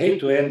 So I hate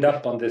to end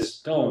up on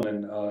this tone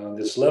and on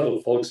this level,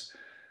 folks,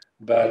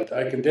 but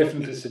I can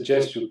definitely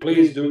suggest you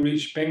please do read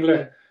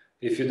Spengler.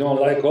 If you don't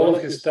like all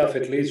of his stuff,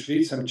 at least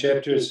read some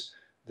chapters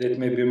that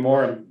may be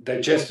more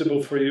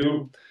digestible for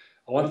you.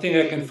 One thing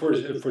I can for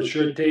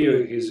sure tell you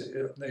is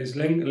his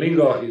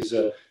lingo, his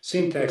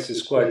syntax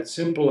is quite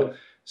simple,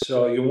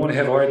 so you won't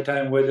have a hard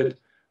time with it.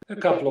 A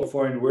couple of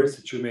foreign words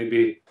that you may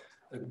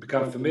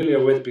become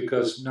familiar with,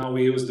 because now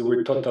we use the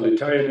word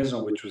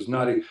totalitarianism, which was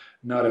not a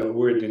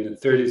word in the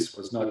 30s,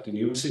 was not in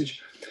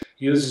usage.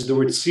 He uses the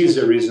word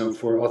Caesarism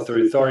for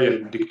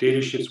authoritarian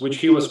dictatorships, which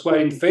he was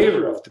quite in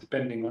favor of,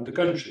 depending on the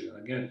country.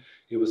 And again,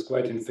 he was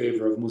quite in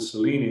favor of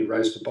Mussolini,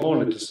 rise to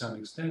power to some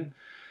extent.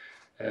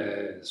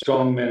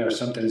 Strong men are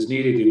sometimes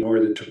needed in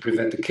order to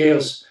prevent the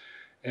chaos.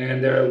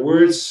 And there are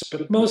words,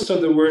 but most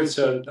of the words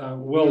are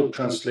well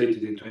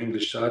translated into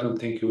English, so I don't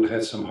think you'll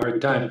have some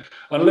hard time,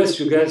 unless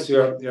you guys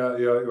you're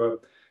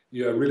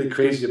really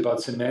crazy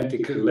about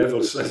semantic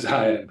levels as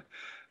I am.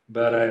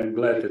 But I'm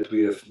glad that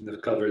we have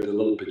covered a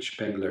little bit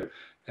Spengler,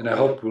 and I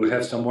hope we'll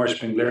have some more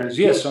Spenglerians.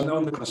 Yes,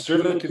 on the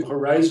conservative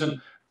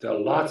horizon, there are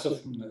lots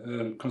of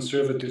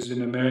conservatives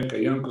in America,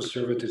 young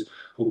conservatives,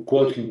 who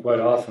quote him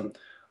quite often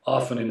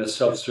in a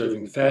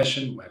self-serving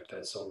fashion. Well,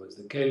 that's always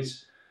the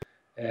case,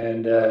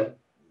 and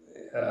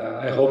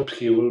I hope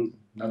he will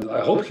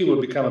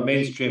become a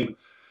mainstream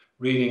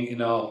reading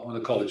on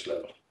the college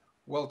level.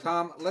 Well,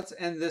 Tom, let's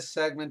end this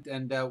segment,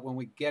 and when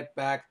we get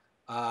back,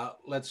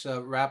 let's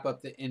wrap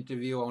up the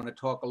interview. I want to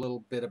talk a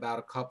little bit about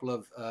a couple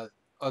of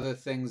other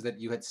things that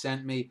you had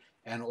sent me,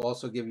 and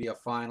also give you a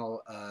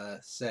final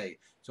say.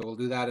 So we'll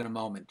do that in a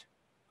moment.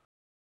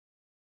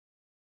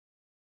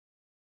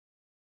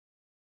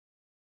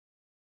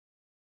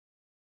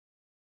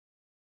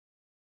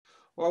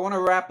 Well, I want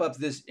to wrap up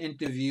this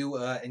interview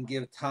and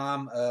give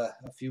Tom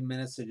a few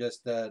minutes to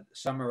just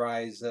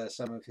summarize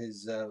some of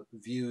his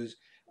views.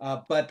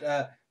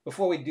 But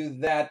before we do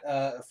that,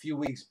 a few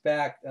weeks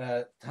back,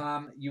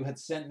 Tom, you had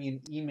sent me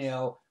an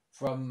email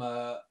from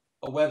a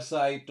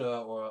website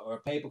or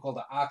a paper called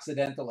the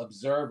Occidental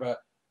Observer,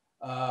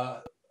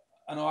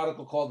 an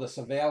article called The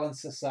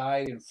Surveillance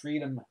Society and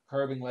Freedom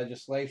Curbing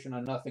Legislation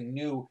on Nothing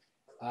New.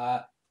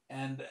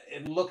 And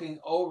in looking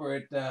over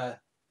it,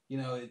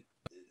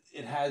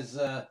 it has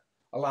a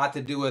lot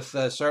to do with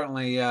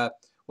certainly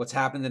what's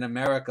happened in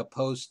America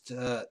post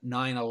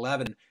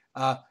 9/11.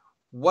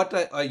 What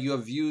are your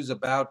views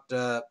about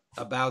that,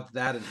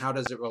 and how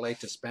does it relate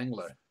to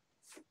Spengler?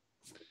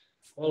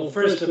 Well,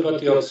 first about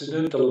the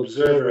Occidental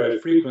Observer, I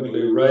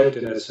frequently write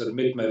and I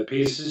submit my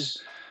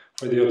pieces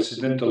for the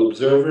Occidental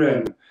Observer,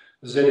 and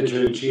his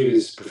editor-in-chief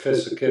is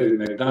Professor Kevin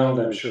MacDonald.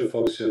 I'm sure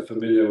folks are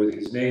familiar with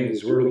his name.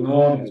 He's world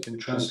known. He's been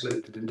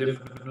translated in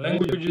different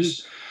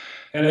languages.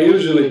 And I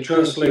usually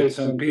translate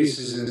some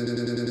pieces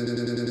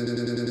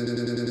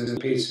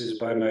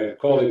by my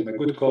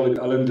good colleague,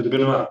 Alain de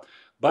Benoit.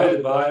 By the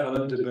by,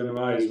 Alain de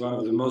Benoit is one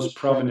of the most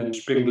prominent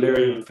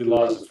Spenglerian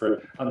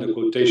philosophers, under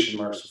quotation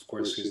marks, of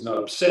course. He's not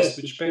obsessed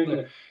with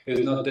Spengler.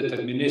 He's not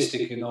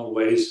deterministic in all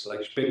ways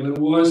like Spengler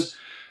was.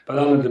 But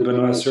Alain de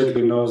Benoit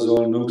certainly knows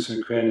all nooks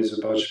and crannies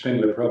about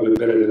Spengler, probably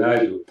better than I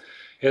do.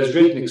 He has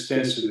written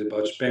extensively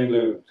about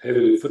Spengler,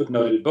 heavily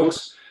footnoted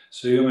books,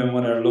 so you may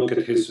want to look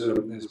at his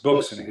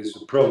books and his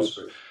prose.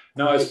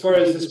 Now, as far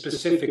as the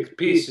specific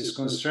piece is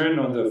concerned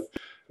on the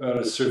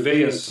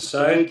surveillance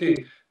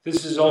society,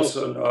 this is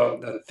also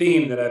a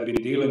theme that I've been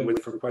dealing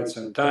with for quite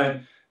some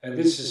time. And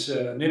this is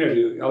an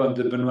interview Alain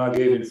de Benoit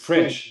gave in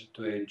French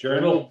to a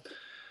journal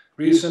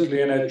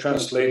recently, and I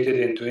translated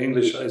it into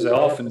English, as I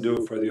often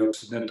do for the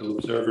Occidental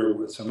Observer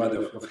with some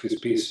other of his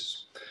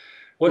pieces.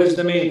 What is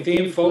the main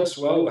theme, folks?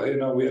 Well,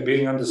 we are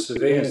being under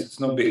surveillance. It's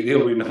no big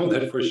deal. We know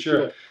that for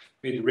sure.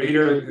 With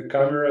radar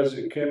cameras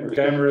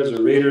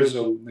or radars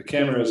or the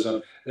cameras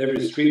on every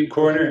street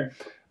corner,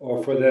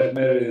 or for that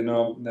matter,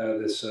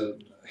 this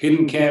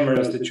hidden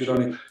cameras that you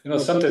don't,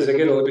 sometimes I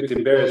get a little bit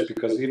embarrassed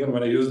because even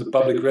when I use the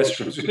public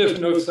restrooms, you never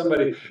know if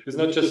somebody is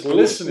not just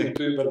listening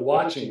to you, but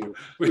watching you,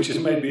 which is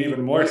maybe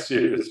even more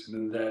serious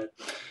than that.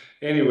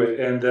 Anyway,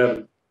 and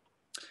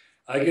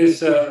I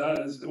guess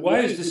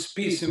why is this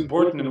piece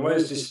important and why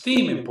is this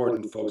theme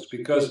important, folks?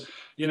 Because,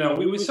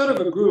 we sort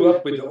of grew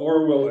up with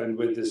Orwell and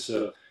with this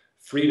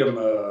freedom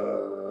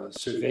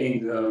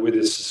surveying, with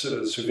this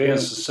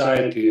surveillance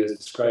society as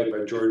described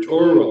by George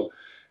Orwell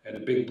and a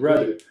Big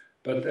Brother.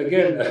 But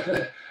again,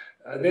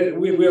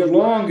 we have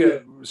long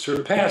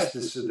surpassed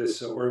this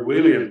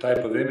Orwellian type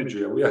of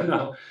imagery. We are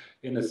now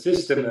in a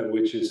system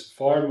which is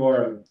far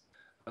more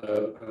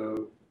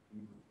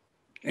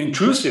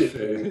intrusive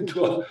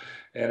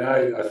and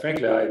I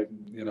frankly, I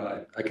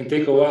can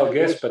take a wild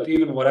guess, but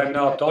even when I'm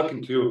now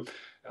talking to you,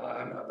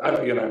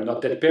 I'm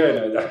not that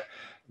paranoid,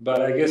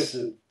 but I guess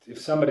if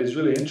somebody is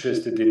really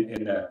interested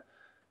in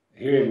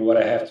hearing what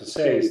I have to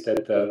say, is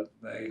that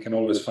you can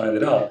always find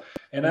it out.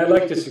 And I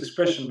like this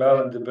expression,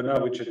 Balan de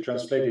Bernard, which I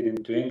translated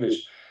into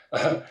English.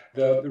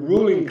 The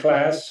ruling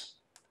class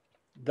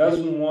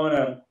doesn't want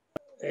to,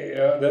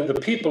 the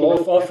people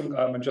often,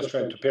 I'm just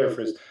trying to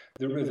paraphrase,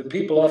 the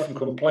people often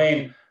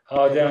complain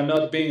how they are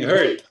not being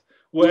heard.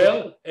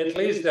 Well, at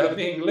least they're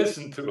being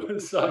listened to.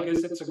 So I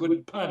guess it's a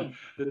good pun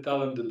that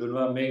Alain de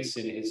Benoit makes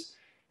in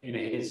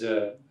his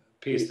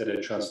piece that I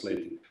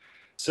translated.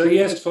 So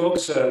yes,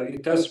 folks,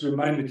 it does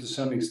remind me to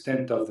some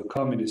extent of the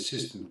communist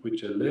system in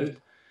which I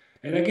lived.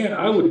 And again,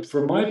 I would,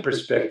 from my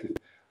perspective,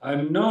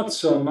 I'm not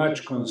so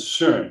much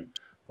concerned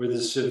with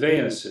the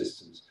surveillance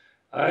systems.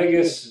 I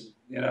guess,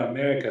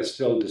 America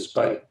still,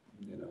 despite,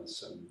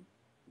 some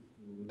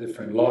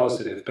different laws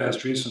that have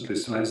passed recently,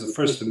 still has the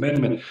First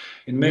Amendment.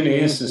 In many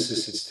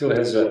instances, it still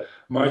has a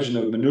margin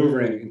of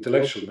maneuvering,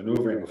 intellectual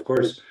maneuvering, of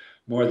course,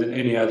 more than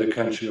any other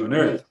country on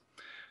earth.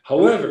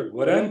 However,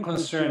 what I'm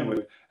concerned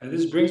with, and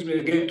this brings me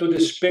again to the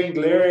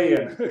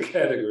Spenglerian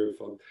category,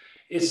 folks,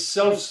 is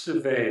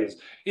self-surveillance,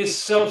 is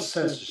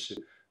self-censorship,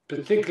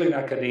 particularly in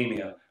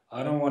academia.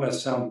 I don't want to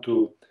sound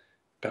too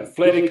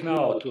pamphletic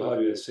now, or too, how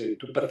do you say,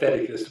 too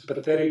pathetic. It's too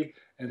pathetic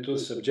and too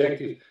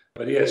subjective.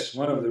 But yes,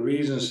 one of the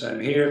reasons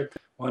I'm here,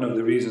 one of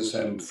the reasons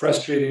I'm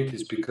frustrated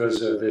is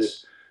because of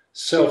this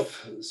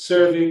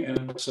self-serving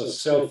and also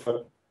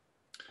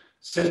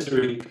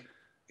self-censoring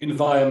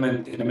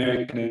environment in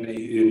American and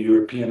in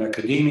European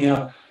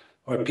academia,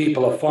 where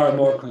people are far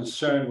more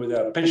concerned with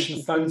their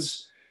pension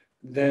funds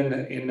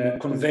than in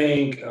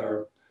conveying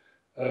or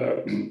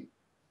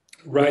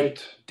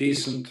right,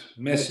 decent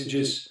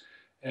messages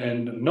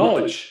and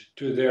knowledge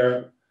to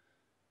the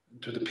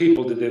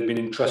people that they've been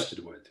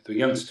entrusted with, the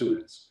young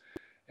students.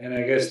 And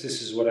I guess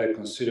this is what I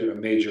consider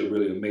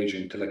really a major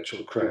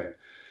intellectual crime.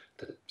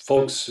 That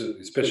folks,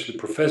 especially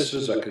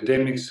professors,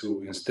 academics,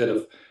 who instead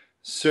of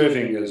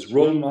serving as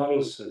role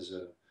models, as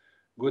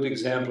good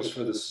examples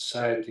for the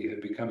society,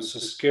 have become so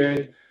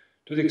scared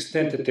to the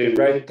extent that they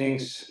write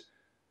things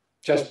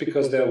just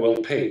because they're well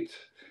paid.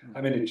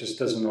 I mean, it just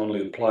doesn't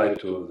only apply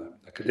to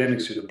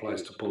academics, it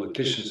applies to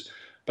politicians.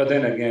 But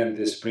then again,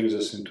 this brings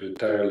us into an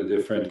entirely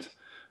different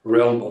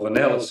realm of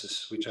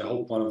analysis, which I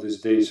hope one of these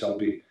days I'll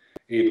be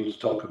able to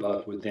talk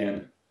about with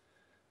Dan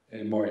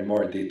in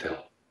more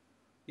detail.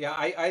 Yeah,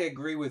 I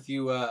agree with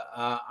you.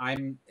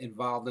 I'm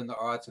involved in the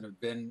arts and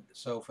have been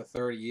so for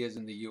 30 years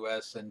in the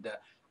U.S. And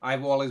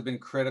I've always been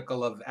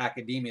critical of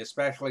academia,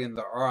 especially in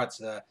the arts.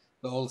 The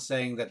old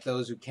saying that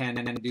those who can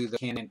do the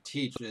can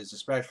teach is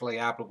especially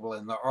applicable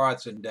in the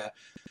arts. And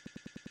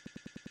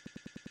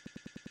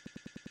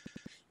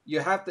you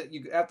have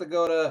to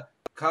go to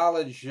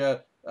college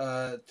to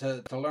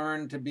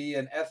learn to be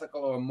an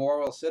ethical or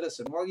moral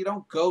citizen. Well, you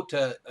don't go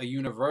to a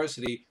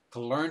university to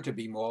learn to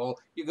be moral.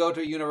 You go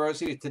to a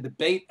university to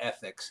debate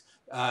ethics.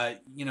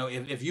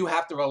 If you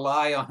have to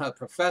rely on a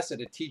professor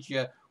to teach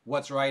you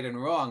what's right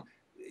and wrong,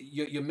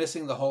 you're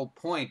missing the whole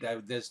point.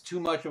 There's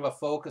too much of a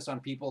focus on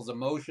people's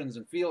emotions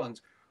and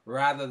feelings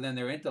rather than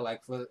their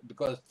intellect.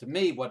 Because to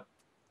me, what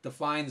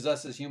defines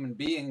us as human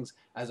beings,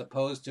 as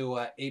opposed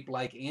to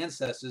ape-like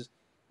ancestors,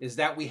 is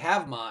that we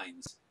have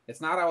minds.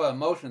 It's not our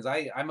emotions.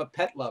 I'm a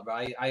pet lover.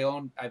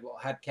 I've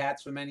had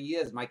cats for many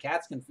years. My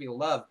cats can feel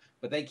love,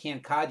 but they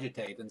can't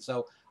cogitate. And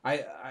so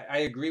I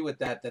agree with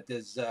that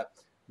there's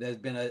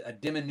been a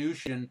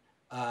diminution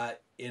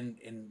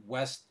in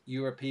West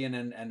European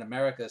and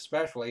America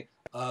especially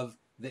of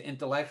the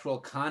intellectual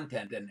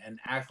content and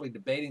actually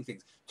debating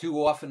things.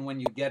 Too often when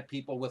you get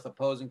people with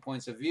opposing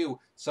points of view,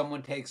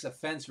 someone takes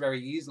offense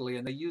very easily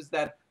and they use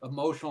that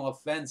emotional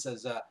offense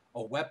as a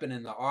weapon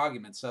in the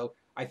argument. So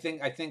I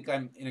think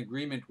I'm in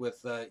agreement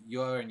with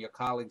your and your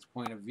colleagues'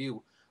 point of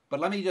view. But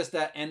let me just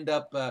end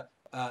up.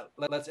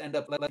 Let's end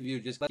up. Let you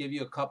just give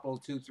you a couple,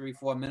 2, 3,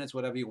 4 minutes,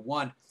 whatever you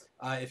want.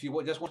 If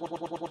you just want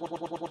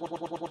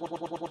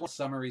a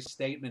summary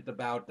statement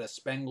about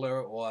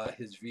Spengler or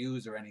his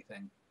views or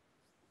anything.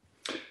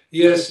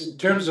 Yes, in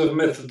terms of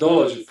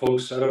methodology,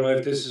 folks, I don't know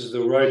if this is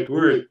the right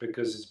word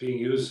because it's being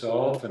used so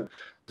often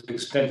to the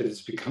extent that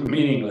it's become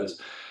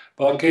meaningless.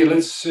 But okay,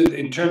 let's,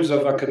 in terms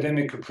of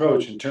academic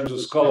approach, in terms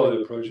of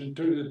scholarly approach, in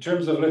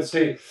terms of, let's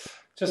say,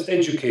 just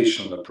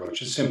educational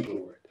approach, a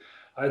simple word.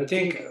 I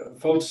think,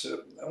 folks,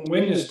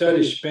 when you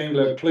study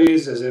Spengler,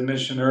 please, as I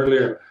mentioned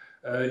earlier,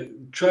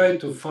 try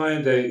to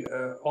find a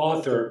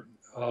author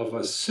of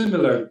a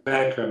similar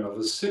background, of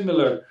a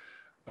similar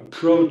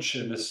approach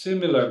and a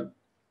similar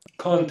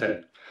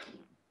content.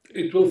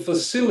 It will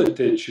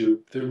facilitate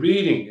you the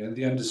reading and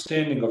the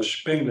understanding of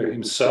Spengler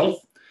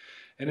himself,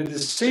 and at the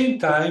same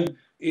time,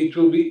 it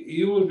will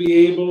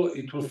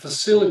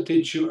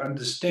facilitate you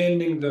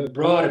understanding the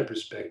broader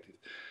perspective.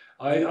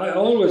 I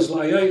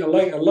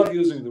love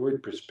using the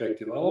word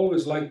perspective. I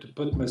always like to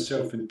put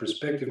myself in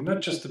perspective,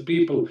 not just the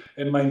people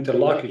and my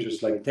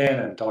interlocutors like Dan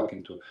I'm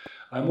talking to.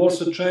 I'm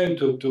also trying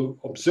to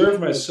observe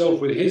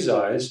myself with his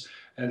eyes,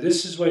 and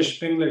this is why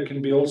Spengler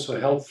can be also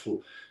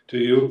helpful to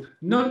you,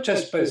 not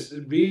just by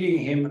reading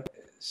him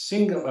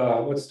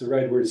what's the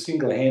right word,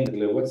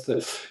 single-handedly,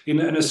 in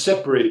a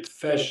separate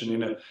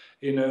fashion,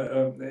 in an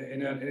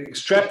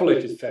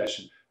extrapolated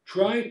fashion.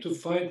 Try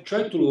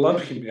to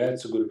lump him, yeah,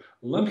 it's a good,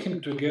 lump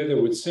him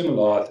together with similar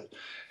authors.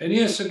 And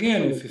yes,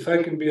 again, if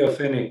I can be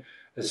of any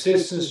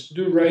assistance,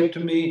 do write to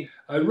me.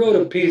 I wrote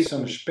a piece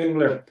on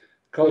Spengler,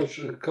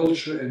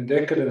 Culture and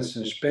Decadence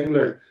in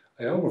Spengler.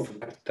 I almost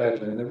forgot the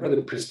title, in a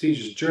rather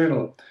prestigious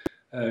journal,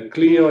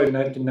 Clio in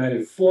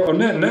 1994, or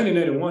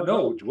 1991,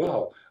 oh,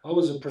 wow. I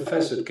was a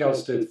professor at Cal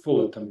State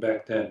Fullerton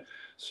back then.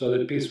 So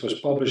that piece was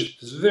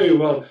published. It's very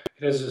well,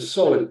 it has a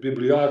solid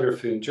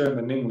bibliography in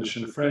German, English,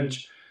 and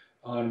French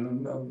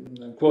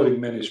on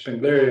quoting many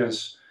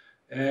Spenglerians.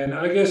 And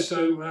I guess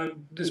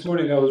this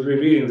morning I was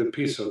rereading the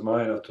piece of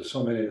mine after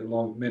so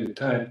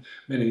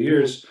many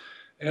years,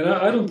 and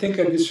I don't think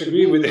I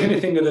disagree with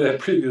anything that I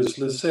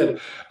previously said.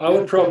 I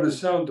would probably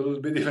sound a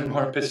little bit even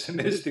more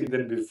pessimistic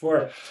than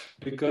before,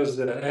 because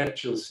the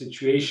actual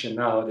situation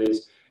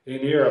nowadays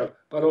in Europe,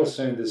 but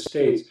also in the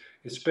States,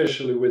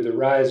 especially with the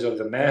rise of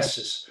the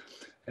masses,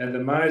 and the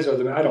minds of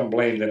them, I don't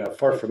blame them.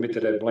 Far from it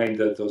that I blame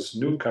those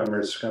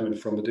newcomers coming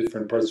from the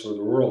different parts of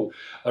the world.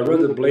 I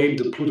rather blame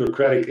the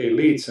plutocratic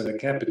elites and the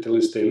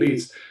capitalist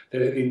elites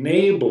that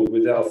enabled,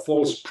 with our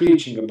false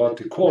preaching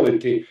about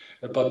equality,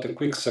 about the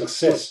quick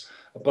success,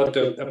 about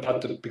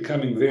the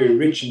becoming very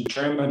rich in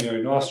Germany or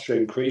in Austria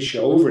and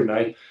Croatia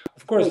overnight.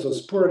 Of course,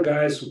 those poor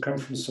guys who come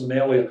from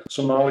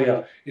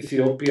Somalia,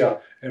 Ethiopia,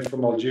 and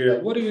from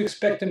Algeria, what do you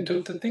expect them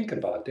to think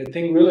about? They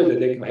think really that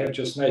they can have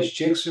just nice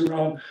chicks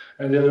around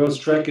and they'll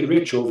strike it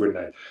rich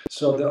overnight.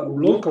 So the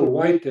local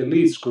white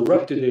elites,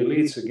 corrupted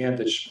elites, again,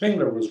 that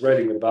Spengler was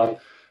writing about,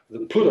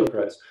 the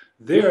plutocrats,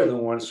 they're the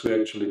ones who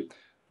actually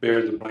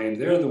bear the blame.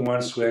 They're the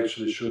ones who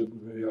actually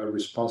are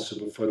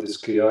responsible for this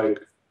chaotic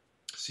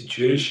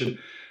situation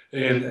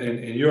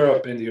in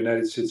Europe and the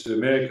United States of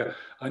America.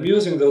 I'm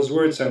using those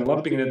words, I'm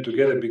lumping them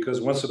together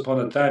because once upon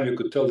a time you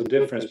could tell the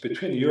difference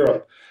between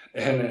Europe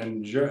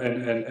and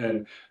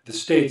the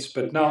States,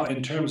 but now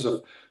in terms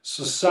of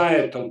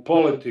societal,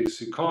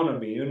 politics,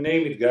 economy, you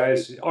name it,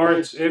 guys,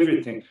 arts,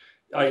 everything,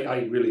 I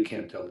really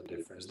can't tell the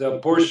difference. There are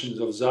portions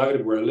of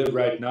Zagreb where I live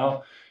right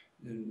now,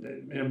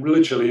 and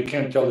literally you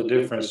can't tell the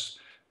difference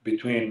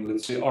between,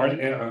 let's say,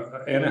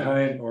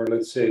 Anaheim, or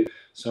let's say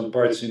some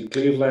parts in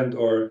Cleveland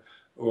or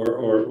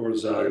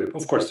Zagreb.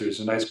 Of course,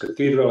 there's a nice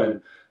cathedral,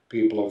 and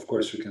people, of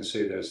course, we can say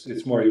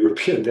it's more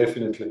European,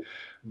 definitely,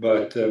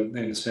 but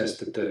in the sense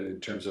that in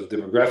terms of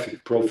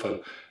demographic profile,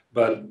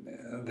 but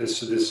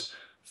this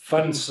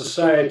fun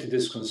society,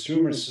 this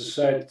consumer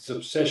society, this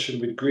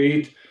obsession with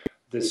greed,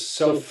 this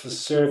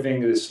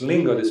self-serving, this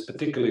lingo, this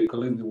particularly,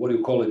 what do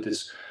you call it,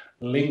 this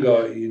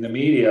lingo in the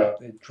media,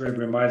 it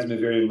reminds me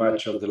very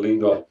much of the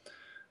lingo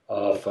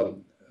of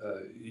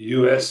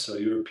US or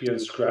European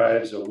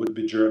scribes or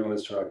would-be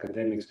journalists or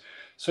academics.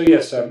 So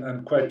yes,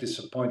 I'm quite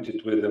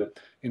disappointed with the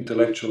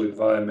intellectual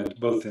environment,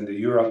 both in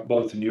Europe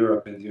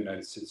and the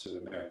United States of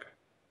America.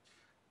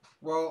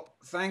 Well,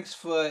 thanks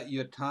for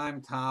your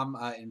time, Tom,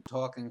 in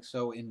talking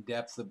so in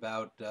depth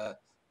about the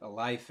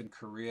life and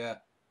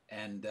career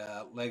and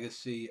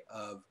legacy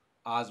of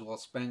Oswald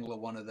Spengler,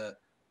 one of the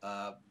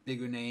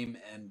bigger name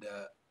and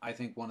I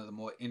think one of the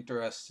more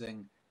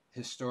interesting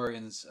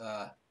historians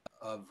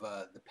of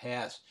the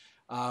past.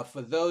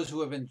 For those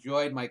who have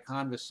enjoyed my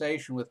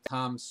conversation with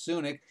Tom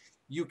Sunic,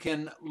 you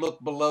can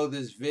look below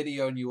this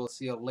video and you will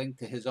see a link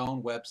to his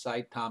own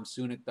website,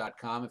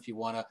 tomsunic.com, if you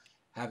want to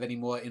have any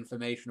more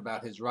information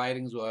about his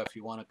writings or if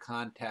you want to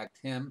contact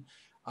him.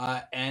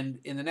 And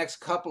in the next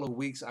couple of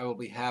weeks, I will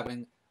be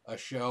having a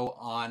show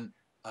on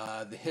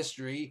the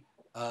history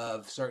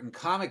of certain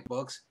comic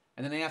books.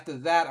 And then after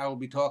that, I will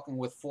be talking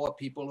with 4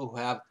 people who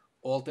have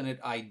alternate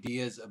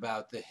ideas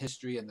about the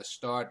history and the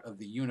start of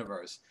the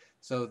universe.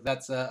 So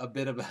that's a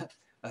bit of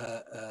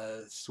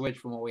a switch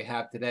from what we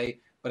have today.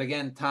 But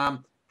again,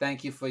 Tom,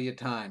 thank you for your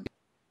time.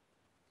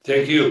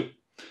 Thank you.